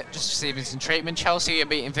little bit, just receiving some treatment. Chelsea are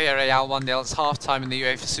beating Villarreal 1-0. It's half-time in the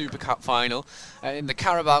UEFA Super Cup final. In the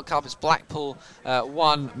Carabao Cup, it's Blackpool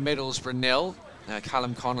 1, Middlesbrough 0.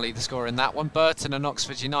 Callum Connolly, the scorer in that one. Burton and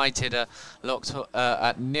Oxford United looked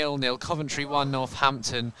at 0-0. Coventry 1,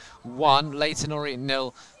 Northampton 1. Leyton Orient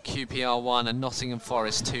 0, QPR 1. And Nottingham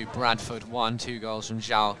Forest 2, Bradford 1. 2 goals from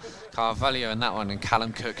João Carvalho in that one. And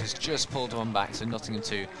Callum Cook has just pulled one back, so Nottingham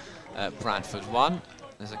 2, Bradford 1.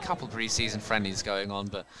 There's a couple of pre-season friendlies going on,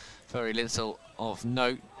 but very little of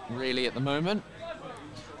note really at the moment.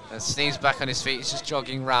 Snee's back on his feet. He's just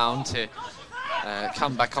jogging round to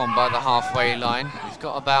come back on by the halfway line. We've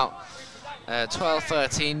got about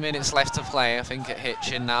 12-13 minutes left to play, I think, at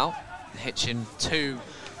Hitchin now. Hitchin 2,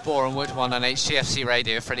 Boreham Wood 1 on HTFC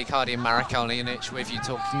Radio. Freddie Cardi and Mariconi and Hitch with you,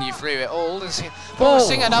 talking you through it all. There's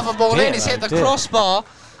forcing another ball in. He's hit the crossbar.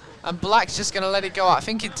 And Black's just going to let it go out. I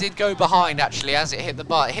think it did go behind, actually, as it hit the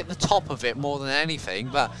bar. It hit the top of it more than anything.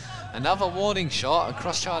 But another warning shot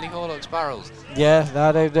across Charlie Horlock's barrels. Yeah,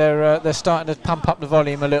 no, they're starting to pump up the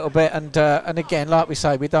volume a little bit. And again, like we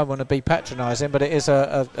say, we don't want to be patronising, but it is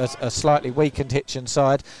a slightly weakened Hitchin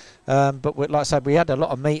side. But like I said, we had a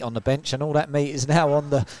lot of meat on the bench, and all that meat is now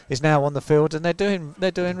on the field, and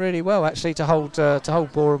they're doing really well actually to hold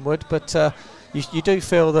Boreham Wood. But you do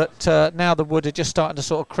feel that now the Wood are just starting to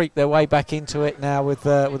sort of creep their way back into it now with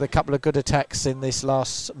a couple of good attacks in this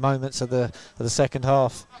last moments of the second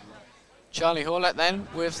half. Charlie Horlock then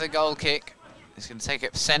with the goal kick. He's going to take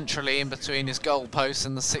it centrally in between his goal post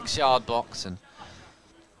and the 6-yard box, and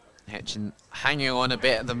Hitchin hanging on a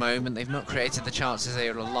bit at the moment. They've not created the chances they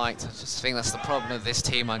would have liked. I just think that's the problem with this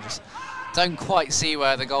team. I just don't quite see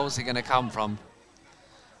where the goals are going to come from.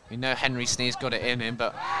 We know Henry Snee's got it in him,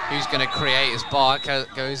 but who's going to create as Barker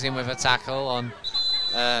goes in with a tackle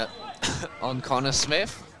on Connor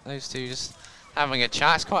Smith. Those two just having a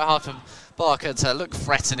chat. It's quite hard for Barker to look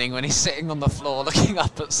threatening when he's sitting on the floor looking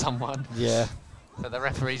up at someone. Yeah. But the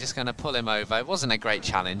referee's just going to pull him over. It wasn't a great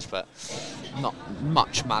challenge, but not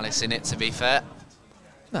much malice in it, to be fair.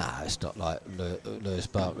 No, it's not like Lewis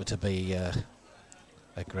Barker to be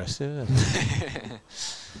aggressive.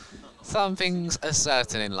 Some things are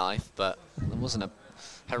certain in life, but there wasn't a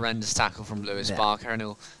horrendous tackle from Lewis Barker, and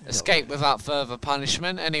he'll escape without further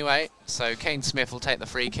punishment anyway. So Kane Smith will take the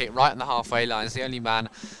free kick right on the halfway line. He's the only man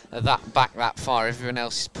that back that far. Everyone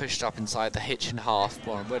else is pushed up inside the Hitchin half.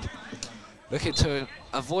 Boreham Wood looking to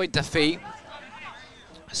avoid defeat.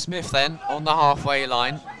 Smith then on the halfway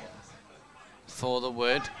line for the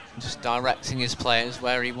Wood, just directing his players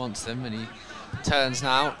where he wants them, and he turns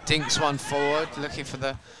now, dinks one forward, looking for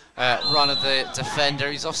the run of the defender.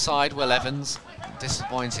 He's offside, Will Evans.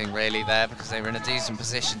 Disappointing really there, because they were in a decent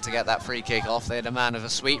position to get that free kick off. They had a man of a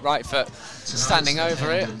sweet right foot standing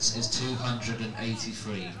over it. Is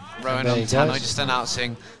 283. Rowan Montano just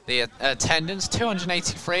announcing the attendance.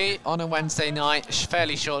 283 on a Wednesday night,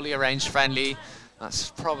 fairly shortly arranged friendly.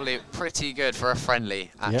 That's probably pretty good for a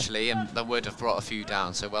friendly, actually, and the Wood have brought a few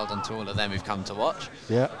down, so well done to all of them who've come to watch.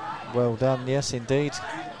 Yeah, well done, yes, indeed.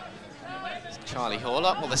 Charlie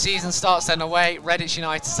Horlock. Well, the season starts then away. Redditch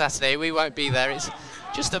United Saturday. We won't be there. It's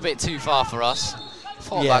just a bit too far for us.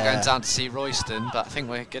 Thought about going down to see Royston, but I think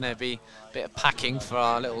we're going to be a bit of packing for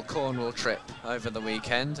our little Cornwall trip over the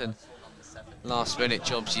weekend, and last minute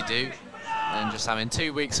jobs you do. And just having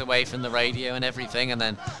 2 weeks away from the radio and everything, and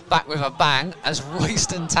then back with a bang as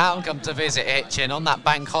Royston Town come to visit Hitchin on that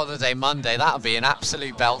bank holiday Monday. That'll be an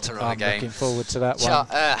absolute belter of a game. I'm looking forward to that one.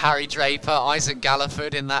 Harry Draper, Isaac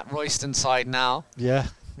Galliford in that Royston side now. Yeah.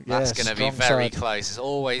 That's going to be very close. It's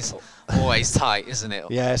always tight, isn't it?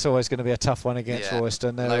 Yeah, it's always going to be a tough one against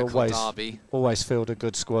Royston. They always field a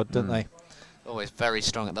good squad, don't they? Always very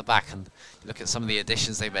strong at the back, and look at some of the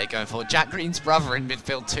additions they made going forward. Jack Green's brother in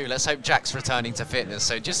midfield too. Let's hope Jack's returning to fitness.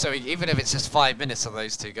 So even if it's just 5 minutes of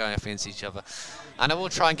those two going up against each other. And I will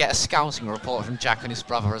try and get a scouting report from Jack and his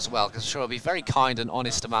brother as well, because I'm sure he'll be very kind and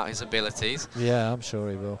honest about his abilities. Yeah, I'm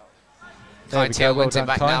sure he will. Kai Teal wins it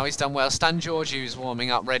back now. He's done well. Stan Georgiou's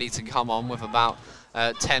warming up, ready to come on with about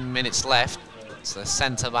 10 minutes left. It's the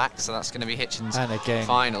centre back, so that's going to be Hitchin's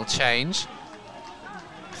final change.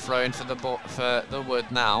 Throw-in for the Wood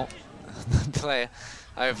now. The player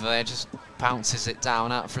over there just bounces it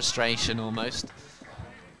down out of frustration almost.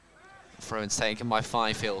 Throw-in's taken by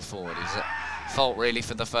Fifield forward. He's at fault really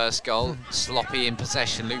for the first goal. Sloppy in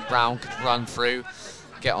possession. Luke Brown could run through,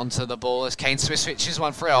 get onto the ball as Kane Smith switches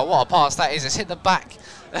one through. Oh, what a pass that is. It's hit the back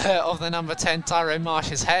of the number 10 Tyrone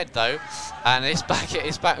Marsh's head though, and it's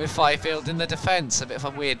back with Fifield in the defence. A bit of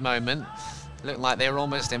a weird moment. Looked like they were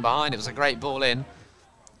almost in behind. It was a great ball in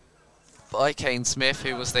by Kane Smith,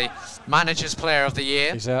 who was the manager's player of the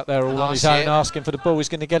year. He's out there all on his own asking for the ball. He's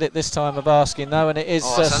going to get it this time of asking, though, and it is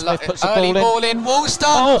Smith puts the ball in.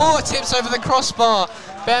 Woolster tips over the crossbar.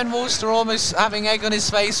 Ben Woolster almost having egg on his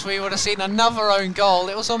face. We would have seen another own goal.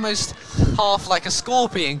 It was almost half like a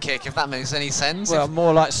scorpion kick, if that makes any sense. Well,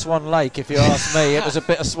 more like Swan Lake, if you ask me. It was a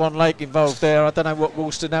bit of Swan Lake involved there. I don't know what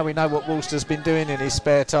Woolster, now we know what Woolster's been doing in his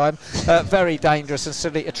spare time. Very dangerous, and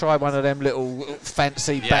silly to try one of them little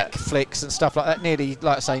fancy back flicks and stuff like that. Nearly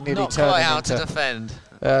turning not quite how to defend.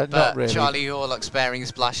 Not really. Charlie Horlock sparing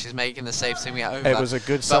his blushes, making the save to me over. It was a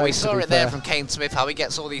good save. But we saw it there from Kane Smith, how he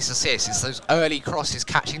gets all these assists. It's those early crosses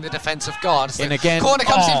catching the defensive guard. In again. Corner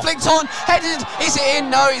comes in, flicked on, headed. Is it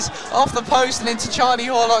in? No, he's off the post and into Charlie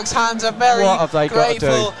Horlock's hands. A very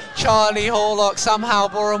grateful Charlie Horlock. Somehow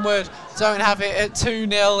Boreham Wood don't have it at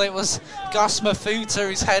 2-0. It was Gus Mafuta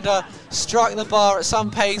whose header struck the bar at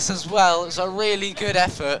some pace as well. It was a really good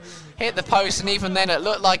effort. Hit the post, and even then it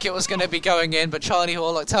looked like it was going to be going in, but Charlie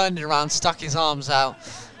Horlock turned it around, stuck his arms out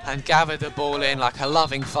and gathered the ball in like a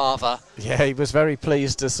loving father. Yeah, he was very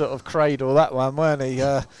pleased to sort of cradle that one, weren't he?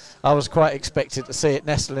 I was quite expected to see it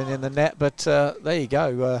nestling in the net, but there you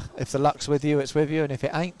go. If the luck's with you, it's with you, and if it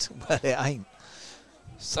ain't, well, it ain't.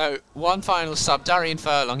 So one final sub, Darian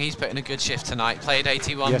Furlong. He's put in a good shift tonight, played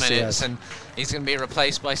 81 minutes, and he's going to be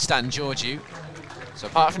replaced by Stan Georgiou. So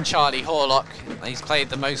apart from Charlie Horlock, he's played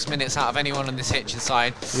the most minutes out of anyone on this Hitchin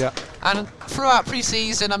side. Yeah. And throughout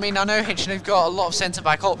pre-season, I mean, I know Hitchin have got a lot of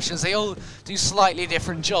centre-back options. They all do slightly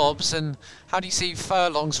different jobs. And how do you see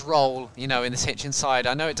Furlong's role, in this Hitchin side?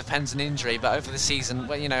 I know it depends on injury, but over the season,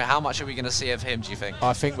 how much are we going to see of him, do you think?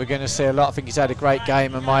 I think we're going to see a lot. I think he's had a great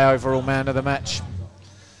game and my overall man of the match.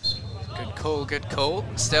 Good call.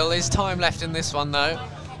 Still is time left in this one, though.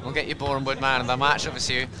 We'll get your Boreham Wood man of the match,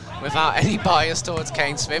 obviously, without any bias towards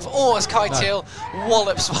Kane Smith. Or as Kai Teal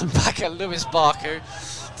wallops one back at Lewis Barker.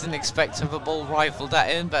 Didn't expect to have a ball rifled at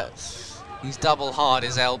him, but he's double hard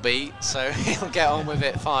as LB, so he'll get on with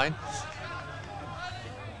it fine.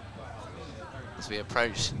 As we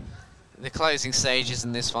approach the closing stages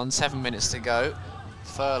in this one, 7 minutes to go.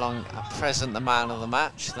 Furlong at present the man of the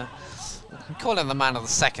match. I'm calling him the man of the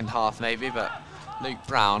second half maybe, but Luke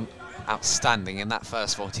Brown outstanding in that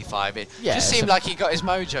first 45. It Yeah, just seemed like he got his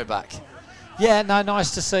mojo back. Yeah, no,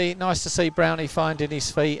 nice to see Brownie finding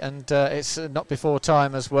his feet, and it's not before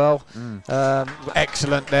time as well.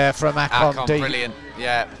 Excellent there from Akon. Brilliant.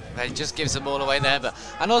 Yeah, he just gives the ball away there.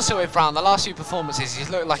 And also with Brown, the last few performances, he's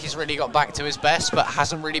looked like he's really got back to his best, but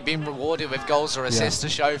hasn't really been rewarded with goals or assists to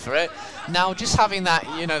show for it. Now, just having that,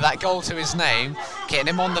 that goal to his name, getting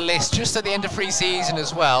him on the list just at the end of pre-season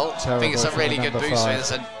as well, I think it's a really good boost.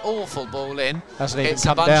 It's an awful ball in. It's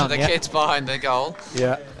a bunch of the kids behind the goal.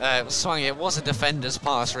 Yeah. It was swung. It was a defender's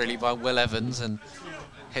pass really by Will Evans, and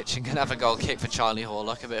Hitchin can have a goal kick for Charlie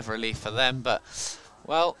Horlock, a bit of relief for them. But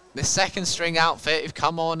well, the second string outfit have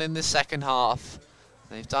come on in the second half.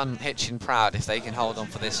 They've done Hitchin proud if they can hold on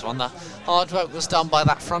for this one. The hard work was done by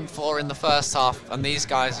that front four in the first half, and these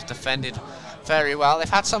guys have defended very well. They've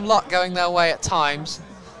had some luck going their way at times,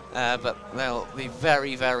 but they'll be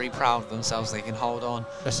very, very proud of themselves. They can hold on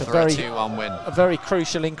for a 2-1 win. A very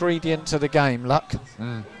crucial ingredient to the game, luck.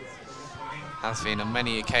 Has been on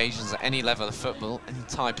many occasions at any level of football, any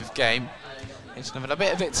type of game. Hitchin have had a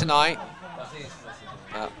bit of it tonight.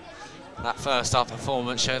 That first half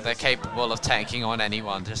performance showed they're capable of taking on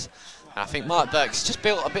anyone. I think Mark Burke's just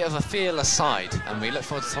built a bit of a fearless side, and we look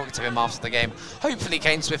forward to talking to him after the game. Hopefully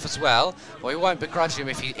Kane Smith as well. Well, we won't begrudge him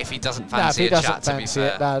if he doesn't fancy a chat, to be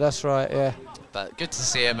fair. No, that's right, yeah. But good to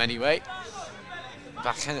see him anyway.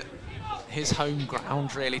 Back at his home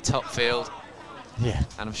ground, really top field. Yeah.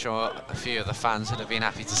 And I'm sure a few of the fans would have been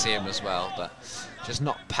happy to see him as well, but just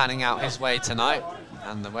not panning out his way tonight,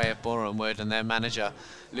 and the way of Boreham Wood and their manager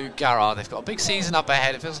Luke Garrard. They've got a big season up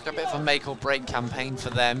ahead. It feels like a bit of a make or break campaign for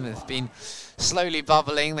them. They've been slowly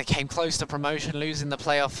bubbling. They came close to promotion, losing the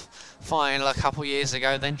playoff final a couple years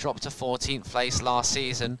ago, then dropped to 14th place last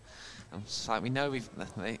season. It's like we know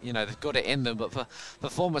they've got it in them, but for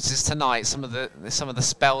performances tonight, some of the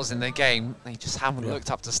spells in the game, they just haven't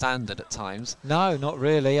looked up to standard at times. No, not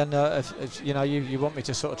really. And if you want me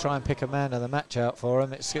to sort of try and pick a man of the match out for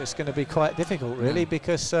them, it's going to be quite difficult, really,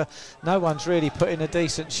 because no one's really put in a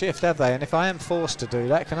decent shift, have they? And if I am forced to do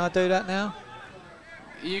that, can I do that now?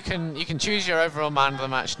 You can choose your overall man of the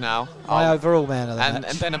match now. My overall man of the match.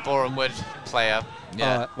 And then a Boreham Wood player.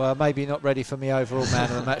 Yeah. All right, well, maybe not ready for me overall man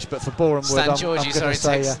of the match, but for Boreham Wood, I'm going to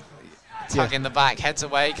say... Tug in the back, heads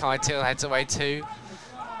away. Kai Teal heads away too.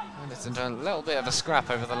 And it's a little bit of a scrap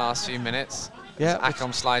over the last few minutes. Yeah.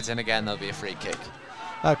 Akon slides in again, there'll be a free kick.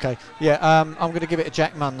 Okay, yeah, I'm going to give it to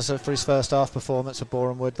Jack Munns for his first half performance at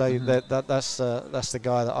Boreham Wood. That's the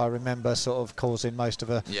guy that I remember sort of causing most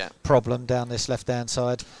of a problem down this left-hand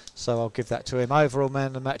side. So I'll give that to him. Overall man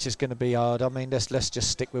of the match is going to be hard. I mean, let's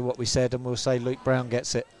just stick with what we said, and we'll say Luke Brown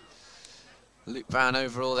gets it. Luke Brown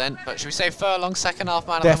overall then, but should we say Furlong second half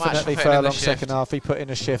man of the match? Definitely Furlong second half. He put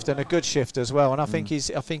in a shift, and a good shift as well. And I think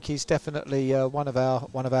he's definitely one of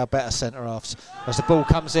our better centre halves. As the ball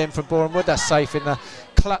comes in from Boreham Wood, that's safe in the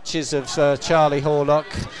clutches of Charlie Horlock.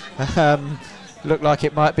 Looked like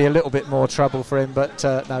it might be a little bit more trouble for him, but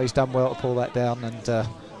no, he's done well to pull that down and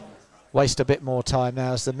waste a bit more time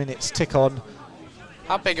now as the minutes tick on.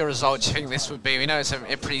 How big a result do you think this would be? We know it's a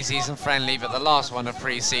pre-season friendly, but the last one of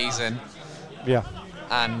pre-season. Yeah.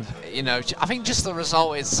 And, I think just the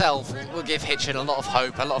result itself will give Hitchin a lot of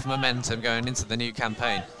hope, a lot of momentum going into the new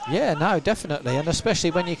campaign. Yeah, no, definitely. And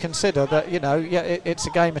especially when you consider that, it's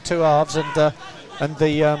a game of two halves, and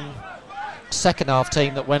the second half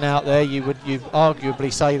team that went out there, you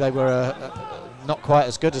arguably say they were not quite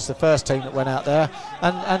as good as the first team that went out there,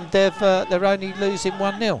 and they're only losing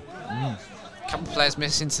 1-0. A couple of players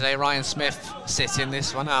missing today. Ryan Smith sitting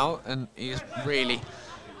this one out, and he's really...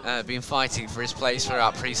 been fighting for his place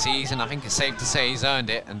throughout pre-season. I think it's safe to say he's earned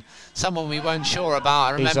it, and someone we weren't sure about.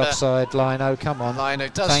 I remember he's offside. Lino, come on. Lino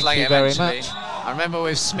does Thank slang you it very eventually. much. I remember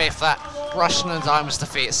with Smith, that Rushland Diamonds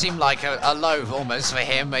defeat, it seemed like a low almost for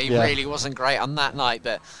him. He really wasn't great on that night,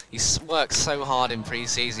 but he's worked so hard in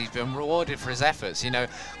pre-season. He's been rewarded for his efforts.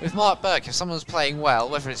 With Mark Burke, if someone's playing well,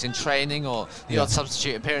 whether it's in training or the odd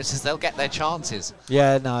substitute appearances, they'll get their chances.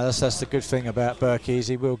 Yeah, no, that's the good thing about Burke, is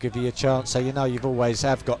he will give you a chance. So you've always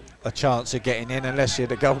have got a chance of getting in, unless you're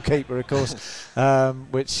the goalkeeper, of course,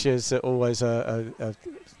 which is always a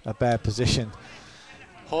bad position.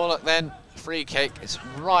 Horlock then, free kick. It's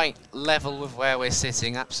right level with where we're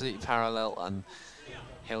sitting, absolutely parallel, and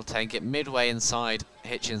he'll take it midway inside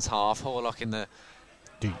Hitchin's half. Horlock in the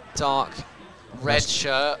dark red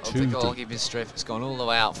shirt of the goalkeeper's strip. It's gone all the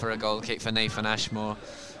way out for a goal kick for Nathan Ashmore.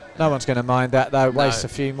 No one's going to mind that, though. Waste a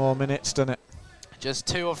few more minutes, doesn't it? Just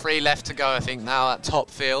 2 or 3 left to go, I think, now at top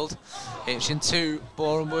field. Hitchin 2,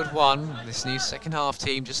 Boreham Wood 1. This new second half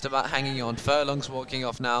team just about hanging on. Furlong's walking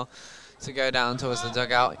off now to go down towards the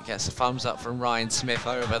dugout. He gets a thumbs up from Ryan Smith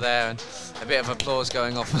over there, and a bit of applause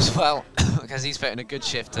going off as well because he's putting a good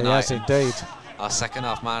shift tonight. Yes, indeed. Our second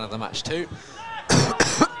half man of the match too.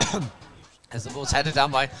 As the ball's headed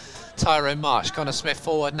down by Tyrone Marsh. Connor Smith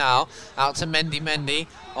forward now, out to Mendy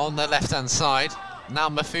on the left hand side. Now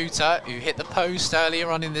Mafuta, who hit the post earlier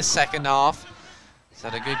on in this second half. He's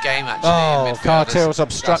had a good game actually in midfield. Cartill's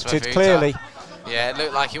obstructed clearly. Yeah, it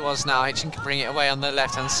looked like it was now. Hitchin can bring it away on the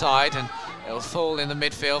left hand side, and it'll fall in the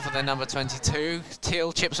midfield for the number 22.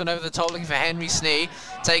 Teal chips one over the top looking for Henry Snee,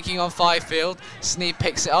 taking on Fifield. Snee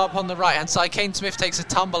picks it up on the right hand side. Kane Smith takes a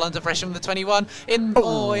tumble under pressure from the 21. In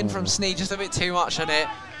from Snee, just a bit too much on it.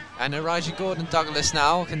 And Elijah Gordon Douglas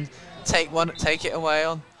now can take it away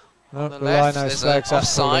on the left. There's an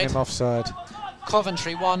offside.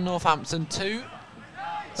 Coventry 1, Northampton 2.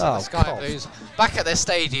 So Oh, the Sky Blues back at their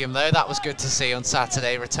stadium though. That was good to see on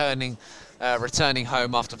Saturday, returning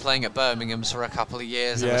home after playing at Birmingham's for a couple of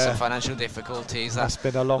years and with some financial difficulties. That's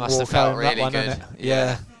been a long must walk have felt home, really that one, good. hasn't it?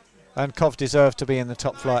 Yeah. And Cov deserve to be in the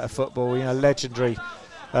top flight of football. You know, legendary,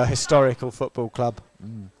 historical football club.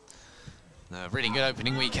 A really good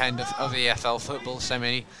opening weekend of EFL football. So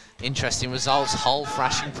many interesting results. Hull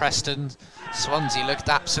thrashing Preston. Swansea looked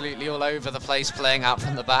absolutely all over the place, playing out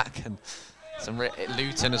from the back, and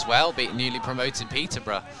Luton as well, beat newly promoted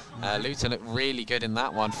Peterborough. Luton looked really good in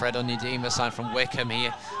that one. Fred Onyedima signed from Wickham. He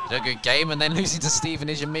had a good game, and then losing to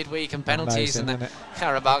Stevenage in midweek and penalties in the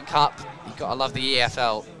Carabao Cup. You've got to love the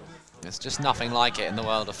EFL. There's just nothing like it in the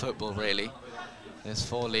world of football, really. There's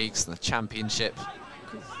 4 leagues, the Championship.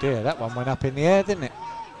 Dear, that one went up in the air, didn't it?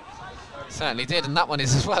 Certainly did, and that one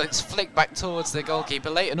is as well. It's flicked back towards the goalkeeper.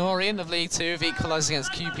 Leighton Orient of League 2 have equalised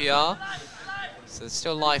against QPR. So there's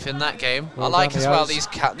still life in that game. I like as well these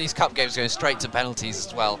cup games going straight to penalties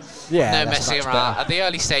as well. Yeah, no messing around at the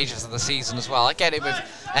early stages of the season as well. I get it with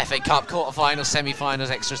FA Cup quarter-finals, semi-finals,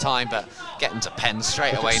 extra time, but getting to pens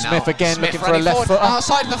straight away now. Smith again looking for a left foot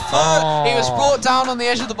outside the foot. He was brought down on the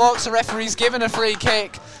edge of the box. The referee's given a free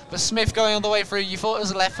kick, but Smith going all the way through. You thought it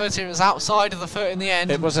was a left foot. It was outside of the foot in the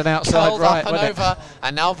end. It was an outside right, up and over,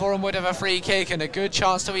 and now Boreham Wood have a free kick and a good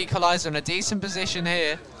chance to equalise. They're in a decent position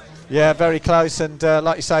here. Yeah, very close, and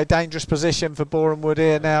like you say, dangerous position for Boreham Wood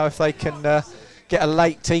here now. If they can get a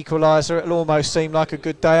late equaliser, it'll almost seem like a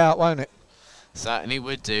good day out, won't it? Certainly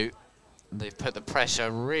would do. They've put the pressure,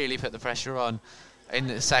 really put the pressure on in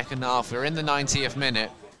the second half. We're in the 90th minute.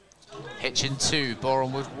 Hitchin 2,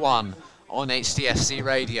 Boreham Wood 1 on HTFC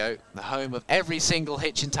Radio, the home of every single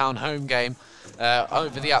Hitchin Town home game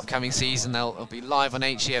over the upcoming season. They'll be live on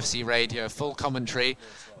HTFC Radio, full commentary,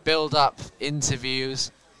 build-up,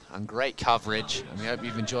 interviews, and great coverage, and we hope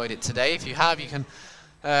you've enjoyed it today. If you have, you can,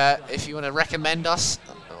 if you want to recommend us,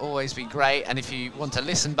 always be great. And if you want to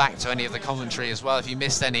listen back to any of the commentary as well, if you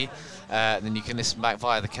missed any, then you can listen back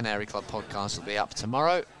via the Canary Club podcast. It'll be up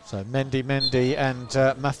tomorrow. So Mendy and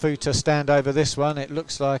Mafuta stand over this one. It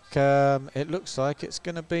looks like it's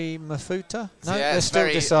going to be Mafuta. No, yeah, they're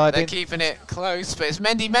still deciding. They're keeping it close, but it's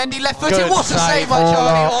Mendy left footed. What a save by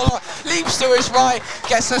Charlie! Leaps to his right,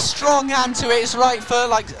 gets a strong hand to his right foot,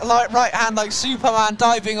 like right hand, like Superman,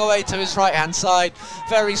 diving away to his right hand side.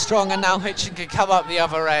 Very strong, and now Hitchin can come up the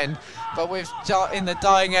other end. But in the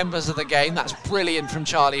dying embers of the game, that's brilliant from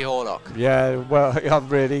Charlie Horlock. Yeah, well,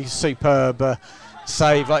 really superb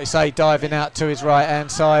save, like you say, diving out to his right hand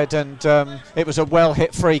side, and it was a well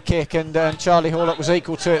hit free kick, and Charlie Horlock was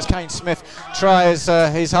equal to it. As Kane Smith tries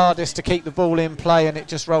his hardest to keep the ball in play, and it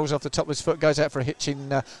just rolls off the top of his foot, goes out for a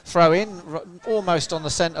Hitchin throw in, almost on the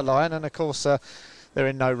centre line, and of course they're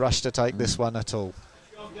in no rush to take this one at all.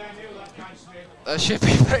 That should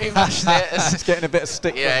be pretty much it. It's getting a bit of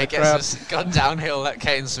stick. Yeah, from it the crowd. gets gone downhill at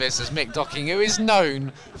Kane Smith as Mick Docking, who is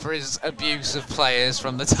known for his abuse of players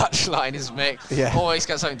from the touchline, is Mick. Yeah. Always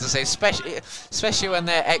got something to say, especially when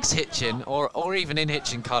they're ex-Hitchin or even in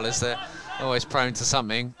Hitchin colours. They're always prone to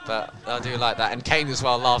something, but I do like that. And Kane as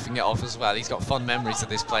well, laughing it off as well. He's got fond memories of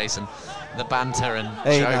this place and the banter and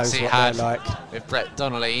jokes he had with Brett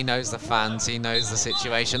Donnelly. He knows the fans, he knows the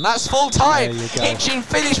situation. That's full time. Hitchin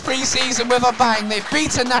finished pre-season with a bang. They've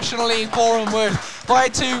beaten National League Boreham Wood by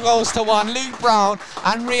 2-1. Luke Brown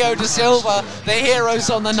and Rio da Silva, the heroes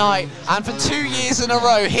on the night. And for 2 years in a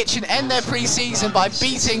row, Hitchin end their pre-season by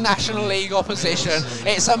beating National League opposition.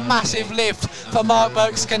 It's a massive lift for Mark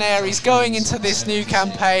Burke's Canaries going into this new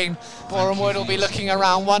campaign. Boreham Wood will be looking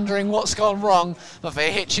around wondering what's gone wrong, but for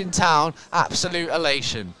Hitchin Town, absolute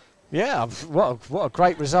elation. Yeah, what a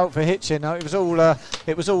great result for Hitchin. It was all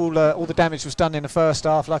the damage was done in the first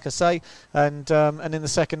half, like I say, and in the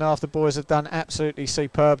second half the boys have done absolutely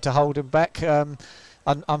superb to hold them back.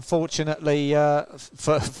 unfortunately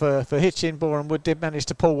for Hitchin, Boreham Wood did manage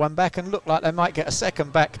to pull one back and looked like they might get a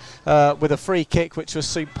second back with a free kick, which was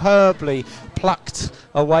superbly plucked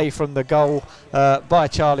away from the goal by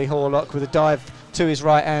Charlie Horlock with a dive to his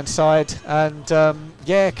right hand side. And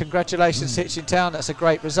congratulations Hitchin Town, that's a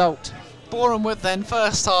great result. Boreham Wood then,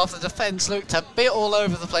 first half, the defence looked a bit all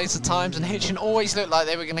over the place at times, and Hitchin always looked like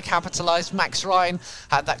they were going to capitalise. Max Ryan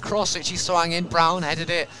had that cross which he swung in, Brown headed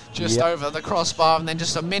it just over the crossbar, and then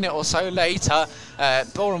just a minute or so later,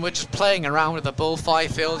 Boreham Wood just playing around with the ball.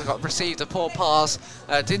 Fifield received a poor pass,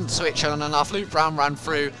 didn't switch on enough. Luke Brown ran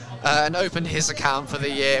through and opened his account for the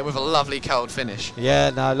year with a lovely cold finish.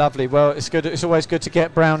 Yeah, no, lovely. Well, it's good. It's always good to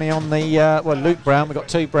get Brownie on the Luke Brown. We've got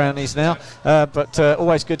 2 Brownies now, but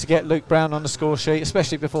always good to get Luke Brown on the score sheet,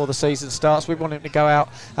 especially before the season starts. We want him to go out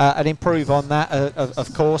and improve on that,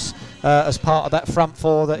 of course, as part of that front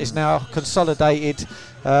four that is now consolidated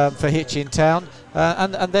for Hitchin Town.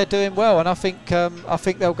 And they're doing well, and I think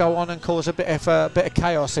they'll go on and cause a bit of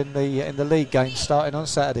chaos in the league game starting on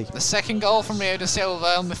Saturday. The second goal from Rio da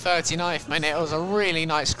Silva on the 39th minute, it was a really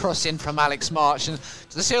nice cross in from Alex March, and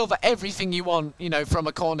da Silva, everything you want, from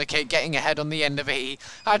a corner kick, getting ahead on the end of it. He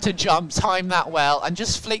had to jump, time that well, and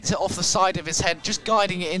just flicked it off the side of his head, just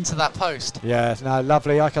guiding it into that post. Yeah, no,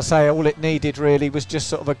 lovely. Like I say, all it needed really was just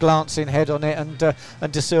sort of a glancing head on it, and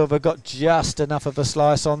da Silva got just enough of a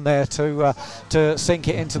slice on there to sink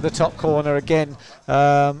it into the top corner again,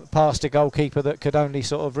 past a goalkeeper that could only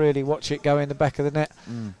sort of really watch it go in the back of the net.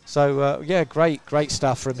 So great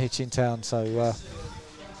stuff from Hitchin Town. So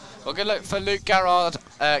well, good luck for Luke Garrard,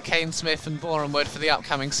 Kane Smith and Boreham Wood for the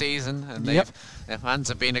upcoming season, and their fans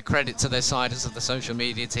have been a credit to their side as of the social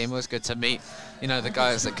media team. It was good to meet the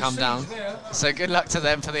guys that come down, so good luck to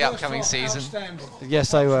them for the upcoming season.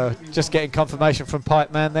 Yes, they were just getting confirmation from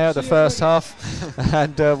Pipe Man there the first half,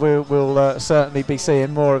 and we'll certainly be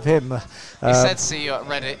seeing more of him. He said see you at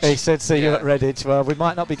Redditch. He said see you at Redditch. Well, we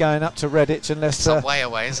might not be going up to Redditch unless it's a way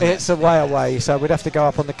away, isn't it? It's a way away, so we'd have to go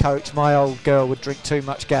up on the coach. My old girl would drink too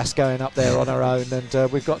much gas going up there on her own,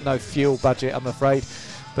 and we've got no fuel budget, I'm afraid.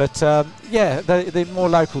 But the more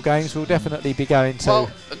local games we'll definitely be going to.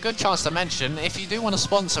 Well, a good chance to mention, if you do want to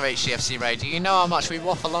sponsor HCFC Radio, you know how much we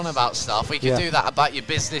waffle on about stuff. We can do that about your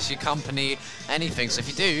business, your company, anything. So if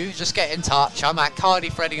you do, just get in touch. I'm at Cardi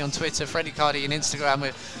Freddy on Twitter, Freddy Cardi on Instagram.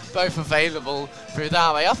 We're both available through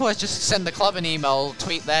that way. Otherwise, just send the club an email,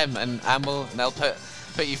 tweet them, and they'll put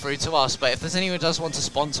you through to us. But if there's anyone who does want to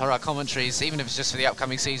sponsor our commentaries, even if it's just for the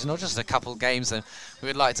upcoming season or just a couple games, then we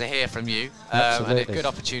would like to hear from you. And a good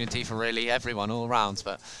opportunity for really everyone all round.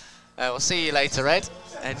 But we'll see you later, Ed.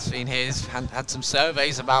 Ed's been here, had some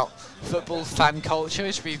surveys about football fan culture,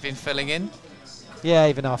 which we've been filling in. Yeah,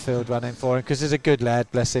 even our field running for him, because he's a good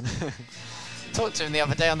lad, bless him. Talked to him the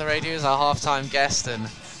other day on the radio as our half-time guest, and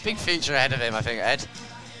big future ahead of him, I think, Ed.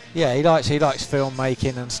 Yeah, he likes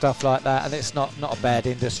filmmaking and stuff like that, and it's not a bad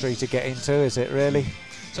industry to get into, is it really?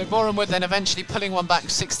 So Boreham Wood then eventually pulling one back,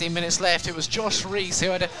 16 minutes left. It was Josh Rees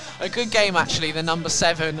who had a good game actually, the number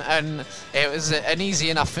 7, and it was an easy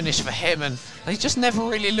enough finish for him, and he just never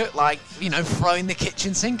really looked like, throwing the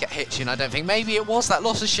kitchen sink at Hitchin, I don't think. Maybe it was that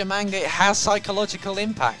loss of Shamanga, it has psychological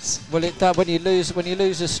impacts. Well, when you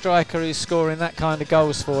lose a striker who's scoring that kind of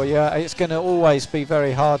goals for you, it's going to always be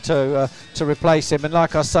very hard to replace him. And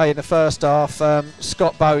like I say, in the first half,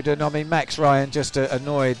 Scott Bowden, Max Ryan just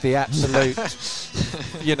annoyed the absolute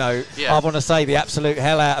I want to say the absolute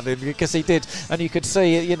hell out of him, because he did, and you could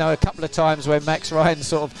see a couple of times where Max Ryan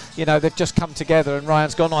sort of they've just come together and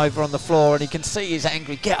Ryan's gone over on the floor and he can see he's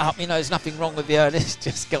angry, get up, there's nothing wrong with you, and it's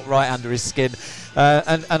just got right under his skin,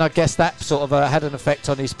 and I guess that sort of had an effect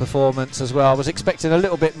on his performance as well. I was expecting a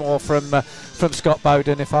little bit more from Scott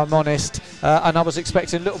Bowden, if I'm honest, and I was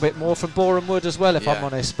expecting a little bit more from Boreham Wood as well, if I'm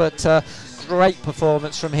honest, but great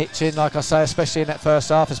performance from Hitchin, like I say, especially in that first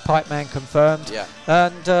half, as Pipe Man confirmed. Yeah.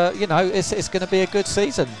 And it's going to be a good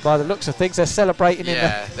season by the looks of things. They're celebrating.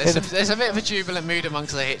 There's a bit of a jubilant mood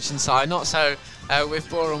amongst the Hitchin side. Not so with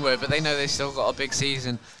Boreham Wood, but they know they've still got a big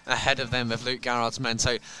season ahead of them with Luke Garrard's men.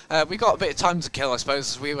 So we've got a bit of time to kill, I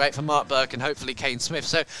suppose, as we wait for Mark Burke and hopefully Kane Smith.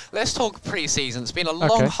 So let's talk pre-season. It's been a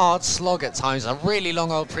long, hard slog at times, a really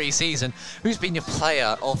long old pre-season. Who's been your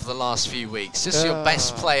player of the last few weeks? Just your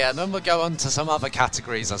best player, and then we'll go on to some other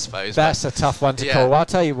categories, I suppose. That's a tough one to call. I'll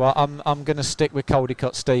tell you what, I'm going to stick with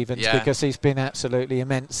Caldecott Stevens because he's been absolutely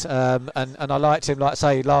immense, and I liked him, like I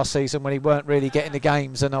say, last season when he weren't really getting the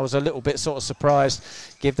games, and I was a little bit sort of surprised.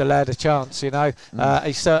 Give the lad a chance,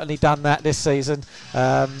 He's certainly done that this season,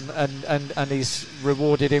 and he's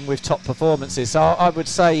rewarded him with top performances. So I would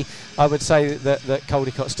say that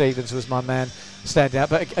Caldecott Stevens was my man. standing out.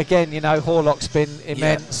 But again, you know, Horlock's been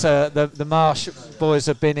immense. The Marsh boys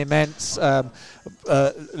have been immense.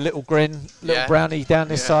 Little Brownie down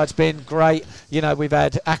this side's been great. You know, we've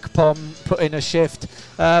had Akpom put in a shift.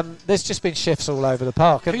 There's just been shifts all over the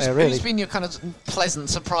park, hasn't there, really? Who's been your kind of pleasant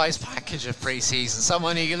surprise package of pre-season?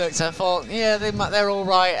 Someone who you looked at and thought, yeah, they're all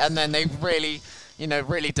right, and then they really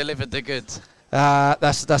delivered the goods.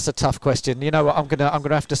 That's a tough question. You know what? I'm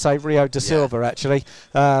gonna have to say Rio da Silva, actually.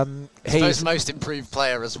 He's most improved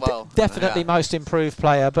player as well. Definitely most improved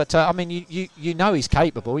player. But I mean, you know he's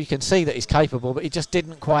capable. You can see that he's capable, but he just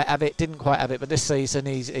didn't quite have it. But this season,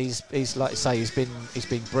 he's like I say, he's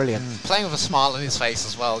been brilliant. Playing with a smile on his face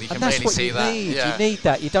as well. You can really see that. You need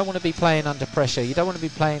that. You don't want to be playing under pressure. You don't want to be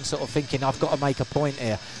playing sort of thinking I've got to make a point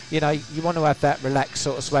here. You know, you want to have that relaxed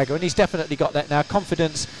sort of swagger, and he's definitely got that now.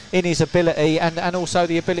 Confidence in his ability, and also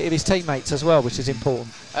the ability of his teammates as well, which is important.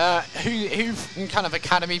 Who kind of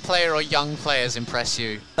academy player or young players impress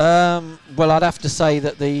you? Well, I'd have to say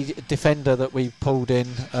that the defender that we pulled in,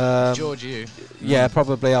 George Yu. Yeah,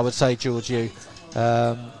 probably I would say George Yu.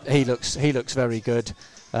 He looks very good.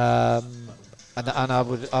 And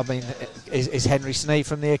I mean, is Henry Sneed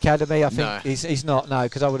from the academy? I think he's not, no,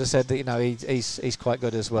 because I would have said that, you know, he's quite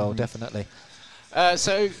good as well, definitely.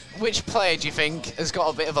 So, which player do you think has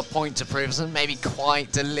got a bit of a point to prove, hasn't maybe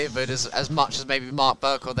quite delivered as much as maybe Mark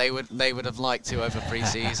Burke or they would have liked to over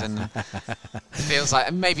pre-season? Feels like,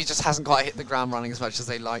 and maybe just hasn't quite hit the ground running as much as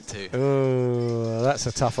they like to. Oh, that's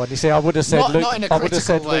a tough one. You see, I would have said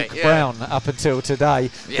Luke Brown up until today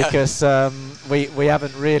because we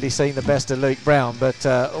haven't really seen the best of Luke Brown, but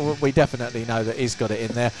we definitely know that he's got it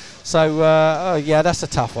in there. So that's a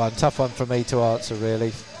tough one for me to answer,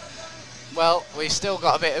 really. Well, we've still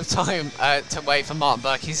got a bit of time to wait for Mark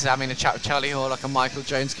Burke. He's having a chat with Charlie Horlock and Michael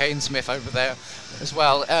Jones, Kane Smith over there as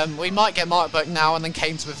well. We might get Mark Burke now and then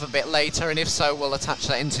Kane Smith a bit later, and if so, we'll attach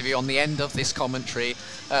that interview on the end of this commentary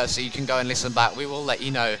so you can go and listen back. We will let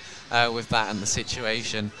you know with that and the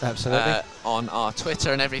situation. Absolutely. On our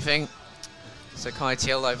Twitter and everything. So Kai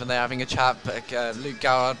Teal over there having a chat, Luke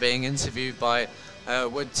Garrard being interviewed by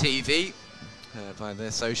Wood TV, by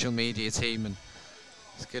their social media team, and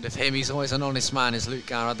it's good of him. He's always an honest man, is Luke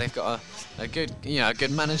Garrard. They've got a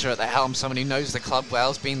good manager at the helm, someone who knows the club well,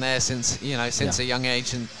 has been there since a young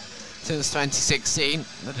age and since 2016.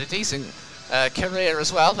 Had a decent career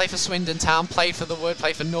as well. Played for Swindon Town, played for the Wood,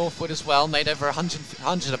 played for Northwood as well. Made over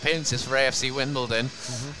 100 appearances for AFC Wimbledon,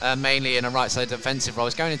 mainly in a right-side defensive role.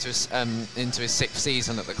 He's going into his sixth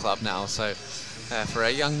season at the club now. So for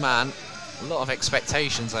a young man, a lot of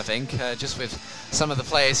expectations, I think, just with some of the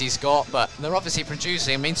players he's got, but they're obviously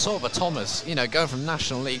producing. I mean, Sorba Thomas, going from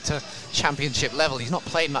National League to Championship level. He's not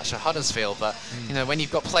played much at Huddersfield, but when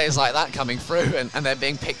you've got players like that coming through and they're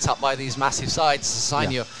being picked up by these massive sides to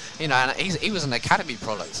sign you, and he was an academy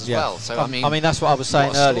product as well. So I mean, that's what I was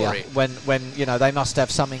saying earlier. When they must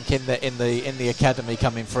have something in the academy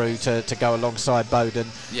coming through to go alongside Bowden,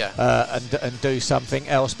 and do something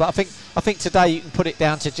else. But I think today you can put it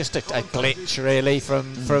down to just a glitch really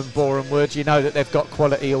from Boreham Wood. You know that they've got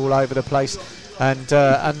quality all over the place, and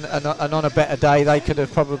on a better day they could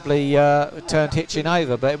have probably turned Hitchin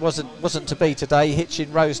over, but it wasn't to be today.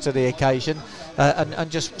 Hitchin rose to the occasion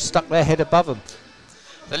and just stuck their head above them.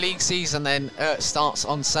 The league season then starts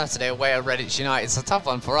on Saturday away at Redditch United. It's a tough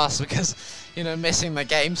one for us because missing the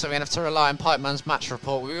game, so we're going to have to rely on Pipeman's match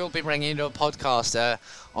report. We will be bringing you a podcast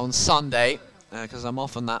on Sunday, because I'm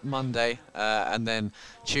off on that Monday, and then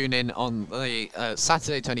tune in on the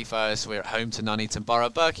Saturday 21st. We're at home to Nuneaton Borough.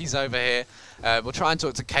 Berkey's over here. We'll try and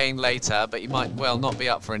talk to Kane later, but he might well not be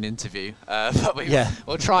up for an interview. But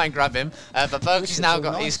we'll try and grab him. But Berkey's now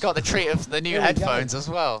he's got the treat of the new headphones as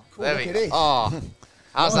well. Cool, there we go. Oh,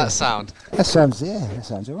 how's that sound? That sounds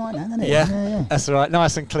all right now, doesn't it? Yeah, that's all right.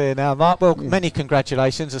 Nice and clear now, Mark. Well, many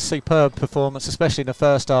congratulations. A superb performance, especially in the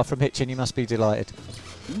first half from Hitchin. You must be delighted.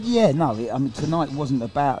 Yeah, no, I mean, tonight wasn't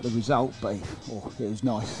about the result, but it was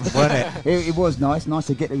nice. Wasn't it? It was nice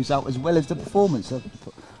to get the result as well as the performance. I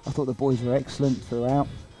thought the boys were excellent throughout.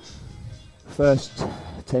 First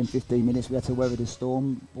 10-15 minutes we had to weather the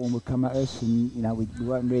storm. Bourne would come at us and we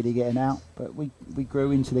weren't really getting out, but we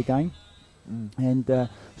grew into the game and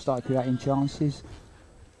started creating chances.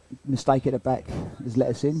 Mistake at the back has let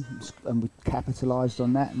us in, and we capitalised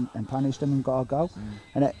on that and punished them and got our goal,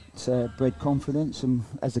 and that bred confidence. And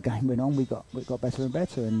as the game went on, we got better and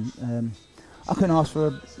better. And I couldn't ask for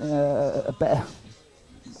a better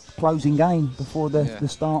closing game before the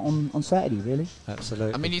start on Saturday, really.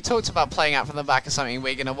 Absolutely. I mean, you talked about playing out from the back as something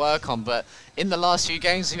we're going to work on, but in the last few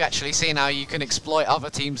games, we've actually seen how you can exploit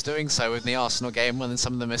other teams doing so in the Arsenal game and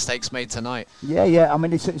some of the mistakes made tonight. Yeah. I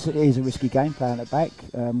mean, it is a risky game playing at back.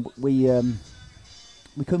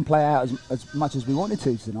 We couldn't play out as much as we wanted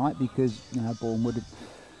to tonight because Boreham Wood,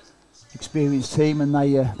 experienced team, and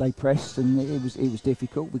they pressed, and it was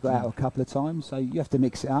difficult. We got out a couple of times, so you have to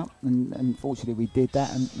mix it up, and fortunately we did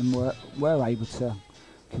that and were able to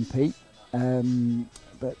compete.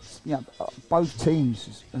 But both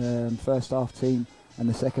teams, first half team and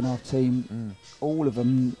the second half team, all of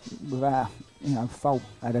them without fault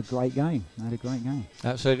had a great game.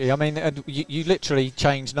 Absolutely. I mean, you literally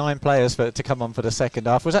changed 9 players to come on for the second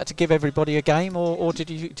half. Was that to give everybody a game, or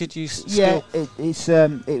did you? Yeah, it's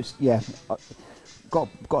got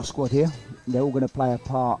a squad here. They're all going to play a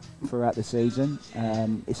part throughout the season.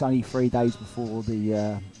 It's only 3 days before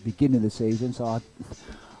the beginning of the season, so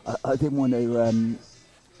I didn't want to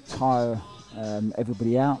tire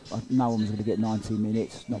everybody out. No one was going to get 90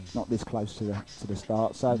 minutes, not this close to the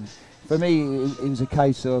start. So for me, it was a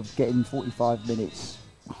case of getting 45 minutes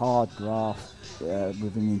hard graft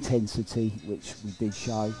with an intensity which we did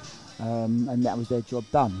show, and that was their job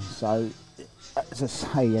done. So, as I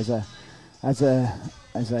say, as a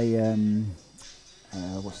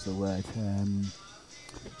what's the word?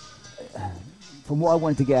 From what I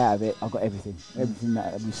wanted to get out of it, I got everything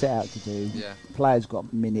that we set out to do. Yeah. Players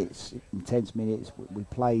got minutes, intense minutes. We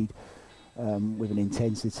played with an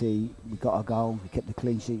intensity. We got a goal. We kept the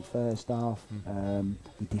clean sheet first half.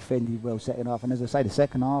 We defended well second half. And as I say, the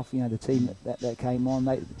second half, the team that came on,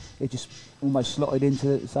 they just almost slotted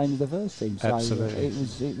into the same as the first team. So Absolutely.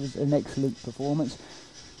 it was an excellent performance.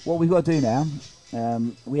 What we've got to do now,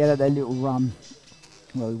 we had that little run.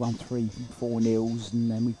 Well, we won 3-4-0,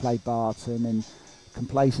 and then we played Barton, and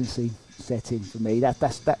complacency set in for me. That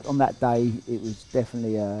on that day, it was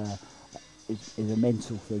definitely is a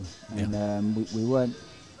mental thing, and we weren't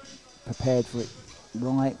prepared for it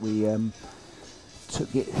right. We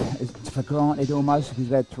took it for granted almost, because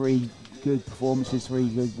we had 3 good performances, 3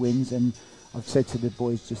 good wins, and I've said to the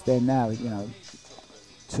boys just then now,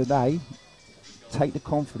 today, take the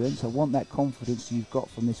confidence. I want that confidence you've got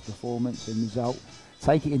from this performance and result.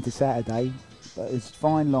 Take it into Saturday, but there's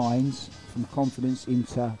fine lines from confidence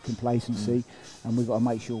into complacency, and we've got to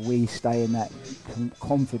make sure we stay in that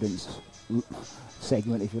confidence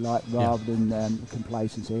segment, if you like, rather than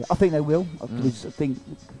complacency. I think they will. I think,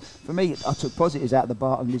 for me, I took positives out of the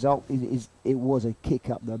Barton result. It was a kick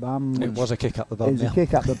up the bum. It was a kick up the bum. It was a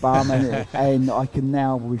kick up the bum, and I can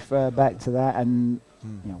now refer back to that, and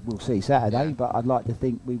we'll see Saturday. But I'd like to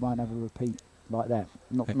think we won't have a repeat like that.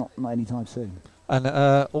 Not anytime soon. And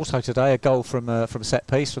also today, a goal from set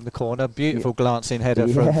piece from the corner. Beautiful glancing header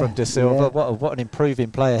from De Silva. What an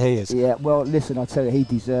improving player he is. Yeah, well, listen, I tell you, he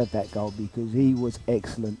deserved that goal because he was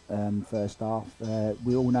excellent first half.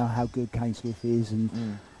 We all know how good Kane Smith is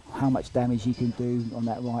and how much damage he can do on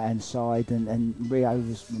that right-hand side. And Rio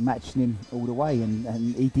was matching him all the way.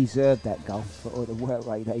 And he deserved that goal for all the work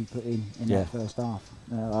rate that he put in that first half.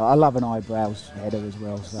 I love an eyebrows header as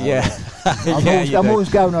well. So I'm always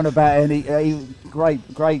going on about it. He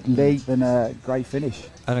great leap and a great finish.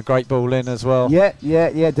 And a great ball in as well. Yeah.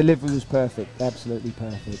 Delivery was perfect. Absolutely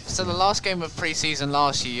perfect. So the last game of pre-season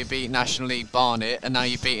last year, you beat National League Barnet, and now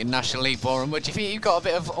you're beating National League Boreham Wood. Do you think you've got a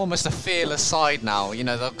bit of almost a fearless side now?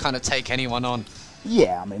 They'll kind of take anyone on.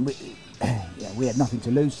 Yeah, I mean, we had nothing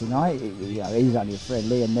to lose tonight. It is only a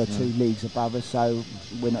friendly, and they're 2 leagues above us, so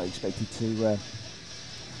we're not expected to.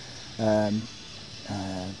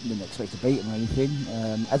 Didn't expect to beat them or anything.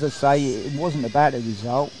 As I say, it wasn't about the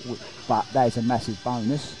result, but that is a massive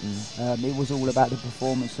bonus. It was all about the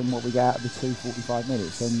performance and what we got out of the 45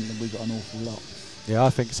 minutes, and we got an awful lot. Yeah, I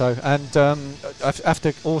think so. And I have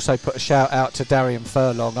to also put a shout out to Darian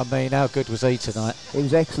Furlong. I mean, how good was he tonight? He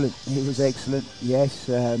was excellent. Yes.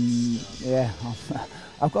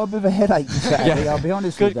 I've got a bit of a headache Saturday, I'll be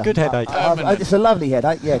honest with you. Good headache. It's a lovely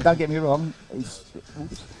headache, don't get me wrong. It's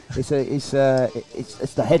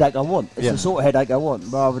the headache I want. It's the sort of headache I want,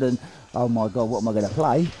 rather than, oh my God, what am I going to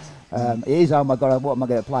play? It is, oh my God, what am I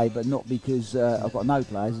going to play? But not because I've got no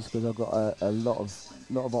players. It's because I've got a lot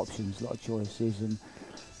of options, a lot of choices, and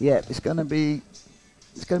it's going to be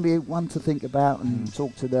one to think about and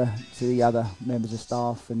talk to the other members of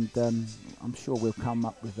staff, and I'm sure we'll come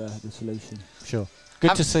up with the solution. Sure.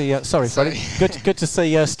 Good to see. Freddie. Good to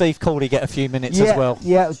see Steve Cooley get a few minutes as well.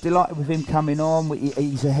 Yeah, I was delighted with him coming on.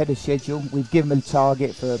 He's ahead of schedule. We've given him a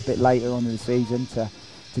target for a bit later on in the season to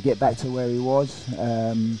get back to where he was.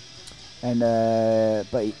 And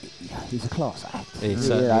but he's a class act. He He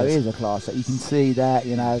is a class act. You can see that.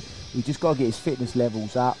 We just got to get his fitness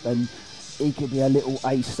levels up, and he could be a little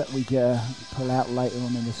ace that we pull out later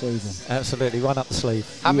on in the season. Absolutely, one up the sleeve.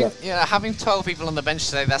 Having 12 people on the bench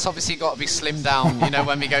today, that's obviously got to be slimmed down.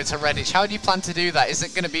 When we go to Redditch, how do you plan to do that? Is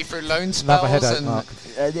it going to be through loan spells? Another headache, Mark.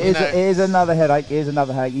 It is another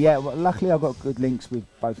headache. Yeah, well, luckily I've got good links with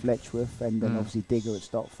both Letchworth and then obviously Digger at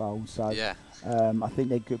Stockfold. So I think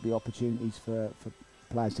there could be opportunities for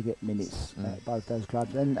players to get minutes at both those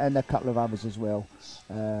clubs and a couple of others as well.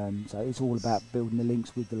 So it's all about building the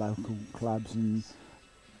links with the local clubs and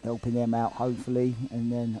helping them out, hopefully,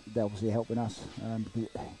 and then they're obviously helping us. Because,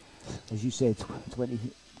 as you said, 20,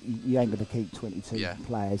 you ain't going to keep 22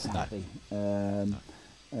 players happy. They'll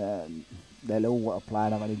all want to play,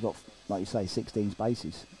 and I've only got, like you say, 16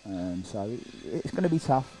 spaces. So it's going to be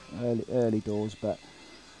tough early doors, but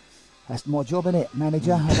that's my job, innit,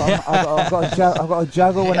 manager. I've got to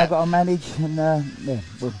juggle and I've got to manage, and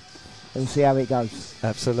we'll see how it goes.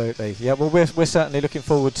 Absolutely. Yeah, well, we're certainly looking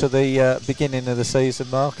forward to the beginning of the season,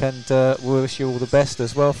 Mark, and we wish you all the best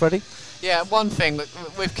as well, Freddie. Yeah, one thing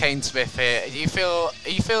with Kane Smith here, you feel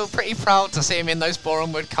pretty proud to see him in those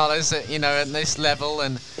Boreham Wood colours, at this level,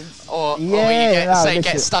 or you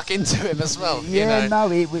get stuck into him as well.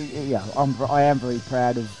 I am very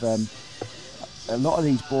proud of. A lot of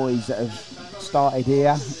these boys that have started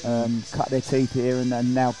here, cut their teeth here, and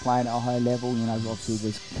now playing at a high level. Obviously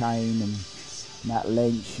there's Kane and Matt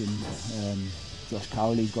Lynch and Josh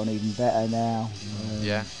Coley's gone even better now.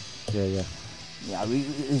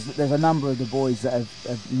 There's a number of the boys that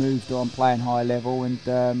have moved on playing high level, and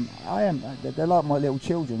they're like my little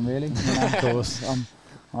children, really. Of course.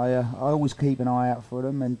 I always keep an eye out for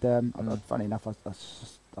them, and funny enough, I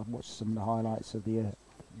watched some of the highlights of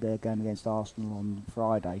their game against Arsenal on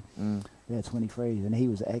Friday. They're 23s, and he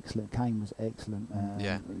was excellent. Kane was excellent.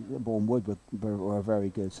 Boreham Wood were very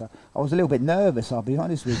good. So I was a little bit nervous, I'll be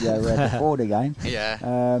honest with you, before the game.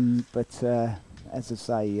 But as I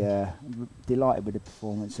say, delighted with the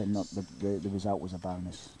performance, and not the result was a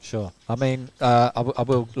bonus. Sure. I mean, I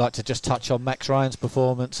will like to just touch on Max Ryan's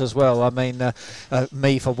performance as well. I mean,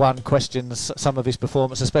 me for one questions some of his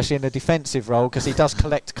performance, especially in the defensive role, because he does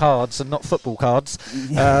collect cards and not football cards.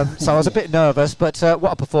 So I was a bit nervous, but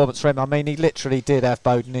what a performance for him. I mean, he literally did have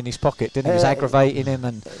Bowden in his pocket, didn't he? He was aggravating him.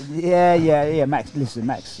 And Max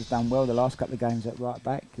has done well the last couple of games at right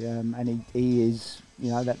back, and he is.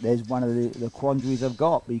 There's one of the quandaries I've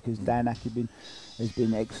got, because Dan Ackett has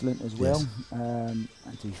been excellent as well. And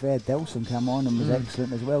to be fair, Delson came on and was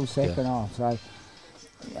excellent as well second half. So,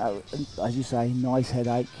 as you say, nice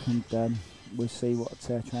headache, and we'll see what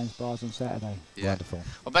transpires on Saturday. Wonderful.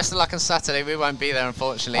 Well, best of luck on Saturday. We won't be there,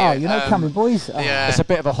 unfortunately. Oh, you're not coming, boys? Oh. Yeah. It's a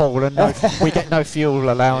bit of a haul, and we get no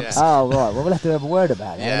fuel allowance. Oh, right. Well, we'll have to have a word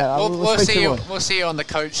about it. Yeah. We'll see you on the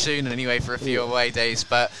coach soon anyway for a few away days.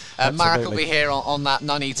 But Mark will be here on that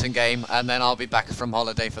Nuneaton game, and then I'll be back from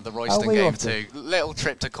holiday for the Royston game too. Little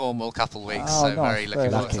trip to Cornwall, couple of weeks. Oh, so nice. very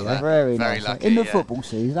looking forward to that. Very nice. Lucky. In the football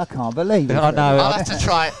season, I can't believe it. I know. I'll have to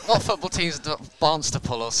try. What football teams do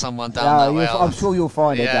Barnstaple or someone down that way? I'm sure you'll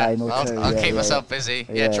find a game or two. I'll keep myself busy.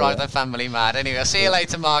 Drive the family mad. Anyway, I'll see you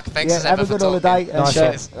later, Mark. Thanks as have ever a good for talking.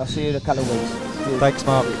 holiday. Nice. I'll see you in a couple of weeks. Cheers. Thanks,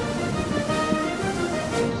 Mark.